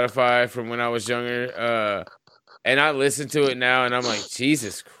Spotify from when I was younger. And I listen to it now, and I'm like,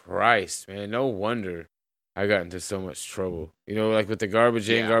 Jesus Christ, man! No wonder I got into so much trouble. You know, like with the garbage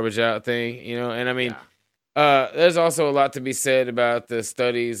in, garbage out thing. You know, and I mean, there's also a lot to be said about the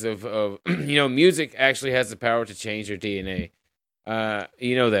studies of you know, music actually has the power to change your DNA.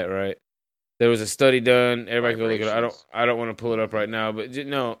 You know that, right? There was a study done. Everybody can go look at it. I don't want to pull it up right now, but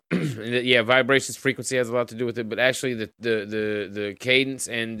no, yeah, vibrations, frequency has a lot to do with it. But actually, the cadence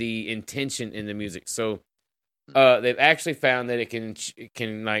and the intention in the music. So, they've actually found that it can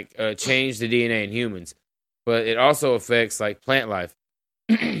change the DNA in humans, but it also affects like plant life.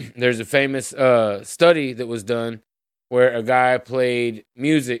 There's a famous study that was done where a guy played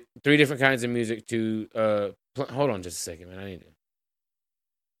music, 3 different kinds of music to. Hold on, just a second, man. I need to.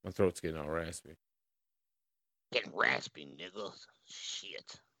 My throat's getting all raspy. Getting raspy, niggas.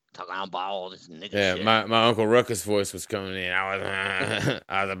 Shit. Talking about all this nigga Yeah, shit. my Uncle Ruckus voice was coming in. I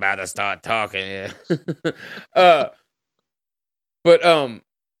was about to start talking. Yeah. But what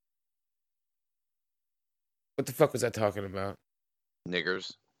the fuck was I talking about?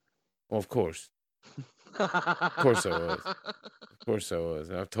 Niggers. Well, of course. Of course I was. Of course I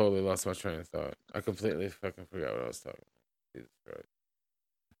was. I've totally lost my train of thought. I completely fucking forgot what I was talking about. Jesus Christ.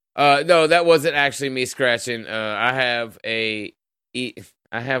 No, that wasn't actually me scratching. I have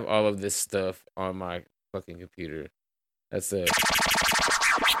all of this stuff on my fucking computer. That's it.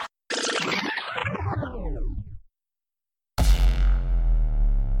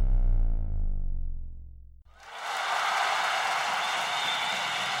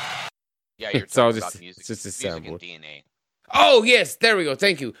 Yeah, you're It's all talking just about music, it's just a music soundboard. and DNA. Oh yes, there we go.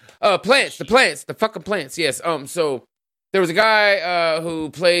 Thank you. Plants, the fucking plants. Yes. So there was a guy who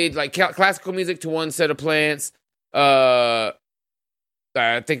played like classical music to one set of plants. I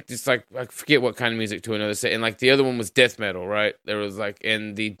think just like I forget what kind of music to another set, and like the other one was death metal, right? There was like,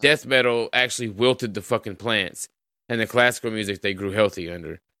 and the death metal actually wilted the fucking plants, and the classical music they grew healthy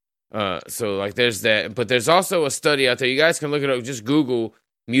under. So like there's that, but there's also a study out there. You guys can look it up. Just Google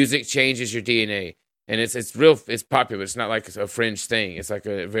 "music changes your DNA." And it's real. It's popular. It's not like a fringe thing. It's like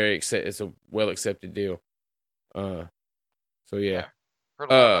it's a well accepted deal. So yeah.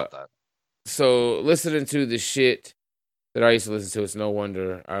 Heard a lot about that. So listening to the shit that I used to listen to, it's no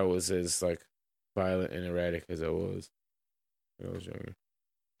wonder I was as like violent and erratic as I was when I was younger.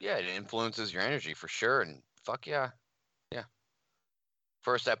 Yeah, it influences your energy for sure. And fuck yeah. Yeah.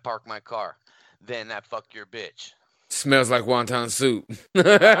 First I park my car. Then I fuck your bitch. Smells like wonton soup. This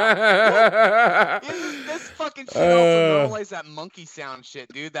fucking shit also normalized that monkey sound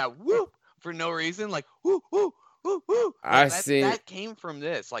shit, dude. That whoop for no reason, like whoop whoop whoop whoop. That came from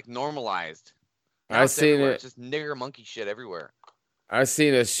this, like normalized. I seen it. It's just nigger monkey shit everywhere. I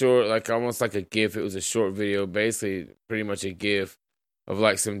seen a short, like almost like a GIF. It was a short video, basically pretty much a GIF of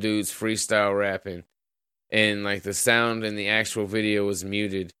like some dudes freestyle rapping, and like the sound in the actual video was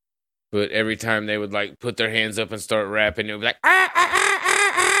muted. But every time they would like put their hands up and start rapping, it would be like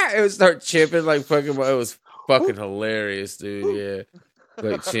it would start chipping like fucking. It was fucking hilarious, dude. Yeah,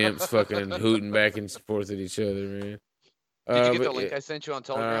 like chimps fucking hooting back and forth at each other, man. Did you get the link I sent you on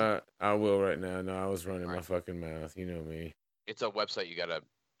Telegram? I will right now. No, I was running my fucking mouth. You know me. It's a website you gotta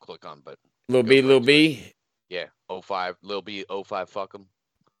click on, but Lil B. Yeah, 05 Lil B 05. Fuck them.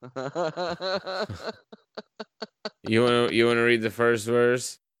 You wanna read the first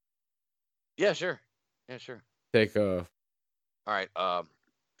verse? Yeah, sure. Yeah, sure. Take off. All right.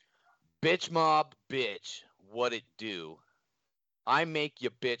 Bitch mob, bitch. What it do? I make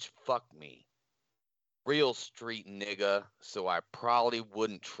your bitch fuck me. Real street nigga, so I probably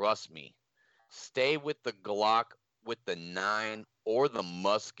wouldn't trust me. Stay with the Glock, with the 9, or the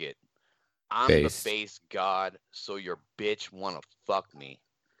musket. I'm the base god, so your bitch wanna fuck me.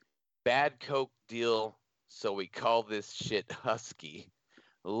 Bad coke deal, so we call this shit husky.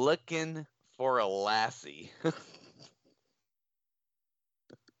 Looking for a lassie. You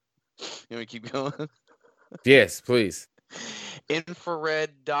want me to keep going? Yes, please.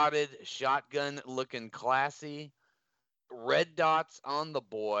 Infrared dotted shotgun looking classy. Red dots on the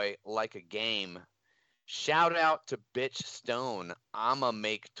boy like a game. Shout out to Bitch Stone. I'ma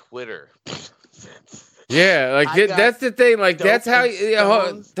make Twitter. Yeah, like that's the thing. Like that's how.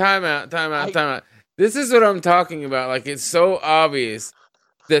 Time out. This is what I'm talking about. Like it's so obvious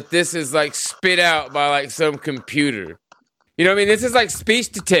that this is like spit out by like some computer. You know what I mean? This is like speech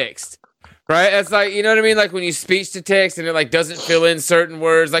to text, right? That's like, you know what I mean? Like when you speech to text and it like doesn't fill in certain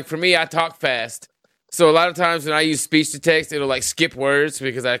words. Like for me, I talk fast. So a lot of times when I use speech to text, it'll like skip words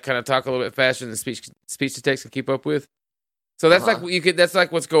because I kind of talk a little bit faster than speech to text can keep up with. So that's like that's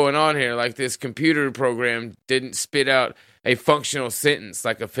like what's going on here. Like this computer program didn't spit out a functional sentence,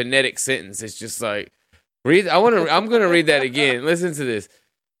 like a phonetic sentence. It's just like I'm gonna read that again. Listen to this.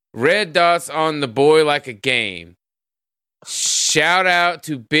 Red dots on the boy like a game. Shout out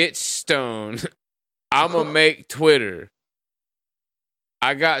to Bitch Stone. I'ma make Twitter.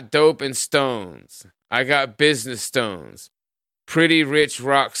 I got dope and stones. I got business stones. Pretty rich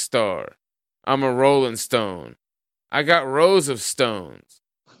rock star. I'm a rolling stone. I got rows of stones.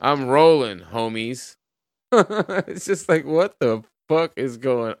 I'm rolling, homies. It's just like, what the fuck is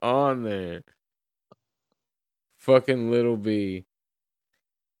going on there? Fucking Little B.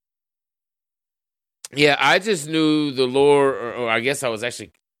 Yeah, I just knew the lore, or I guess I was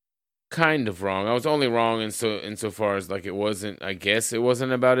actually kind of wrong. I was only wrong insofar as like it wasn't. I guess it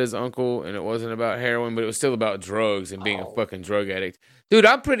wasn't about his uncle, and it wasn't about heroin, but it was still about drugs and being a fucking drug addict. Dude,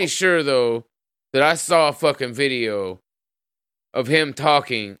 I'm pretty sure though that I saw a fucking video of him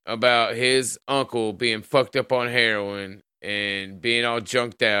talking about his uncle being fucked up on heroin and being all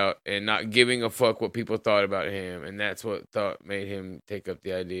junked out and not giving a fuck what people thought about him, and that's what made him take up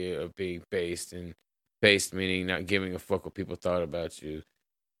the idea of being based, and based meaning not giving a fuck what people thought about you.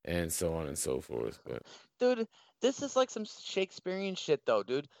 And so on and so forth. But dude, this is like some Shakespearean shit, though,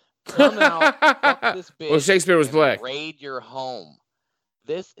 dude. Come out, fuck this bitch. Well, Shakespeare was black. Raid your home.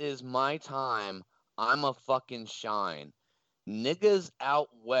 This is my time. I'm a fucking shine. Niggas out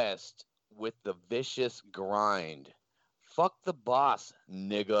west with the vicious grind. Fuck the boss,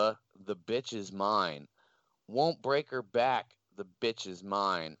 nigga. The bitch is mine. Won't break her back. The bitch is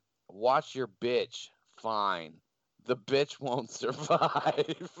mine. Watch your bitch. Fine. The bitch won't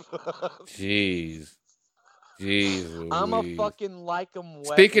survive. Jeez. I'm a fucking like 'em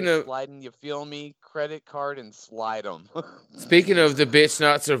wet Speaking and of sliding, you feel me? Credit card and slide 'em. Speaking of the bitch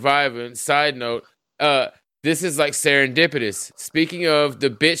not surviving, side note, this is like serendipitous. Speaking of the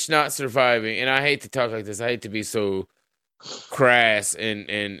bitch not surviving, and I hate to talk like this. I hate to be so crass and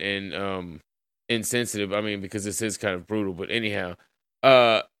insensitive. I mean, because this is kind of brutal, but anyhow,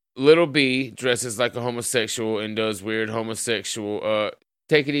 Little B dresses like a homosexual and does weird homosexual.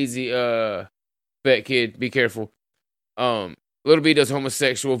 Take it easy, fat kid. Be careful. Little B does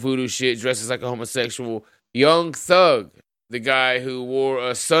homosexual voodoo shit. Dresses like a homosexual. Young Thug, the guy who wore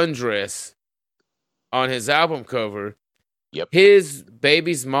a sundress on his album cover. Yep. His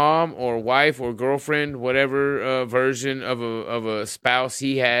baby's mom or wife or girlfriend, whatever version of a spouse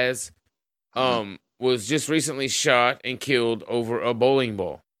he has, was just recently shot and killed over a bowling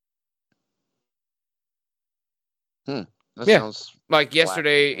ball. That sounds like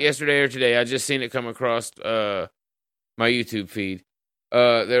yesterday or today. I just seen it come across my YouTube feed.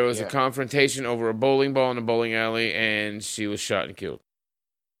 There was a confrontation over a bowling ball in a bowling alley, and she was shot and killed.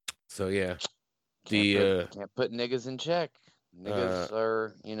 So yeah, can't put niggas in check. Niggas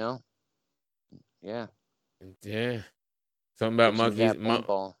are, yeah. Something about monkeys.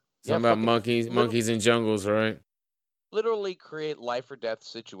 Something about monkeys in jungles, right? Literally create life or death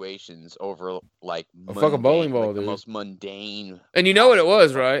situations over like a fucking bowling ball, like dude. The most mundane. And you know what it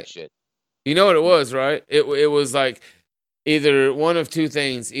was, right? Shit. You know what it was, right? It was like either one of two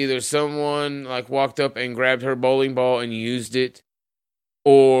things. Either someone like walked up and grabbed her bowling ball and used it,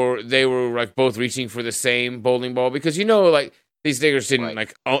 or they were like both reaching for the same bowling ball, because like these niggas didn't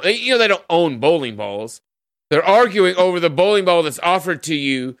like own, they don't own bowling balls. They're arguing over the bowling ball that's offered to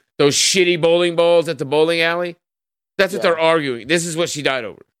you. Those shitty bowling balls at the bowling alley. That's what they're arguing. This is what she died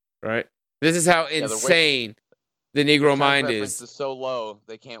over, right? This is how insane the Negro mind is. So low,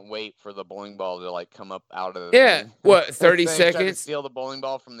 they can't wait for the bowling ball to like come up out of the thing. What, 30 seconds? Try to steal the bowling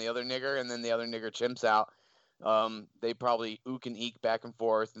ball from the other nigger, and then the other nigger chimps out. They probably ook and eek back and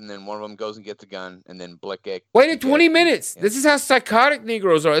forth, and then one of them goes and gets a gun, and then blick. Waited 20 minutes. Yeah. This is how psychotic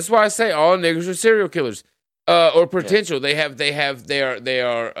Negroes are. That's why I say all niggers are serial killers, or potential. Yeah. They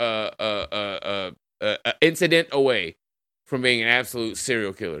are incident away from being an absolute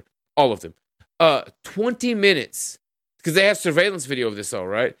serial killer. All of them. 20 minutes, because they have surveillance video of this. All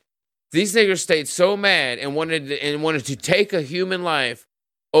right, these niggas stayed so mad and wanted to take a human life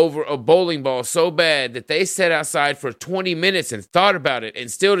over a bowling ball so bad that they sat outside for 20 minutes and thought about it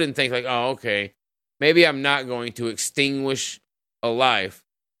and still didn't think like, oh, okay, maybe I'm not going to extinguish a life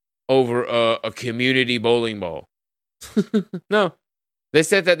over a community bowling ball. No, they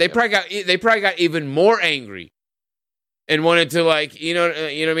said that they probably got even more angry and wanted to like, you know what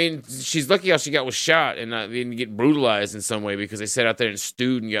I mean? She's lucky all she got was shot and not didn't get brutalized in some way, because they sat out there and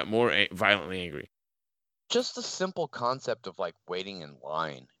stewed and got more violently angry. Just the simple concept of like waiting in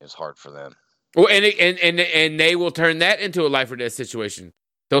line is hard for them. Well, and they will turn that into a life or death situation.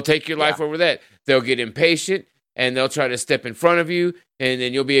 They'll take your life over that. They'll get impatient and they'll try to step in front of you, and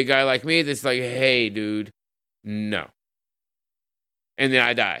then you'll be a guy like me that's like, hey, dude, no. And then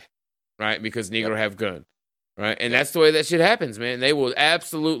I die, right? Because Negro have gun. right? And that's the way that shit happens, man. They will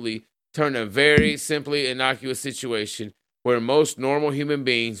absolutely turn a very simply innocuous situation where most normal human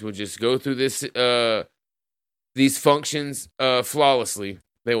beings would just go through these functions flawlessly.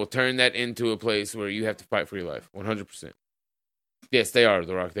 They will turn that into a place where you have to fight for your life. 100%. Yes, they are,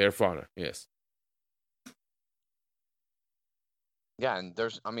 The Rock. They are fauna. Yes. Yeah, and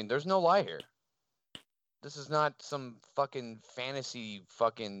there's no lie here. This is not some fucking fantasy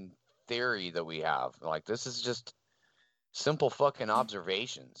fucking theory that we have. Like, this is just simple fucking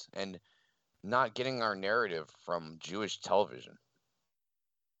observations and not getting our narrative from Jewish television.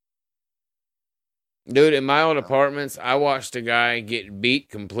 Dude, in my old apartments, I watched a guy get beat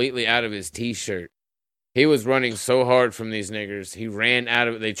completely out of his t-shirt. He was running so hard from these niggers. He ran out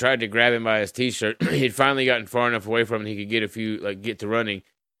of it. They tried to grab him by his t-shirt. He'd finally gotten far enough away from him he could get to running.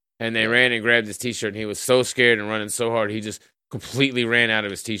 And they ran and grabbed his t-shirt. And he was so scared and running so hard, he just completely ran out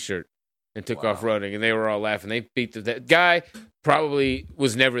of his t-shirt and took off running. And they were all laughing. They beat that guy. Probably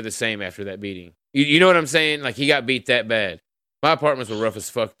was never the same after that beating. You know what I'm saying? Like, he got beat that bad. My apartments were rough as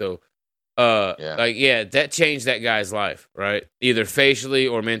fuck, though. That changed that guy's life, right? Either facially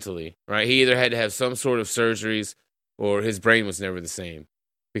or mentally, right? He either had to have some sort of surgeries or his brain was never the same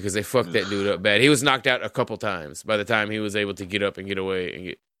because they fucked that dude up bad. He was knocked out a couple times by the time he was able to get up and get away and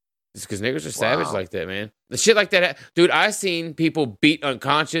get. Just because niggers are savage like that, man. The shit like that, dude. I seen people beat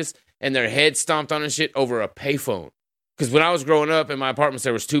unconscious and their head stomped on and shit over a payphone. Because when I was growing up in my apartments,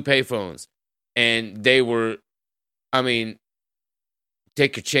 there was 2 payphones, and they were,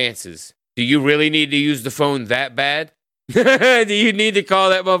 take your chances. Do you really need to use the phone that bad? Do you need to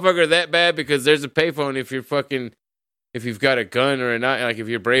call that motherfucker that bad? Because there's a payphone if you've got a gun or not, like if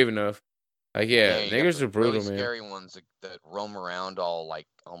you're brave enough. Like, niggers are brutal, really man. Scary ones that roam around all like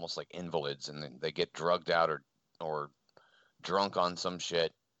almost like invalids, and then they get drugged out or drunk on some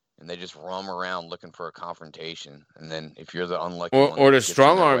shit. And they just roam around looking for a confrontation. And then if you're the unlucky one... Or to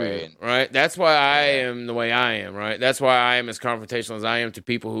strong-arm you, right? That's why I am the way I am, right? That's why I am as confrontational as I am to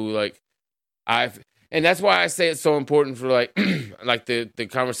people who, like... And that's why I say it's so important for, like... like the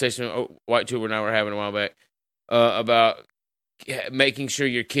conversation White Tuber and I were having a while back about making sure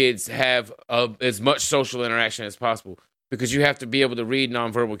your kids have as much social interaction as possible. Because you have to be able to read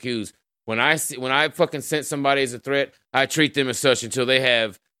nonverbal cues. When I fucking sense somebody as a threat, I treat them as such until they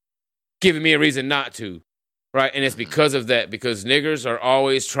have... giving me a reason not to, right? And it's because of that, because niggers are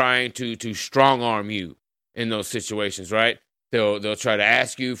always trying to strong arm you in those situations, right? They'll try to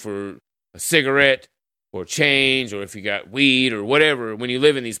ask you for a cigarette or change, or if you got weed or whatever when you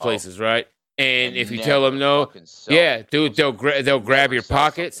live in these places, right? And if you tell them no, dude, they'll grab your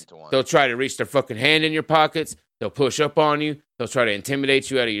pockets. They'll try to reach their fucking hand in your pockets. They'll push up on you. They'll try to intimidate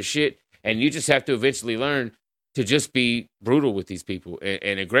you out of your shit, and you just have to eventually learn to just be brutal with these people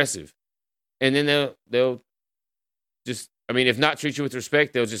and aggressive. And then they'll just, if not treat you with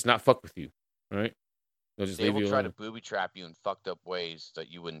respect, they'll just not fuck with you, right? They'll just leave you alone. They will try to booby trap you in fucked up ways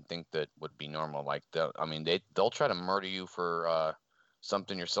that you wouldn't think that would be normal. Like, they'll try to murder you for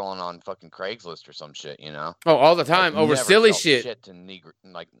something you're selling on fucking Craigslist or some shit, you know? Oh, all the time, over silly shit. Shit to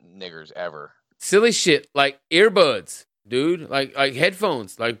niggers ever. Silly shit, like earbuds, dude, like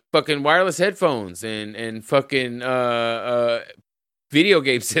headphones, like fucking wireless headphones and fucking video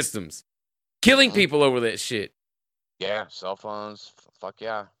game systems. Killing people over that shit. Yeah, cell phones. Fuck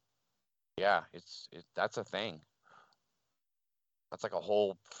yeah. Yeah, that's a thing. That's like a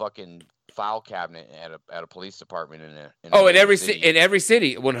whole fucking file cabinet at a police department in every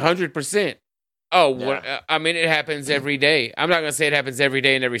city, 100%. Oh, yeah. It happens every day. I'm not gonna say it happens every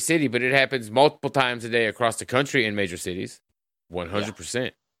day in every city, but it happens multiple times a day across the country in major cities.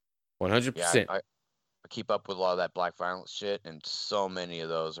 100%. 100%. Yeah, I keep up with a lot of that black violence shit, and so many of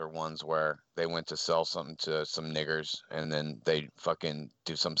those are ones where they went to sell something to some niggers, and then they fucking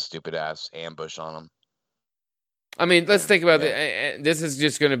do some stupid ass ambush on them. Let's think about it. This is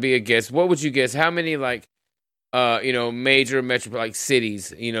just going to be a guess. What would you guess? How many major metropolitan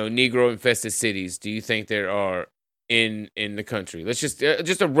cities, Negro infested cities, do you think there are in the country? Let's just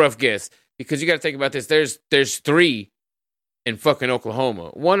a rough guess, because you got to think about this. There's 3 in fucking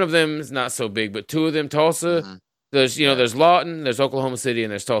Oklahoma. One of them is not so big, but 2 of them, Tulsa. Mm-hmm. There's Lawton, there's Oklahoma City,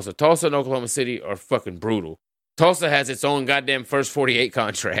 and there's Tulsa. Tulsa and Oklahoma City are fucking brutal. Tulsa has its own goddamn First 48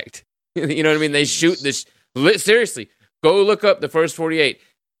 contract. You know what I mean? They shoot this. Seriously, go look up the First 48.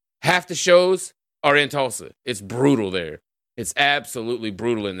 Half the shows are in Tulsa. It's brutal there. It's absolutely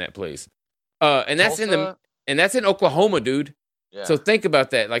brutal in that place. And that's Tulsa? That's in Oklahoma, dude. Yeah. So think about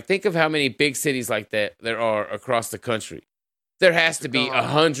that. Like, think of how many big cities like that there are across the country. There has to be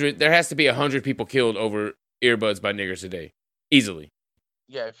 100. There has to be 100 people killed over earbuds by niggers a day, easily.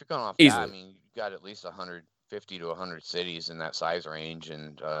 Yeah, if you're going off that, you've got at least 100 50 to 100 cities in that size range,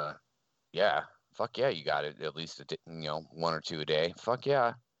 and yeah, fuck yeah, you got it at least one or two a day. Fuck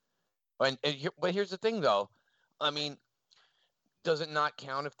yeah. But here's the thing though, I mean, does it not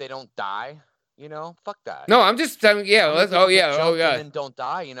count if they don't die? Fuck that. No, I'm just telling. Yeah, And then don't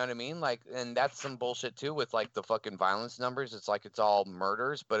die. You know what I mean? Like, and that's some bullshit too with like the fucking violence numbers. It's like it's all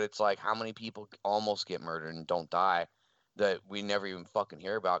murders, but it's like how many people almost get murdered and don't die that we never even fucking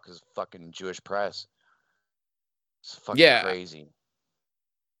hear about because fucking Jewish press. It's fucking crazy.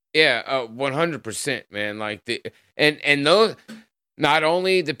 Yeah, 100%, man. Like and those, not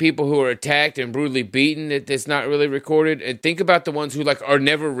only the people who are attacked and brutally beaten that's not really recorded, and think about the ones who like are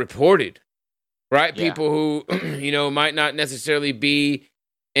never reported, right? Yeah. People who might not necessarily be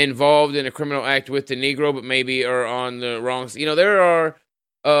involved in a criminal act with the Negro, but maybe are on the wrong. There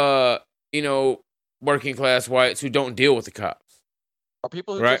are working class whites who don't deal with the cops. Or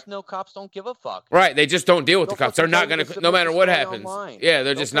people who just know cops don't give a fuck. Right, they just don't deal with the cops. They're not going to, no matter what happens. Online. Yeah,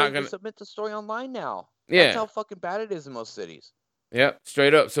 they're just not going to submit the story online now. Yeah. That's how fucking bad it is in most cities. Yep,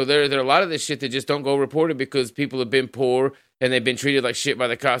 straight up. So there are a lot of this shit that just don't go reported because people have been poor and they've been treated like shit by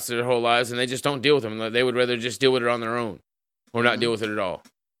the cops their whole lives, and they just don't deal with them. They would rather just deal with it on their own or not deal with it at all.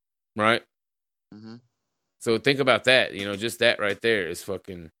 Right? Mm-hmm. So think about that. Just that right there is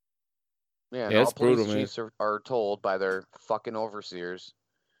fucking... Yeah, and all police chiefs are told by their fucking overseers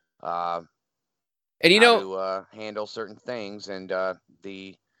and how to handle certain things, and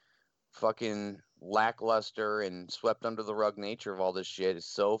the fucking lackluster and swept under the rug nature of all this shit is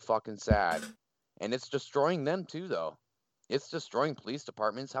so fucking sad, and it's destroying them too, though. It's destroying police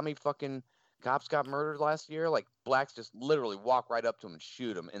departments. How many fucking cops got murdered last year? Like, blacks just literally walk right up to them and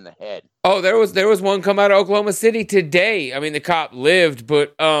shoot them in the head. Oh, there was one come out of Oklahoma City today. I mean, the cop lived,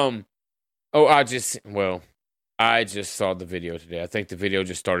 but I just saw the video today. I think the video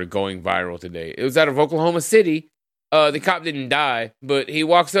just started going viral today. It was out of Oklahoma City. The cop didn't die, but he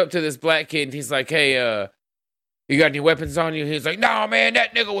walks up to this black kid and he's like, "Hey, you got any weapons on you?" He's like, "No, man,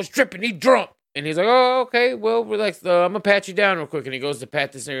 that nigga was tripping. He drunk." And he's like, "Oh, okay, well, relax. I'm gonna pat you down real quick." And he goes to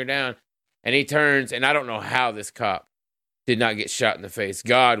pat this nigga down, and he turns, and I don't know how this cop did not get shot in the face.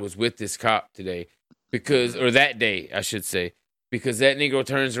 God was with this cop today, or that day, I should say. Because that Negro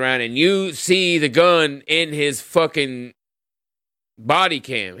turns around and you see the gun in his fucking body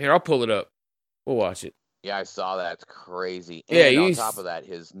cam. Here, I'll pull it up. We'll watch it. Yeah, I saw that. It's crazy. Yeah, and on top of that,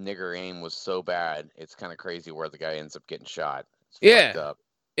 his nigger aim was so bad. It's kind of crazy where the guy ends up getting shot. It's fucked up.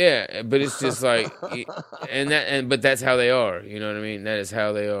 Yeah, but it's just like, but that's how they are. You know what I mean? That is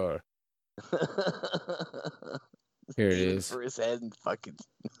how they are. Here it is. For his head and fucking.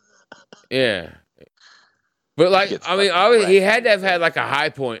 Yeah. But like, he had to have had like a high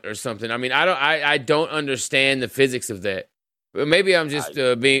point or something. I mean, I don't understand the physics of that. But maybe I'm just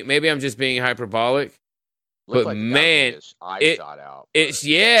being hyperbolic. But like man, shot out, it's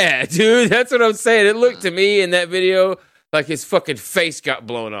dude. That's what I'm saying. It looked to me in that video like his fucking face got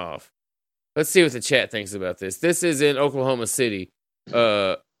blown off. Let's see what the chat thinks about this. This is in Oklahoma City. Speak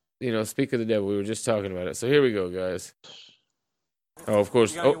of the devil. We were just talking about it. So here we go, guys. Oh, of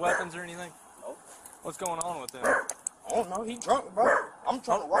course. You got any weapons or anything? What's going on with him? I don't know. He drunk, bro. I'm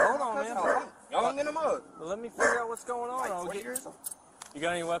trying to walk. Hold on, man. I'm young in the mud. Well, let me figure out what's going on. Like 20 years old. You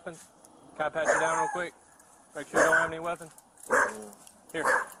got any weapons? Can I pat you down real quick? Make sure you don't have any weapons. Here.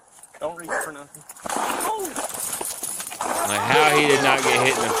 Don't reach for nothing. Oh! Like how he did not get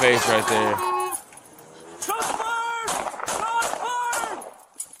hit in the face right there. Shots fired! Shots fired!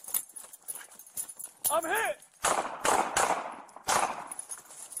 I'm hit!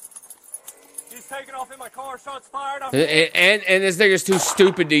 He's taking off in my car. Shots fired. I'm hit. And this nigga's too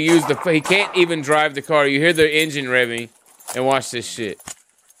stupid to use he can't even drive the car. You hear the engine revving, and watch this shit.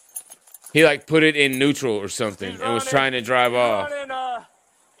 He like put it in neutral or something and was trying to drive off. Running,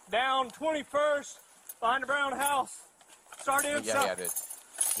 down 21st behind the brown house. Started inside. Yeah,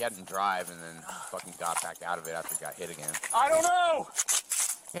 he had to drive and then fucking got back out of it after he got hit again. I don't know.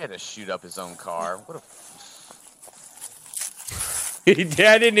 He had to shoot up his own car. What a... I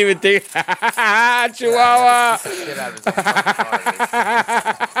didn't even think. Chihuahua.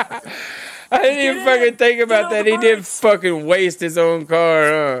 I didn't even fucking think about that. He did fucking waste his own car,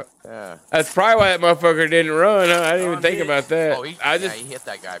 huh? Yeah. That's probably why that motherfucker didn't run, huh? I didn't even think about that. Oh, he hit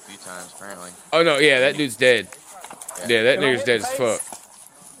that guy a few times, apparently. Oh, no, yeah, that dude's dead. Yeah, that nigga's dead as fuck.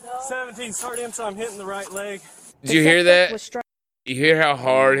 17, start in, so I'm hitting the right leg. Did you hear that? You hear how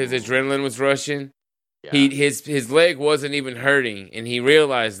hard his adrenaline was rushing? Yeah. His leg wasn't even hurting, and he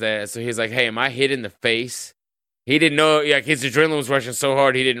realized that. So he's like, hey, am I hit in the face? He didn't know, like his adrenaline was rushing so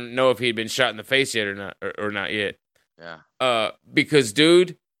hard he didn't know if he'd been shot in the face yet or not yet. Yeah. Because,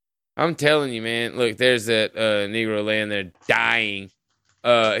 dude, I'm telling you, man. Look, there's that Negro laying there dying.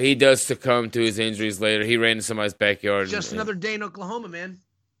 He does succumb to his injuries later. He ran into somebody's backyard. Just another day in Oklahoma, man.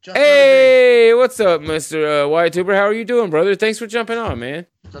 Hey, what's up, Mr. YTuber? How are you doing, brother? Thanks for jumping on, man.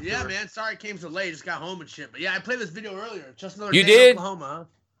 Yeah, man. Sorry I came so late. Just got home and shit. But yeah, I played this video earlier. Just another You day did? in Oklahoma, huh?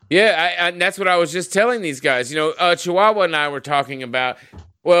 Yeah, and that's what I was just telling these guys. You know, Chihuahua and I were talking about,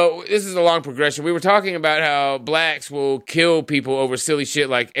 well, this is a long progression. We were talking about how blacks will kill people over silly shit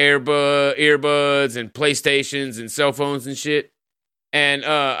like earbuds and PlayStations and cell phones and shit. And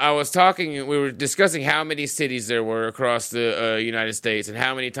we were discussing how many cities there were across the United States and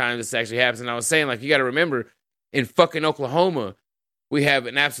how many times this actually happens. And I was saying, like, you got to remember, in fucking Oklahoma, we have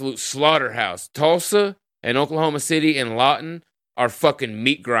an absolute slaughterhouse. Tulsa and Oklahoma City and Lawton are fucking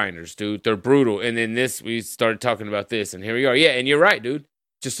meat grinders, dude. They're brutal. And then we started talking about this, and here we are. Yeah, and you're right, dude.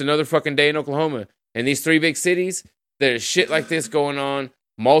 Just another fucking day in Oklahoma. And these 3 big cities, there's shit like this going on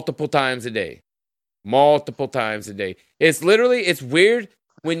multiple times a day. Multiple times a day. It's weird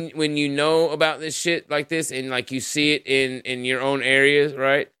when you know about this shit like this and like you see it in your own areas,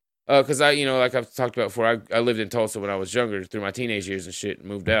 right? Because like I've talked about before, I lived in Tulsa when I was younger through my teenage years and shit and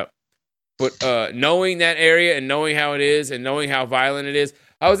moved out. But knowing that area and knowing how it is and knowing how violent it is,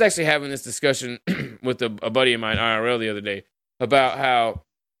 I was actually having this discussion with a buddy of mine, IRL, the other day about how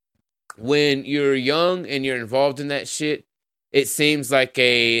when you're young and you're involved in that shit, it seems like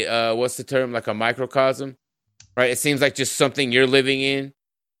what's the term? Like a microcosm, right? It seems like just something you're living in.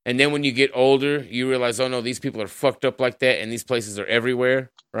 And then when you get older, you realize, oh no, these people are fucked up like that. And these places are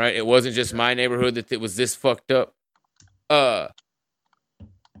everywhere, right? It wasn't just my neighborhood that it was this fucked up.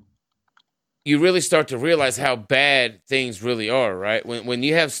 You really start to realize how bad things really are, right? When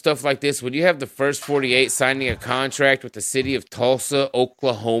you have stuff like this, when you have the first 48 signing a contract with the city of Tulsa,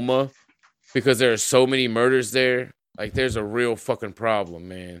 Oklahoma, because there are so many murders there, like, there's a real fucking problem,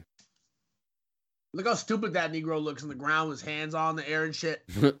 man. Look how stupid that Negro looks on the ground with his hands on the air and shit.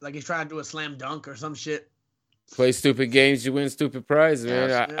 Like he's trying to do a slam dunk or some shit. Play stupid games, you win stupid prizes,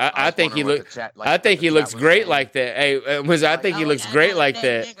 man. I think he looks. I think he looks great like that. Hey, I think he looks great like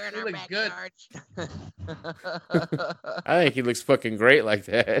that. He looks good. I think he looks fucking great like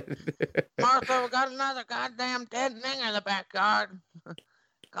that. Martha, we got another goddamn dead nigger in the backyard.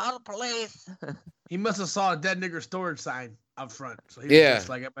 Call the police. He must have saw a dead nigger storage sign up front. So he was just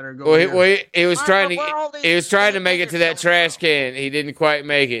like, I better go. Well, he was trying to make it to that trash can. He didn't quite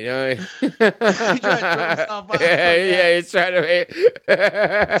make it. He tried to throw himself up. Yeah, he's trying to make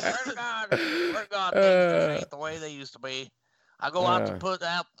it. Swear to God, things ain't the way they used to be. I go out to put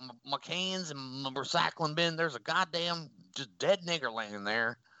out my cans in my recycling bin. There's a goddamn just dead nigger laying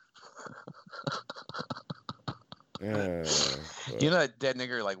there. You know that dead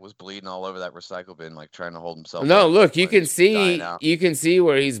nigger like was bleeding all over that recycle bin, like trying to hold himself. No, look, you can see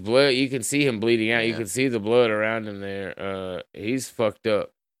where he's blood. You can see him bleeding out. Yeah. You can see the blood around him there. He's fucked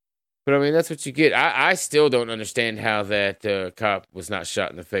up. But I mean, that's what you get. I still don't understand how that cop was not shot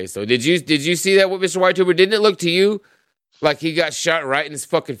in the face. Though, did you see that with Mr. Whitetuber? Didn't it look to you like he got shot right in his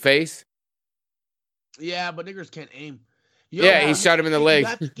fucking face? Yeah, but niggers can't aim. Yo, yeah, he shot him in the leg. You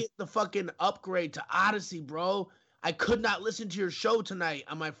have to get the fucking upgrade to Odyssey, bro. I could not listen to your show tonight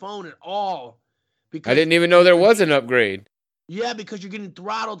on my phone at all. Because I didn't even know there was an upgrade. Yeah, because you're getting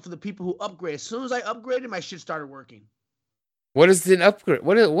throttled for the people who upgrade. As soon as I upgraded, my shit started working. What is an upgrade?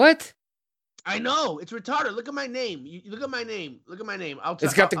 What? I know. It's retarded. Look at my name. Look at my name. Look at my name.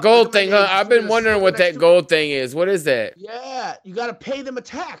 It's got the gold thing, huh? I've been wondering what that gold thing is. What is that? Yeah, you got to pay them a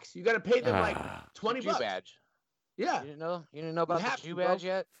tax. You got to pay them like $20. Badge. Yeah. You didn't know about the Jew badge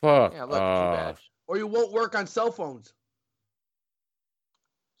yet? Fuck. Yeah, look, Jew badge. Or you won't work on cell phones.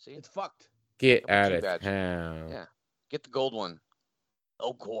 See, it's fucked. Get out of town. Yeah, get the gold one.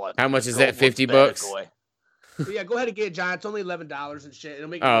 Oh God. How much is that? $50? So yeah, go ahead and get it, John. It's only $11 and shit. It'll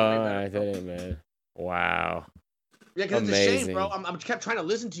make it that ain't bad. Wow. Yeah, because it's a shame, bro. I kept trying to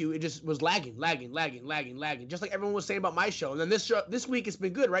listen to you. It just was lagging. Just like everyone was saying about my show. And then this week it's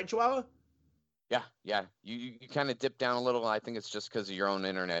been good, right, Chihuahua? Yeah. You kind of dipped down a little. I think it's just because of your own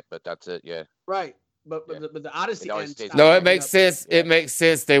internet, but that's it. Yeah. Right. But the Odyssey No, it makes sense. Yeah. It makes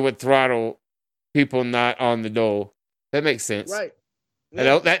sense they would throttle people not on the dole. That makes sense. Right.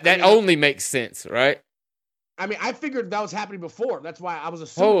 Yeah. That only makes sense, right? I mean, I figured that was happening before. That's why I was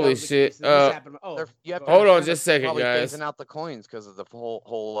assuming. Holy shit! Hold on, just a second, guys. Phasing out the coins because of the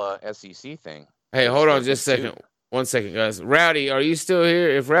whole SEC thing. Hey, hold on, just a second. 1 second, guys. Rowdy, are you still here?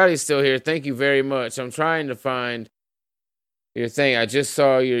 If Rowdy's still here, thank you very much. I'm trying to find your thing. I just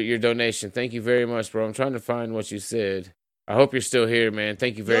saw your donation. Thank you very much, bro. I'm trying to find what you said. I hope you're still here, man.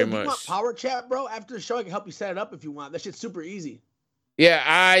 Thank you very much. You want power chat, bro? After the show, I can help you set it up if you want. That shit's super easy. Yeah,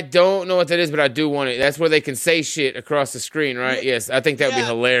 I don't know what that is, but I do want it. That's where they can say shit across the screen, right? Yes, I think that would be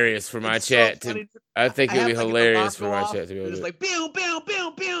hilarious for my chat. I think it would be hilarious for my chat to be able to. It's like, pew, pew,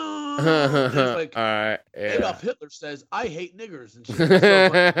 pew, pew. Like, all right, Adolf Hitler says, I hate niggers. And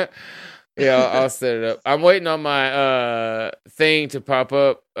shit. Yeah, I'll set it up. I'm waiting on my thing to pop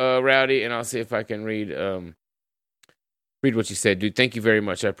up, Rowdy, and I'll see if I can read what you said, dude. Thank you very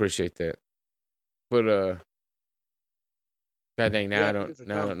much. I appreciate that. But God dang, now I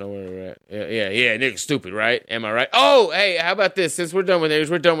don't know where we're at. Yeah, nigga, stupid, right? Am I right? Oh, hey, how about this? Since we're done with niggers,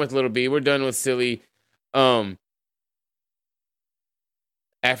 we're done with Little B, we're done with silly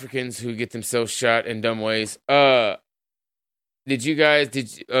Africans who get themselves shot in dumb ways. Did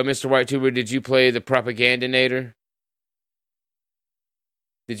Mr. White Tuber, did you play the Propagandinator?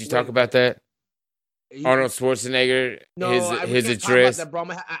 Did you talk about that? Arnold Schwarzenegger, his address. That, bro.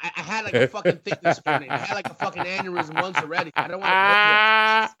 I had like a fucking thing this morning. I had like a fucking aneurysm once already. I don't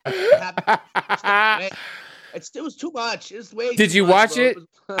want to. It was too much. It's way. Did you watch it?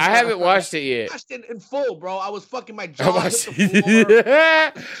 I haven't watched it yet. I watched it in full, bro. I was fucking my jaw hit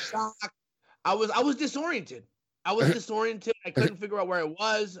the floor. I was disoriented. I couldn't figure out where it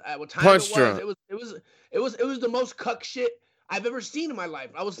was, at what time it was. It was the most cuck shit I've ever seen in my life.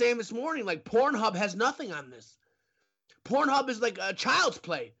 I was saying this morning, like, Pornhub has nothing on this. Pornhub is like a child's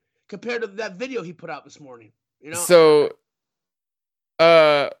play compared to that video he put out this morning. You know. So,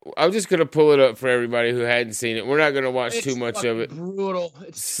 I'm just gonna pull it up for everybody who hadn't seen it. We're not gonna watch too much of it. Brutal.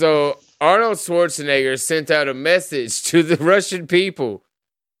 So Arnold Schwarzenegger sent out a message to the Russian people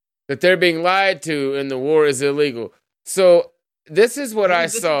that they're being lied to and the war is illegal. So this is what I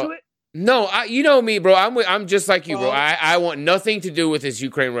saw. No, you know me, bro. I'm just like you, bro. I want nothing to do with this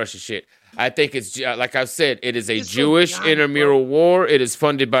Ukraine-Russia shit. I think it's, like I've said, it is a Jewish intramural war. It is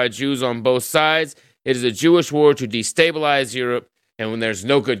funded by Jews on both sides. It is a Jewish war to destabilize Europe. And when there's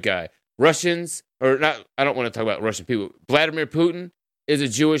no good guy, Russians, or not, I don't want to talk about Russian people. Vladimir Putin is a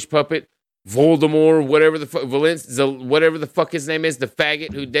Jewish puppet. Voldemort, whatever the fuck his name is, the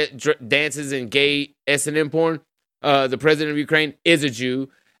faggot who dances in gay S&M porn, the president of Ukraine is a Jew.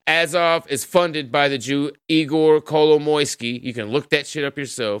 Azov is funded by the Jew Igor Kolomoisky. You can look that shit up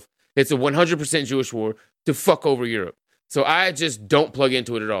yourself. It's a 100% Jewish war to fuck over Europe. So I just don't plug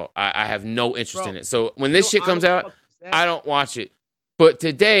into it at all. I have no interest in it. So when this shit comes out, I don't watch it. But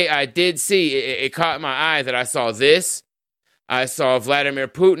today I did see, it caught my eye that I saw this. I saw Vladimir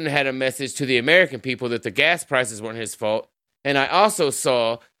Putin had a message to the American people that the gas prices weren't his fault. And I also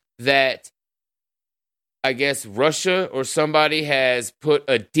saw that, I guess, Russia or somebody has put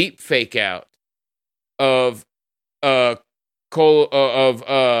a deep fake out of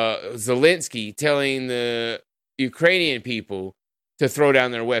Zelensky telling the Ukrainian people to throw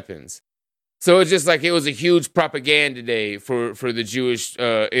down their weapons. So it's just like it was a huge propaganda day for the Jewish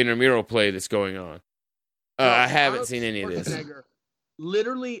intramural play that's going on. I haven't seen any of this.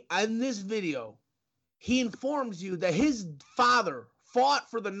 Literally, in this video, he informs you that his father fought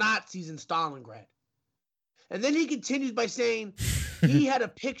for the Nazis in Stalingrad. And then he continues by saying he had a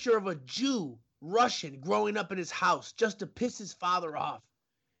picture of a Jew, Russian, growing up in his house just to piss his father off.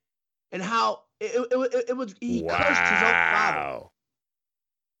 And how it was, he cursed his own father.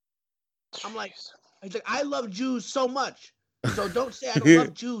 I'm like, he's like, I love Jews so much. So don't say I don't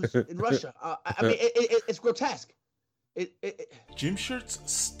love Jews in Russia. I mean, it's grotesque. Gym shirts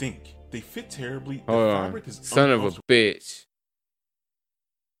stink. They fit terribly. Hold on. Son of a bitch.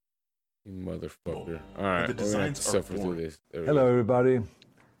 You motherfucker. All right, we're going to have to suffer through this. Hello, everybody,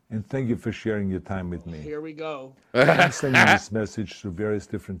 and thank you for sharing your time with me. Here we go. I'm sending this message through various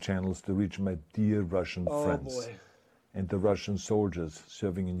different channels to reach my dear Russian friends and the Russian soldiers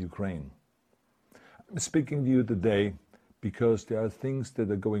serving in Ukraine. I'm speaking to you today because there are things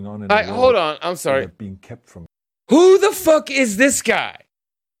that are going on in the world. Hold on, I'm sorry. That are being kept from. Who the fuck is this guy?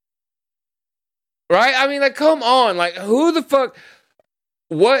 Right? I mean, like, come on. Like, who the fuck?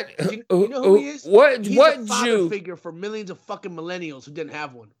 What? You know who he is? He's a father figure for millions of fucking millennials who didn't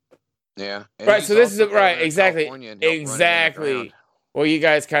have one. Yeah. Right. So this is right. Exactly. Exactly. Well, you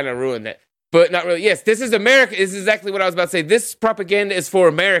guys kind of ruined that, but not really. Yes, this is America. This is exactly what I was about to say. This propaganda is for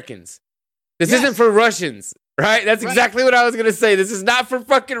Americans. This isn't for Russians. Right. That's exactly what I was gonna say. This is not for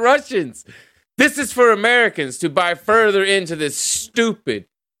fucking Russians. This is for Americans to buy further into this stupid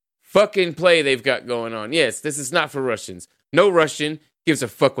fucking play they've got going on. Yes, this is not for Russians. No Russian gives a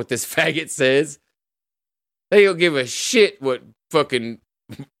fuck what this faggot says. They don't give a shit what fucking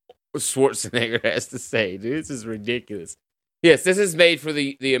Schwarzenegger has to say, dude. This is ridiculous. Yes, this is made for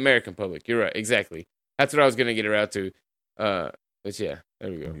the American public. You're right, exactly. That's what I was going to get around to. But yeah,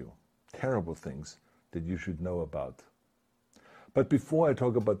 there we go. Terrible things that you should know about. But before I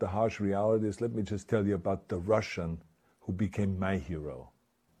talk about the harsh realities, let me just tell you about the Russian who became my hero.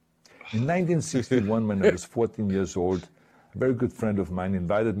 In 1961, when I was 14 years old, a very good friend of mine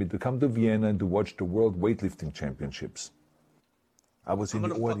invited me to come to Vienna and to watch the World Weightlifting Championships. I was in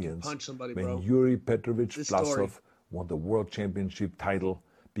the audience when Yuri Petrovich Vlasov won the World Championship title,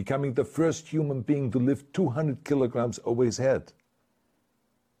 becoming the first human being to lift 200 kilograms over his head.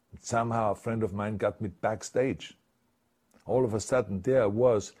 And somehow a friend of mine got me backstage. All of a sudden, there I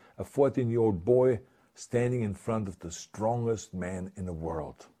was, a 14-year-old boy, standing in front of the strongest man in the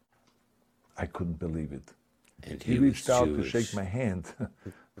world. I couldn't believe it. And he reached out to shake my hand.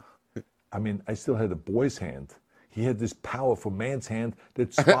 I mean, I still had a boy's hand. He had this powerful man's hand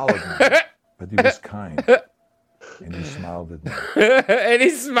that swallowed me. But he was kind. And he smiled at me. And he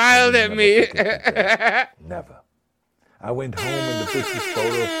smiled at me. Never. I went home and put this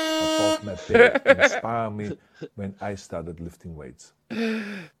photo above my bed to inspire me when I started lifting weights.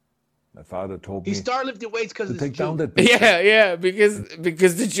 My father told me he started lifting weights because of take down that Yeah,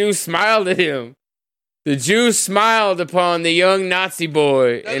 because the Jew smiled at him. The Jew smiled upon the young Nazi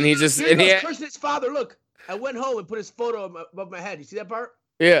boy, and he just cursing his father. Look, I went home and put his photo above my head. You see that part?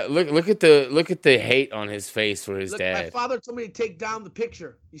 Yeah, look at the hate on his face for his dad. My father told me to take down the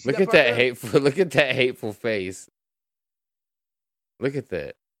picture. You see Look that at part that there? hateful. Look at that hateful face. Look at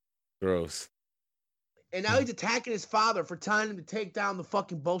that. Gross. And now he's attacking his father for telling him to take down the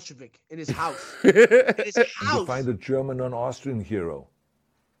fucking Bolshevik in his house. In his house. You find a German and Austrian hero.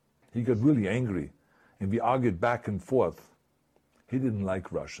 He got really angry, and we argued back and forth. He didn't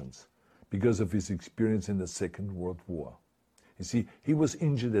like Russians because of his experience in the Second World War. You see, he was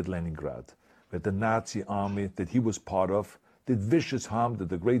injured at Leningrad, where the Nazi army that he was part of did vicious harm to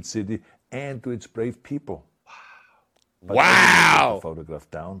the great city and to its brave people. But wow! The photograph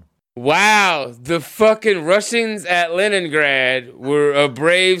down. Wow, the fucking Russians at Leningrad were a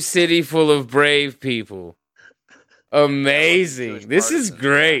brave city full of brave people. Amazing. This is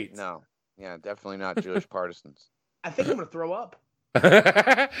great. No. Yeah, definitely not Jewish partisans. I think I'm going to throw up.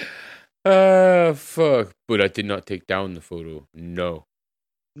 Fuck. But I did not take down the photo. No.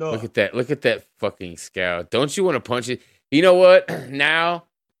 Look at that. Look at that fucking scowl. Don't you want to punch it? You know what? Now,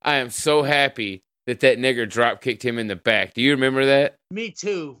 I am so happy that nigger drop kicked him in the back. Do you remember that? Me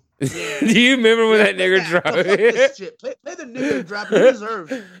too. Yeah. Do you remember when that nigger dropped? Fuck this shit. Play the nigger drop. He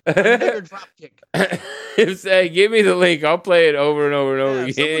deserves a nigger drop kick. Say, give me the link. I'll play it over and over and over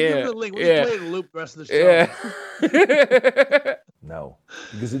again. Give me the link. We'll just play it in loop the rest of the show. Yeah. No,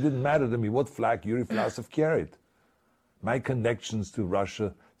 because it didn't matter to me what flag Yuri Vlasov carried. My connections to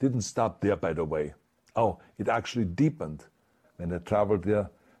Russia didn't stop there, by the way. Oh, it actually deepened when I traveled there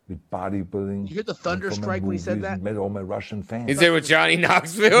with bodybuilding. You hear the thunder strike when he said that? Met all my Russian fans. He's there with Johnny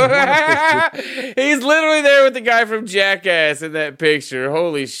Knoxville. He's literally there with the guy from Jackass in that picture.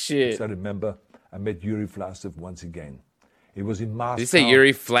 Holy shit. I remember I met Yuri Vlasov once again. It was in Moscow. Did you say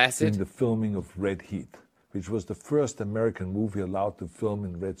Yuri Flaccid? In the filming of Red Heat, which was the first American movie allowed to film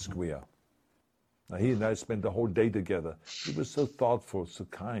in Red Square. Now, he and I spent the whole day together. He was so thoughtful, so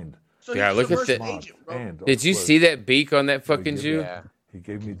kind. So yeah, look at that. Did you see that beak on that fucking Jew? Yeah. He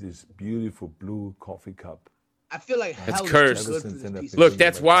gave me this beautiful blue coffee cup. I feel like that's hell cursed. Is good for this look,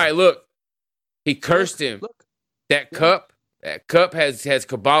 that's why. Look, he cursed him. Look. That cup has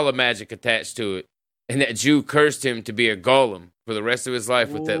Kabbalah magic attached to it, and that Jew cursed him to be a golem for the rest of his life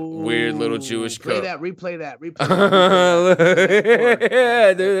with that weird little Jewish cup. Replay that.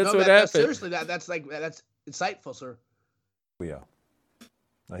 Yeah, dude, that's what happened. Seriously, that's insightful, sir. Yeah.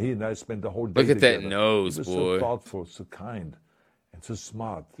 Now, he and I spent the whole day together. Look at together. that nose, he was boy. So thoughtful, so kind, and so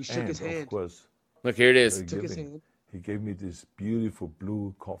smart. He shook his hand. Of course, look, here it is. He took his hand. He gave me this beautiful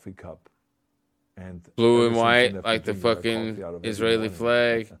blue coffee cup. And blue and white, like the fucking Israeli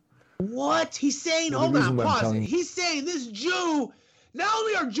flag. What? He's saying, hold on, pause it. He's saying this Jew, not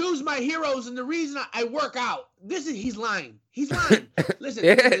only are Jews my heroes and the reason I work out, he's lying. He's lying. Listen,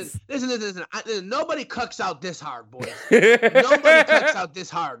 yes. listen. Nobody cucks out this hard, boys. Nobody cucks out this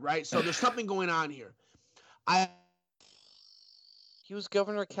hard, right? So there's something going on here. He was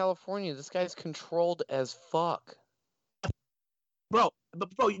governor of California. This guy's controlled as fuck. Bro,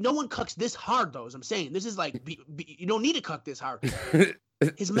 no one cucks this hard, though, as I'm saying. This is like, you don't need to cuck this hard.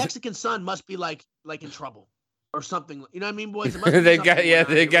 His Mexican son must be like in trouble or something. You know what I mean, boys? They got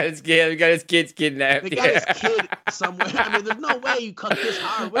his kids kidnapped. They got his kid somewhere. I mean, there's no way you cuck this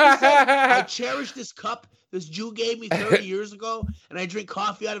hard. What do you say? I cherish this cup this Jew gave me 30 years ago, and I drink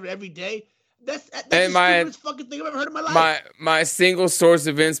coffee out of it every day. That's the stupidest fucking thing I've ever heard in my life. My single source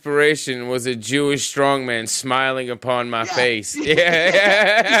of inspiration was a Jewish strongman smiling upon my face. Yeah.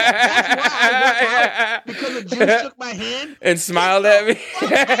 That's why I work out, because a Jew shook my hand and smiled at me.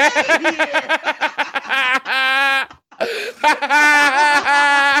 I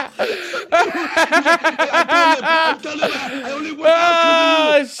only work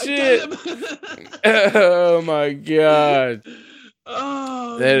out because of you. Shit. Oh my god.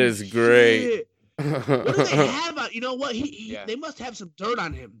 Oh, that is great. What do they have on? You know what? They must have some dirt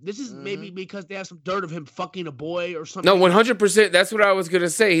on him. This is maybe because they have some dirt of him fucking a boy or something. No, 100%. That's what I was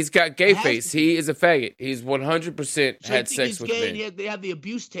gonna say. He's got gay face. He is a faggot. He's 100% had sex with men. They have the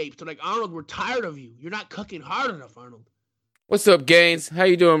abuse tapes. They're like, Arnold, we're tired of you. You're not cooking hard enough, Arnold. What's up, Gaines? How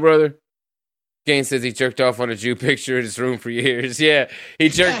you doing, brother? Gaines says he jerked off on a Jew picture in his room for years. Yeah, he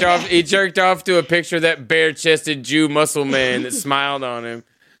jerked off. He jerked off to a picture of that bare-chested Jew muscle man that smiled on him.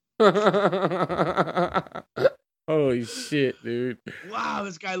 Holy shit, dude! Wow,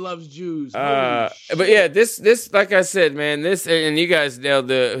 this guy loves Jews. But yeah, this, like I said, man, this, and you guys hit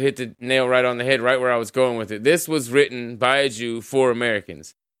the nail right on the head, right where I was going with it. This was written by a Jew for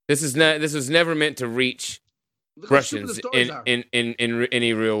Americans. This was never meant to reach Russians in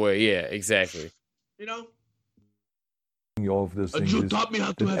any real way. Yeah, exactly. You know, all of this a Jew taught me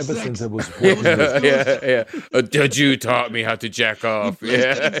how to have ever sex. Since I was yeah. A Jew taught me how to jack off.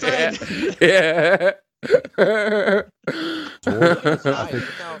 Yeah.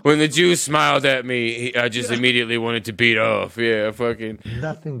 When the Jew smiled at me, I just immediately wanted to beat off. Yeah, fucking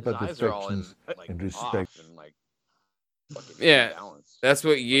nothing but affection and respect. Yeah. That's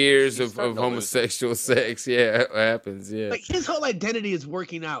what years of homosexual sex, happens, yeah. Like, his whole identity is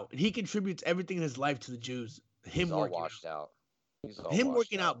working out, and he contributes everything in his life to the Jews. He's all washed out. Him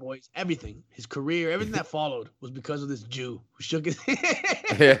working out, boys. Everything. His career, everything that followed was because of this Jew who shook his hand.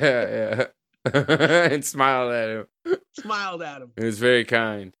 Yeah. And smiled at him. It was very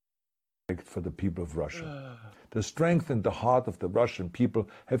kind. For the people of Russia. The strength and the heart of the Russian people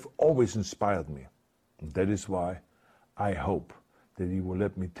have always inspired me. And that is why I hope that you will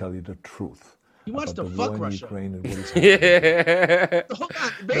let me tell you the truth. He wants to fuck Russia. Ukraine and what is yeah. Hold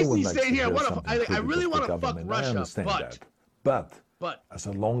on. Basically saying here, I really want to fuck Russia, I understand that. But as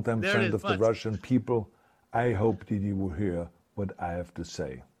a longtime friend of the Russian people, I hope that you will hear what I have to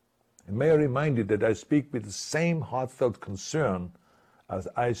say. And may I remind you that I speak with the same heartfelt concern as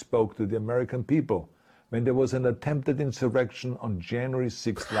I spoke to the American people when there was an attempted insurrection on January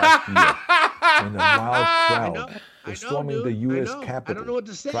 6th last year. When a wild crowd was storming the U.S. Capitol,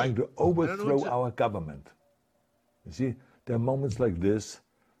 trying to overthrow our government. You see, there are moments like this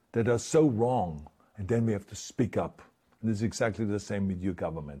that are so wrong, and then we have to speak up. And this is exactly the same with your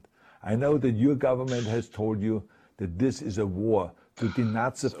government. I know that your government has told you that this is a war to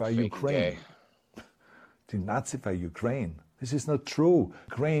denazify Ukraine. Denazify Ukraine. This is not true.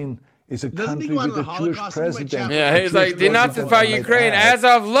 Ukraine is a country with a Jewish president. Yeah, he's like, denazify Ukraine.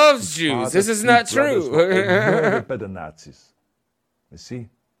 Azov loves Jews. This is not true. Murdered by the Nazis. You see,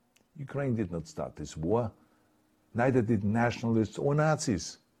 Ukraine did not start this war. Neither did nationalists or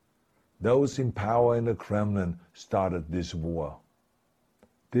Nazis. Those in power in the Kremlin started this war.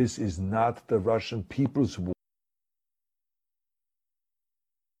 This is not the Russian people's war.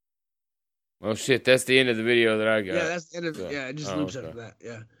 Well, shit, that's the end of the video that I got. Yeah, that's the end of it. Yeah, it just loops after that.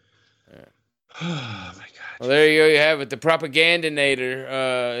 Yeah. Oh, my God. Well, there you go. You have it. The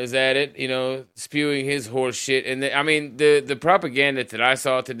propagandinator is at it, spewing his horse shit. And the propaganda that I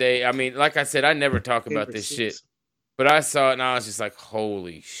saw today, like I said, I never talk about this shit. But I saw it and I was just like,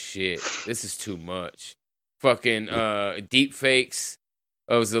 holy shit, this is too much. Fucking deep fakes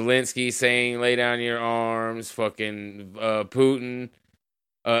of Zelensky saying, lay down your arms. Fucking Putin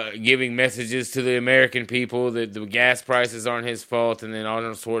giving messages to the American people that the gas prices aren't his fault. And then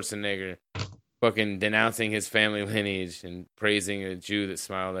Arnold Schwarzenegger fucking denouncing his family lineage and praising a Jew that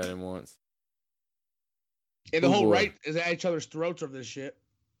smiled at him once. And the whole right is at each other's throats over this shit.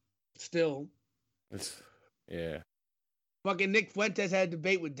 Still. Yeah. Fucking Nick Fuentes had a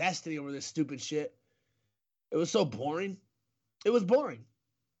debate with Destiny over this stupid shit. It was so boring. It was boring.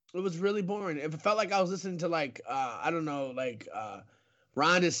 It was really boring. It felt like I was listening to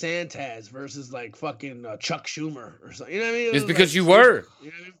Ron DeSantis versus fucking Chuck Schumer or something. You know what I mean? It's because you were.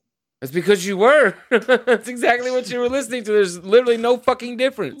 You know what I mean? It's because you were. That's exactly what you were listening to. There's literally no fucking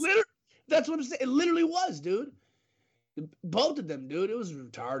difference. That's what I'm saying. It literally was, dude. Both of them, dude. It was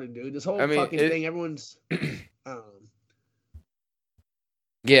retarded, dude. This whole fucking thing, everyone's...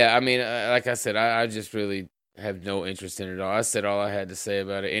 Yeah, like I said, I just really have no interest in it at all. I said all I had to say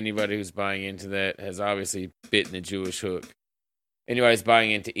about it. Anybody who's buying into that has obviously bitten the Jewish hook. anybody's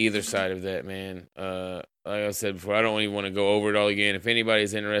buying into either side of that, man. Like I said before, I don't even want to go over it all again. If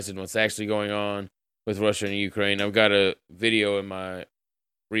anybody's interested in what's actually going on with Russia and Ukraine, I've got a video in my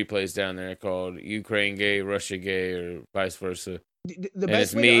replays down there called Ukraine gay, Russia gay, or vice versa. The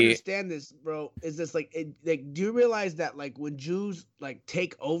best way to understand this, bro, is this like do you realize that like when Jews like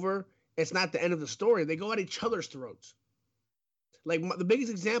take over, it's not the end of the story. They go at each other's throats. Like the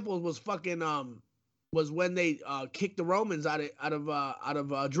biggest example was fucking was when they kicked the Romans out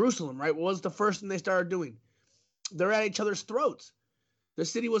of Jerusalem, right? What was the first thing they started doing? They're at each other's throats. The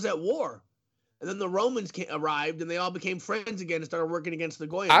city was at war. And then the Romans arrived, and they all became friends again and started working against the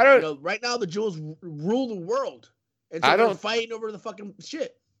Goyim. Right now, the Jews rule the world, and so they're fighting over the fucking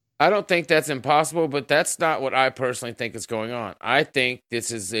shit. I don't think that's impossible, but that's not what I personally think is going on. I think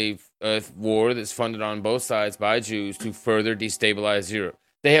this is a war that's funded on both sides by Jews to further destabilize Europe.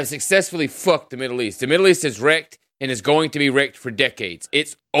 They have successfully fucked the Middle East. The Middle East is wrecked and is going to be wrecked for decades.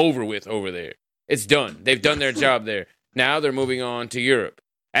 It's over with over there. It's done. They've done their job there. Now they're moving on to Europe.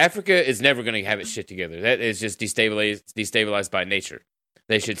 Africa is never going to have its shit together. That is just destabilized by nature.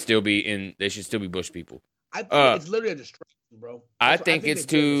 They should still be bush people. I think it's literally a distraction, bro. I think it's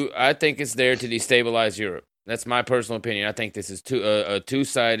there to destabilize Europe. That's my personal opinion. I think this is a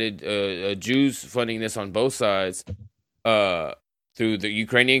two-sided Jews funding this on both sides through the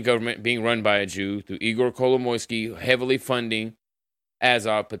Ukrainian government being run by a Jew, through Igor Kolomoisky heavily funding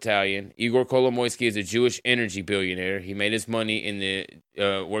Azov Battalion. Igor Kolomoisky is a Jewish energy billionaire. He made his money in the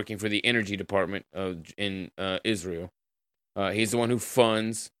working for the energy department in Israel. He's the one who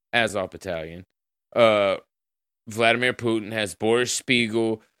funds Azov Battalion. Vladimir Putin has Boris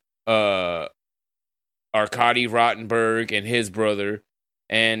Spiegel, Arkady Rottenberg, and his brother,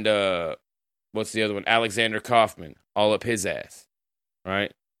 and what's the other one? Alexander Kaufman, all up his ass,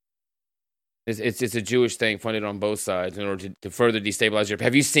 right? It's a Jewish thing funded on both sides in order to further destabilize Europe.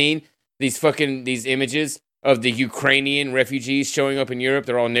 Have you seen these images of the Ukrainian refugees showing up in Europe?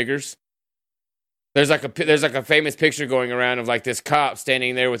 They're all niggers. There's like a famous picture going around of like this cop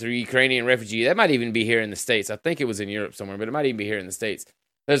standing there with a Ukrainian refugee. That might even be here in the States. I think it was in Europe somewhere, but it might even be here in the States.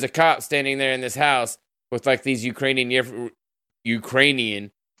 There's a cop standing there in this house with like these Ukrainian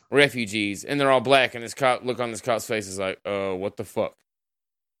refugees, and they're all black. And look on this cop's face is like, what the fuck?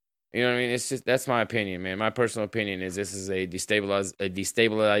 You know what I mean? It's just, that's my opinion, man. My personal opinion is this is a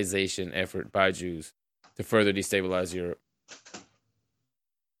destabilization effort by Jews to further destabilize Europe.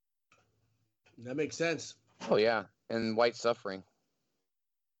 That makes sense. Oh yeah, and white suffering.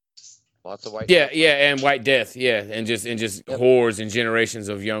 Lots of white. Yeah, and white death. Yeah, and just hordes and generations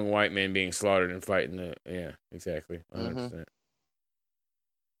of young white men being slaughtered and fighting. Yeah, exactly. 100%.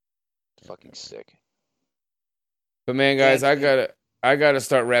 Fucking sick. But man, guys, I gotta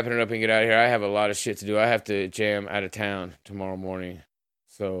start wrapping it up and get out of here. I have a lot of shit to do. I have to jam out of town tomorrow morning.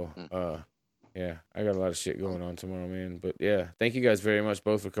 So, yeah, I got a lot of shit going on tomorrow, man. But yeah, thank you guys very much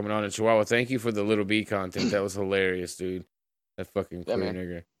both for coming on. And Chihuahua, thank you for the Little B content. That was hilarious, dude. That fucking queer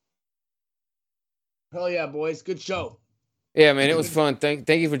nigger. Hell yeah, boys. Good show. Yeah, man, it was fun. Thank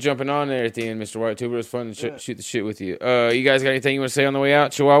you for jumping on there at the end, Mr. White Tuber. It was fun to shoot the shit with you. You guys got anything you want to say on the way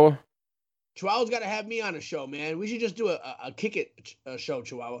out, Chihuahua? Chihuahua's got to have me on a show, man. We should just do a kick it show,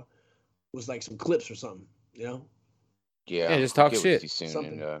 Chihuahua. With like some clips or something, you know? Yeah, just talk shit. Soon,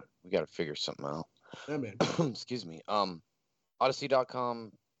 and we got to figure something out. Yeah, man. Excuse me.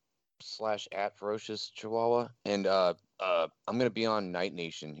 Odyssey.com/@Ferocious Chihuahua, and I'm gonna be on Night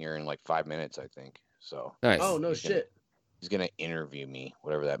Nation here in like 5 minutes, I think. So nice. Oh no shit. He's gonna interview me,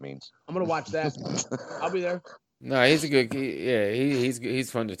 whatever that means. I'm gonna watch that. I'll be there. No, he's a good.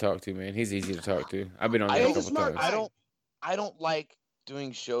 He's fun to talk to, man. He's easy to talk to. I've been on there a couple times. I don't like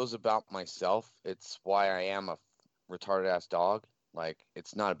doing shows about myself. It's why I am a retarded ass dog. Like,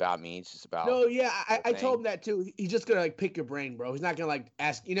 it's not about me. It's just about. No, yeah, I told him that too. He's just gonna like pick your brain, bro. He's not gonna like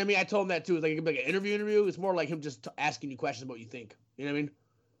ask. You know what I mean? I told him that too. It's like it could be like an interview. It's more like him just asking you questions about what you think. You know what I mean?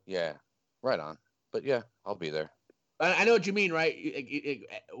 Yeah, right on. But yeah, I'll be there. I know what you mean, right?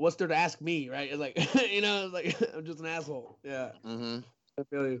 What's there to ask me, right? It's like, you know, it's like I'm just an asshole. Yeah. Mm-hmm. I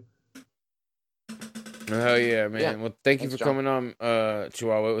feel you. Hell yeah, man. Yeah. Well, thank you for coming on,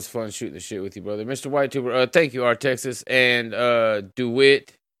 Chihuahua. It was fun shooting the shit with you, brother. Mr. White Tuber, thank you, Art Texas, and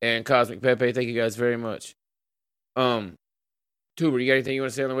DeWitt and Cosmic Pepe. Thank you guys very much. Tuber, you got anything you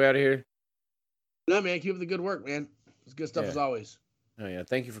want to say on the way out of here? No, man. Keep up the good work, man. It's good stuff as always. Oh, yeah.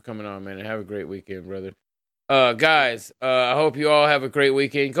 Thank you for coming on, man, and have a great weekend, brother. Guys, I hope you all have a great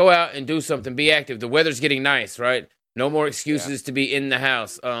weekend. Go out and do something. Be active. The weather's getting nice, right? No more excuses to be in the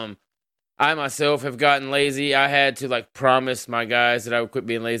house. I myself have gotten lazy. I had to promise my guys that I would quit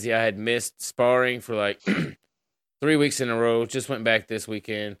being lazy. I had missed sparring for 3 weeks in a row. Just went back this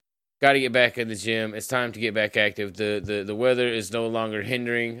weekend. Got to get back in the gym. It's time to get back active. The weather is no longer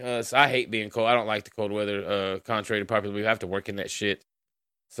hindering us. I hate being cold. I don't like the cold weather. Contrary to popular belief, I have to work in that shit.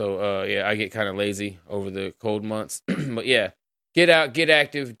 So, yeah, I get kind of lazy over the cold months. But, yeah, get out, get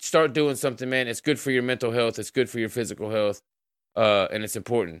active, start doing something, man. It's good for your mental health. It's good for your physical health, and it's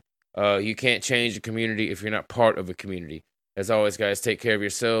important. You can't change a community if you're not part of a community. As always, guys, take care of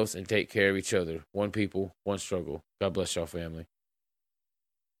yourselves and take care of each other. One people, one struggle. God bless y'all, family.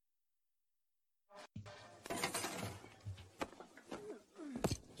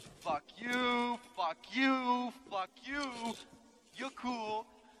 Fuck you, fuck you, fuck you. You're cool.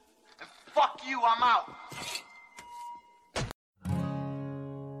 And fuck you, I'm out.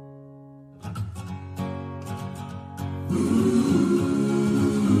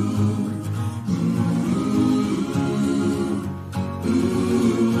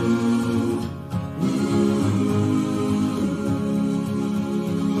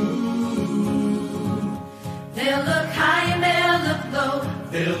 They'll look high and they'll look low.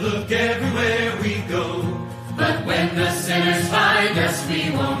 They'll look everywhere we go. But when the sinners find us, we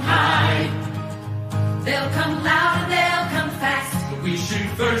won't hide. They'll come loud and they'll come fast. But we shoot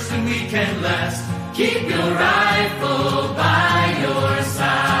first and we can last. Keep your rifle by your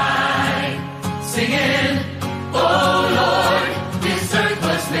side. Singing, oh Lord, this earth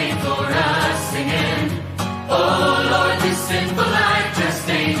was made for us. Singing, oh Lord, this sinful life just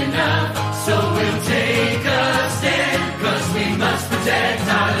ain't enough. So we'll take a stand, 'cause we must protect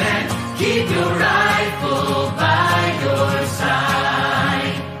our land. Keep your rifle by your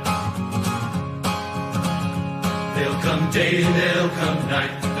side. They'll come day and they'll come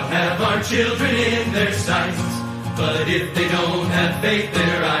night. They'll have our children in their sights. But if they don't have faith,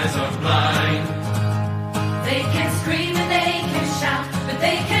 their eyes are blind. They can scream and they can shout, but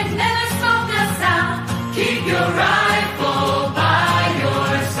they can never smoke us out. Keep your eyes